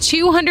speed is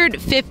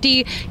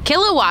 250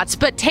 kilowatts.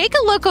 But take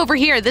a look over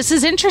here. This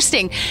is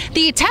interesting.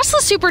 The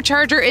Tesla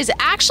Supercharger is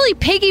actually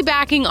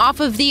piggybacking off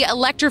of the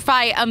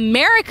Electrify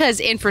America's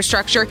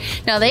infrastructure.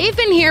 Now, they've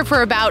been here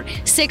for about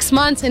 6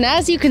 months, and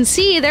as you can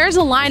see, there's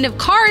a line of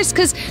cars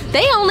because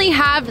they only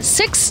have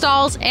 6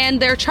 stalls and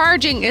their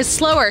charging is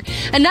slower.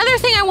 Another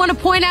thing I want to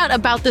point out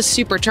about the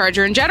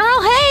Supercharger in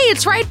general, hey,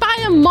 it's right by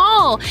a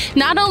mall.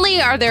 Not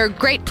only are there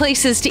great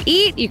places to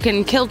eat, you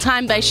can kill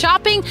time by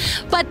shopping,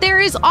 but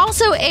there is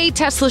also a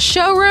Tesla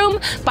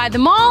showroom by the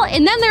mall,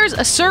 and then there's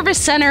a service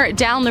center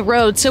down the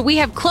road. So we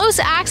have close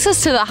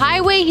access to the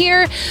highway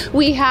here.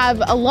 We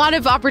have a lot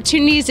of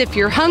opportunities if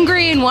you're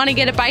hungry and want to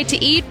get a bite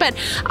to eat, but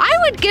I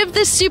would give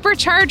this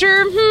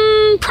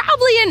Supercharger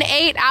probably an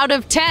 8 out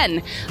of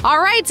 10. All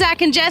right,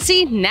 Zach and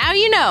Jesse, now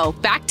you know.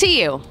 Back to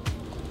you.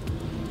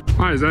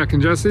 Hi, Zach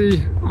and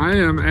Jesse. I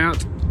am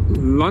at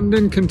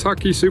London,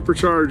 Kentucky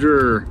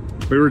Supercharger.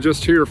 We were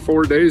just here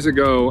 4 days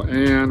ago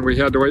and we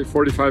had to wait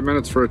 45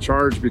 minutes for a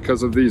charge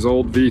because of these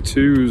old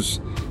V2s,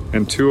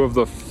 and 2 of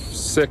the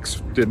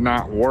 6 did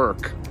not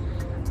work.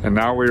 And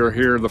now we are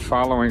here the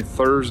following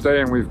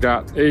Thursday and we've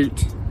got 8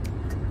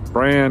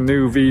 brand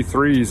new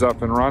V3s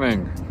up and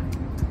running.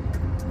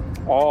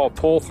 All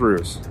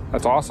pull-throughs.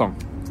 That's awesome.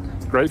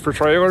 Great for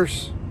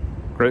trailers,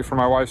 great for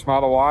my wife's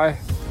Model Y.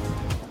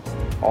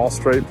 All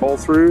straight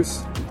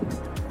pull-throughs.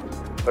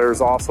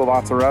 There's also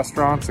lots of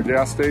restaurants, a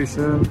gas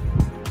station,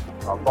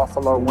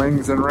 Buffalo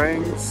Wings and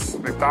Rings,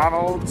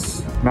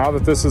 McDonald's. Now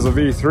that this is a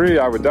V3,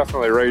 I would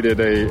definitely rate it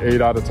a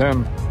 8 out of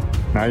 10.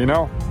 Now you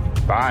know.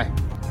 Bye.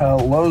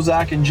 Hello,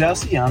 Zach and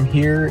Jesse. I'm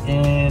here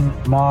in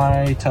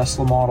my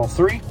Tesla Model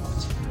 3.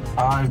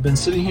 I've been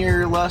sitting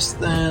here less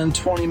than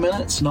 20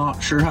 minutes.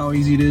 Not sure how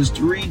easy it is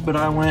to read, but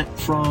I went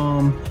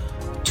from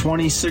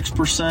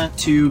 26%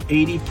 to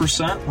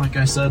 80%, like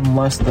I said, in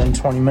less than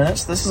 20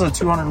 minutes. This is a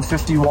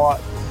 250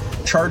 watt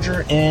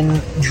charger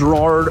in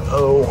Girard,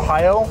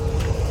 Ohio.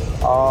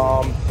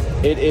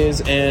 It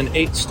is an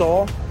 8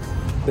 stall.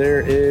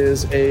 There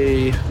is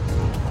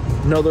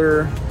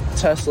another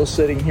Tesla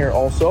sitting here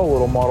also, a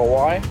little Model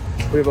Y.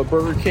 We have a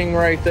Burger King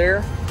right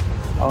there.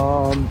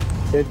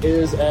 It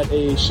is at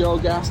a Shell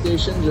gas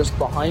station just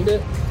behind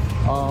it.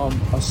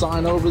 A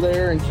sign over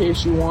there in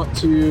case you want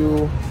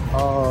to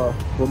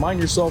remind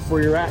yourself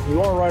where you're at.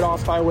 You are right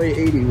off Highway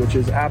 80, which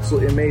is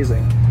absolutely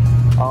amazing.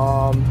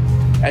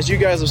 As you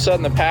guys have said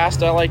in the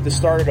past, I like to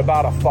start at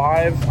about a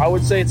 5. I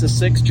would say it's a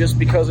 6 just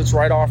because it's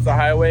right off the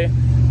highway.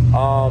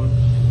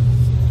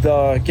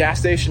 The gas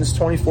station is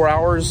 24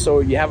 hours,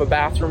 so you have a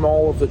bathroom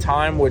all of the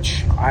time,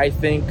 which I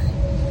think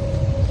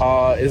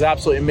is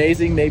absolutely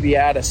amazing. Maybe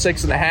add a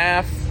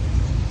 6.5.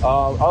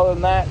 Other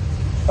than that,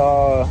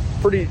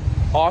 pretty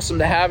awesome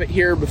to have it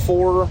here.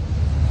 Before,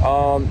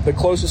 the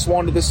closest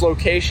one to this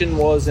location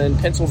was in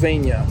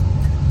Pennsylvania.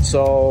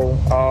 So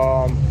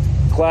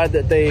glad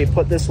that they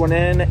put this one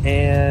in,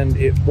 and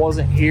it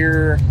wasn't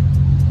here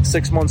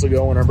 6 months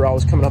ago whenever I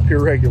was coming up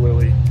here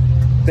regularly.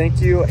 Thank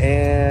you,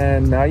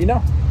 and now you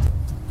know.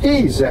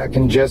 Hey, Zach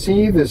and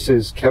Jesse, this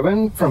is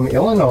Kevin from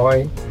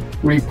Illinois,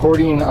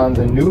 reporting on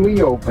the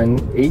newly opened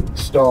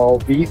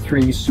 8-stall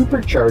V3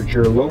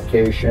 Supercharger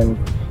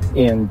location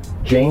in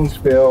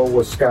Janesville,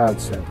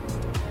 Wisconsin.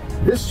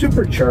 This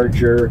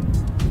Supercharger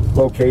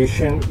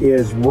location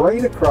is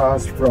right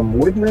across from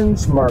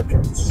Woodman's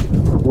Markets.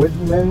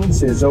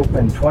 Woodman's is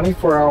open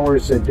 24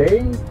 hours a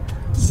day,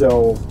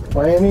 so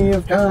plenty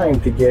of time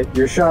to get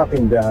your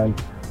shopping done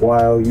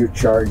while you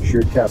charge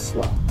your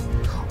Tesla.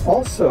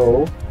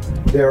 Also,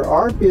 there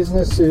are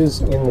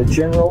businesses in the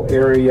general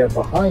area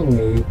behind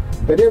me,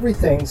 but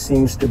everything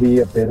seems to be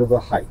a bit of a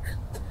hike.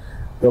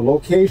 The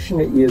location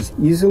is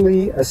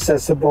easily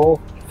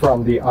accessible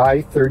from the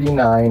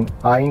I-39,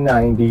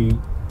 I-90,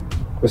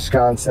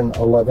 Wisconsin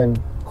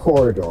 11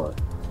 corridor.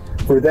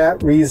 For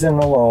that reason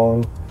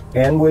alone,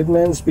 and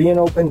Woodman's being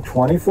open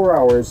 24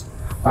 hours,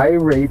 I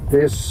rate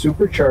this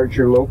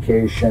Supercharger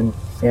location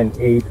an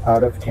 8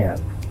 out of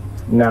 10.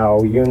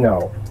 Now you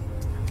know.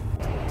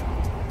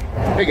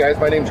 Hey guys,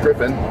 my name's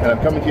Griffin, and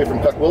I'm coming to you from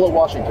Tukwila,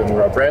 Washington,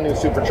 where a brand new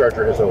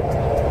supercharger has opened.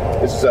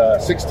 This is a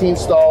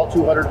 16-stall,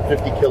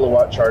 250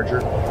 kilowatt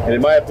charger, and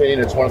in my opinion,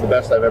 it's one of the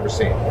best I've ever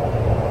seen.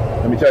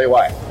 Let me tell you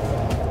why.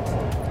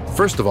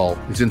 First of all,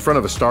 it's in front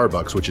of a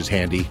Starbucks, which is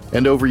handy,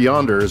 and over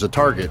yonder is a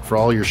Target for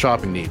all your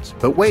shopping needs.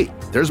 But wait,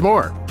 there's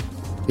more.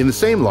 In the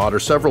same lot are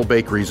several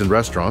bakeries and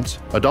restaurants,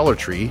 a Dollar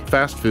Tree,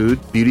 fast food,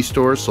 beauty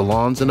stores,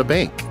 salons, and a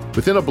bank.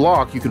 Within a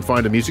block, you can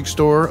find a music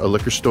store, a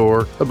liquor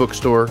store, a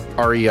bookstore,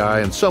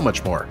 REI, and so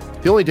much more.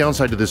 The only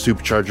downside to this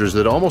supercharger is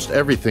that almost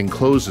everything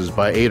closes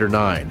by 8 or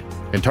 9,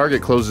 and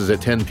Target closes at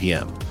 10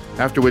 p.m.,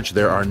 after which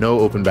there are no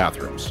open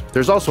bathrooms.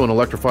 There's also an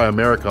Electrify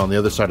America on the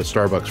other side of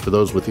Starbucks for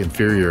those with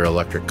inferior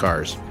electric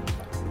cars.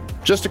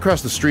 Just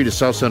across the street is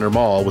South Center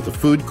Mall with a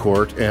food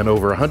court and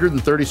over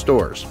 130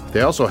 stores.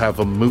 They also have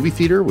a movie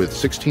theater with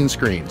 16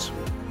 screens.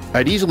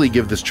 I'd easily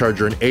give this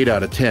charger an 8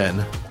 out of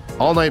 10.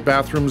 All-night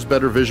bathrooms,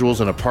 better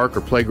visuals, and a park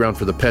or playground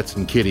for the pets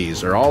and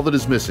kitties are all that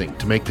is missing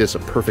to make this a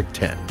perfect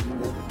 10.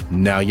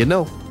 Now you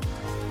know.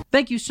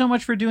 Thank you so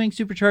much for doing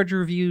Supercharger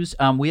reviews.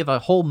 We have a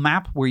whole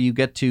map where you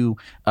get to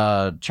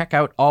check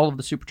out all of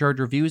the Supercharger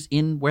reviews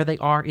in where they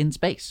are in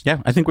space.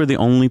 Yeah, I think we're the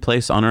only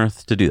place on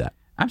Earth to do that.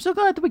 I'm so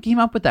glad that we came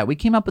up with that. We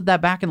came up with that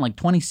back in like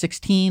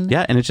 2016.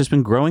 Yeah, and it's just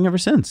been growing ever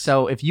since.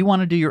 So if you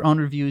want to do your own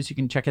reviews, you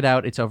can check it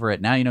out. It's over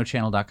at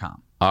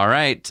nowyouknowchannel.com. All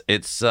right,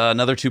 it's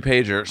another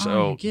 2-pager,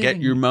 so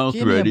get your mouth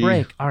give ready. Me a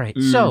break. All right,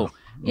 so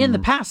in the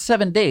past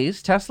 7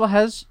 days, Tesla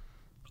has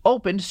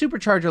opened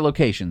Supercharger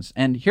locations,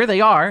 and here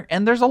they are,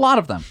 and there's a lot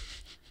of them.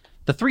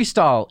 The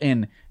 3-stall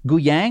in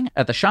Guiyang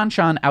at the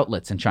Shanshan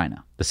outlets in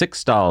China. The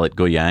 6-stall at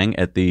Guiyang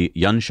at the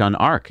Yunshan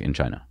Arc in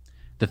China.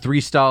 The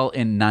 3-stall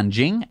in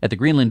Nanjing at the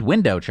Greenland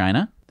Window,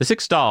 China. The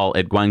 6-stall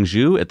at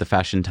Guangzhou at the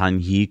Fashion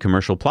Tanyi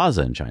Commercial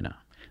Plaza in China.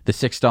 The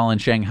 6-stall in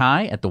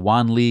Shanghai at the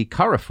Wanli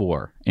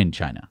Carrefour in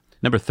China.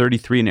 Number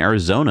 33 in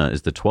Arizona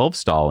is the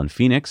 12-stall in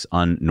Phoenix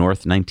on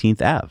North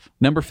 19th Ave.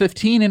 Number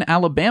 15 in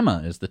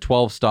Alabama is the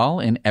 12-stall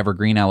in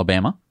Evergreen,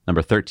 Alabama.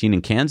 Number 13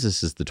 in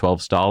Kansas is the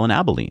 12-stall in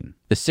Abilene.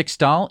 The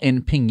 6-stall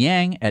in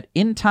Pingyang at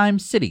Intime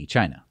City,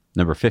 China.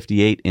 Number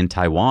 58 in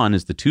Taiwan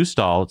is the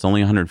 2-stall, it's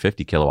only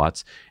 150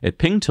 kilowatts, at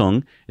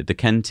Pingtung at the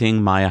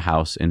Kenting Maya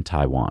House in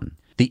Taiwan.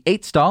 The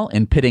 8-stall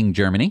in Pitting,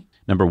 Germany.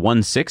 Number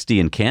 160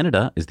 in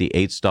Canada is the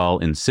 8-stall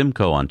in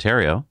Simcoe,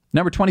 Ontario.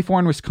 Number 24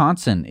 in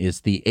Wisconsin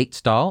is the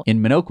 8-stall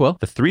in Minocqua.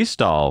 The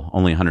 3-stall,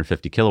 only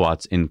 150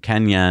 kilowatts, in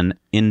Canyan,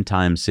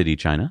 Intime City,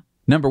 China.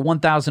 Number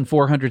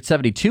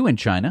 1,472 in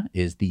China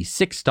is the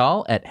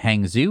 6-stall at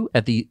Hangzhou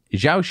at the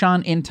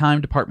Zhaoshan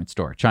Intime Department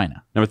Store,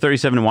 China. Number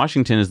 37 in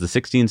Washington is the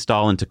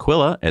 16-stall in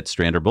Tukwila at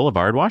Strander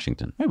Boulevard,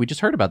 Washington. Hey, we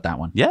just heard about that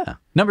one. Yeah.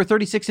 Number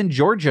 36 in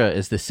Georgia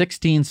is the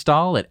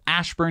 16-stall at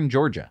Ashburn,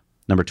 Georgia.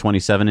 Number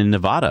 27 in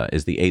Nevada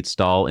is the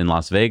 8-stall in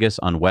Las Vegas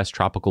on West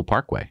Tropical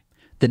Parkway.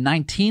 The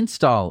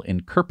 19-stall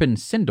in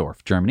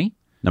Kirpen-Sindorf, Germany.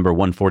 Number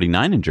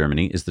 149 in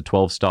Germany is the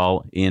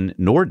 12-stall in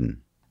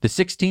Norden. The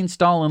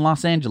 16-stall in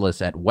Los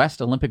Angeles at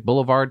West Olympic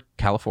Boulevard,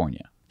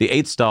 California. The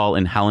 8-stall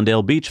in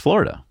Hallandale Beach,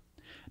 Florida.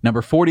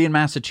 Number 40 in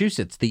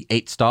Massachusetts, the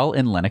 8-stall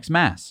in Lenox,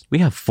 Mass. We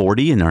have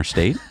 40 in our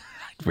state?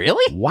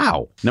 Really?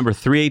 Wow. Number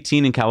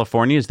 318 in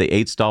California is the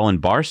 8-stall in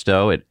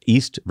Barstow at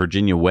East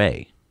Virginia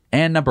Way.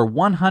 And number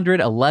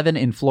 111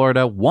 in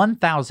Florida,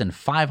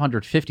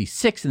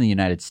 1,556 in the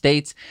United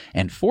States,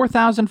 and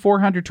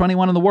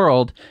 4,421 in the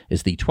world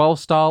is the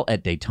 12-stall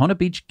at Daytona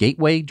Beach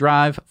Gateway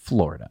Drive,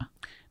 Florida.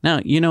 Now,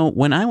 you know,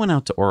 when I went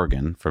out to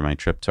Oregon for my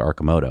trip to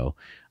Arcimoto,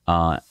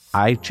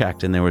 I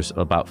checked and there was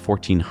about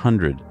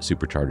 1,400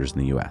 superchargers in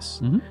the U.S.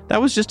 Mm-hmm. That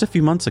was just a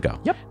few months ago.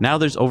 Yep. Now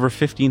there's over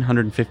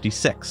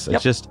 1,556. Yep.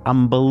 It's just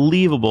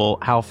unbelievable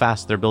how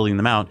fast they're building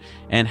them out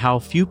and how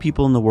few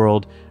people in the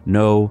world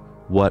know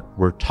what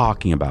we're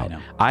talking about.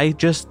 I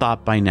just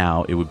thought by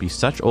now it would be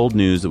such old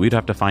news that we'd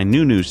have to find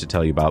new news to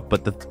tell you about.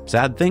 But the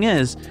sad thing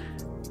is,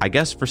 I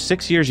guess for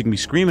 6 years you can be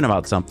screaming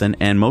about something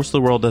and most of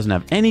the world doesn't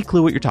have any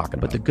clue what you're talking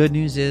about. But the good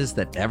news is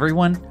that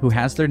everyone who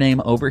has their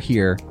name over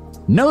here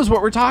knows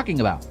what we're talking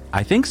about.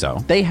 I think so.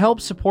 They help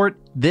support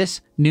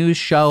this news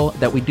show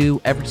that we do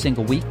every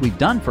single week. We've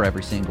done for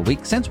every single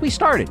week since we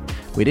started.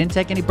 We didn't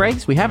take any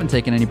breaks. We haven't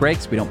taken any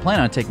breaks. We don't plan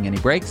on taking any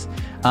breaks.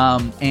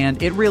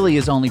 And it really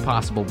is only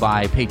possible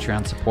by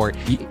Patreon support.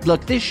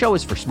 Look, this show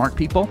is for smart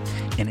people.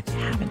 And if you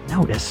haven't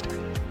noticed,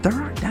 there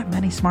aren't that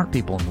many smart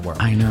people in the world.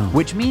 I know.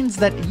 Which means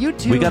that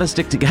YouTube... We got to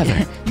stick together.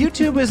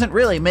 YouTube isn't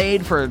really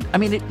made for... I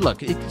mean,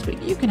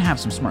 you can have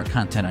some smart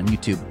content on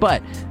YouTube,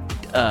 but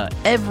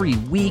every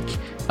week,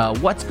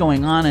 what's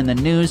going on in the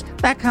news,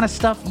 that kind of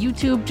stuff,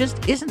 YouTube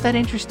just isn't that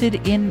interested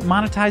in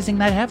monetizing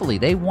that heavily.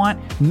 They want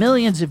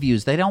millions of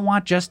views. They don't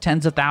want just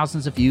tens of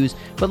thousands of views.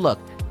 But look,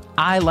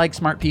 I like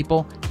smart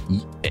people.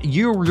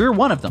 You're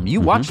one of them.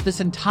 You watched this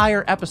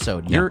entire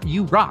episode.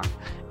 You rock.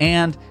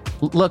 And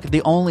look,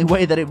 the only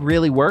way that it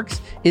really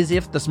works is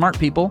if the smart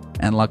people,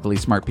 and luckily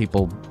smart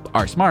people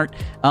are smart,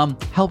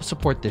 help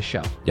support this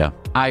show. Yeah.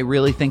 I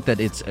really think that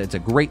it's a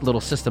great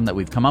little system that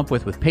we've come up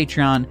with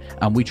Patreon.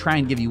 We try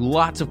and give you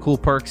lots of cool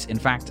perks. In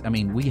fact, I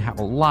mean, we have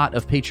a lot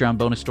of Patreon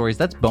bonus stories.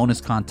 That's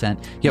bonus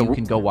content you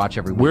can go watch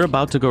every week. We're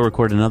about to go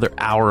record another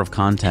hour of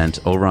content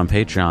over on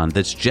Patreon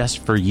that's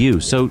just for you.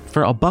 So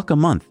for $1 a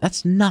month,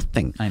 that's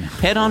nothing. I know.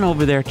 Head on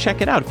over there,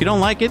 check it out. If you don't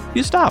like it,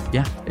 you stop.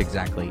 Yeah,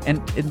 exactly.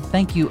 And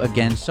thank you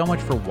again so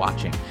much for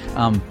watching.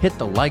 Hit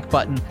the like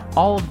button.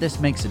 All of this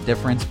makes a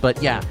difference.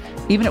 But yeah,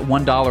 even at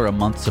 $1 a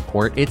month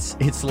support,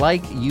 it's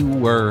like you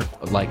were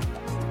like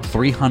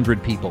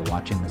 300 people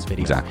watching this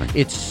video. Exactly.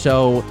 It's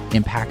so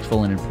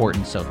impactful and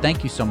important. So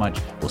thank you so much.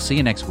 We'll see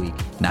you next week.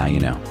 Now you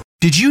know.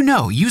 Did you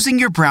know using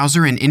your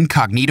browser in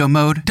incognito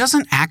mode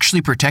doesn't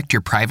actually protect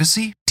your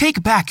privacy?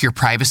 Take back your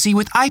privacy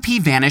with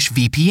IPVanish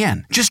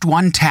VPN. Just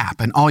one tap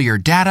and all your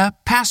data,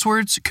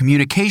 passwords,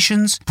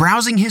 communications,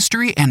 browsing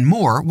history, and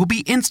more will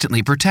be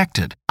instantly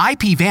protected.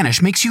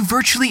 IPVanish makes you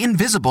virtually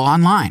invisible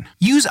online.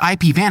 Use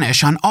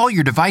IPVanish on all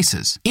your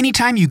devices,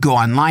 anytime you go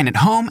online at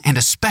home and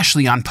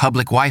especially on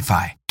public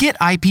Wi-Fi. Get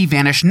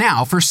IPVanish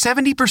now for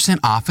 70%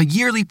 off a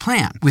yearly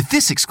plan with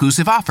this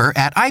exclusive offer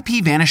at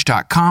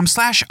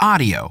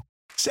ipvanish.com/audio.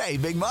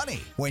 Save big money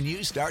when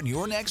you start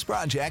your next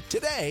project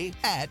today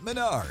at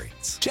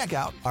Menards. Check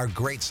out our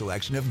great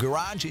selection of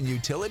garage and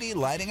utility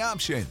lighting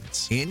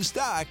options. In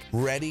stock,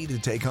 ready to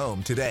take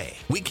home today.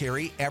 We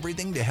carry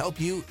everything to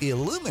help you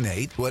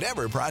illuminate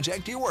whatever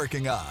project you're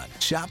working on.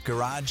 Shop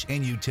garage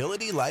and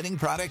utility lighting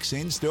products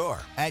in store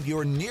at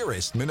your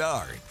nearest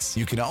Menards.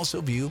 You can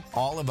also view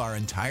all of our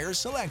entire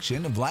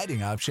selection of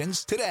lighting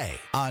options today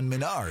on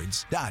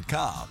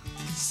Menards.com.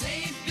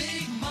 Save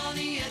big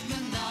money at Menards.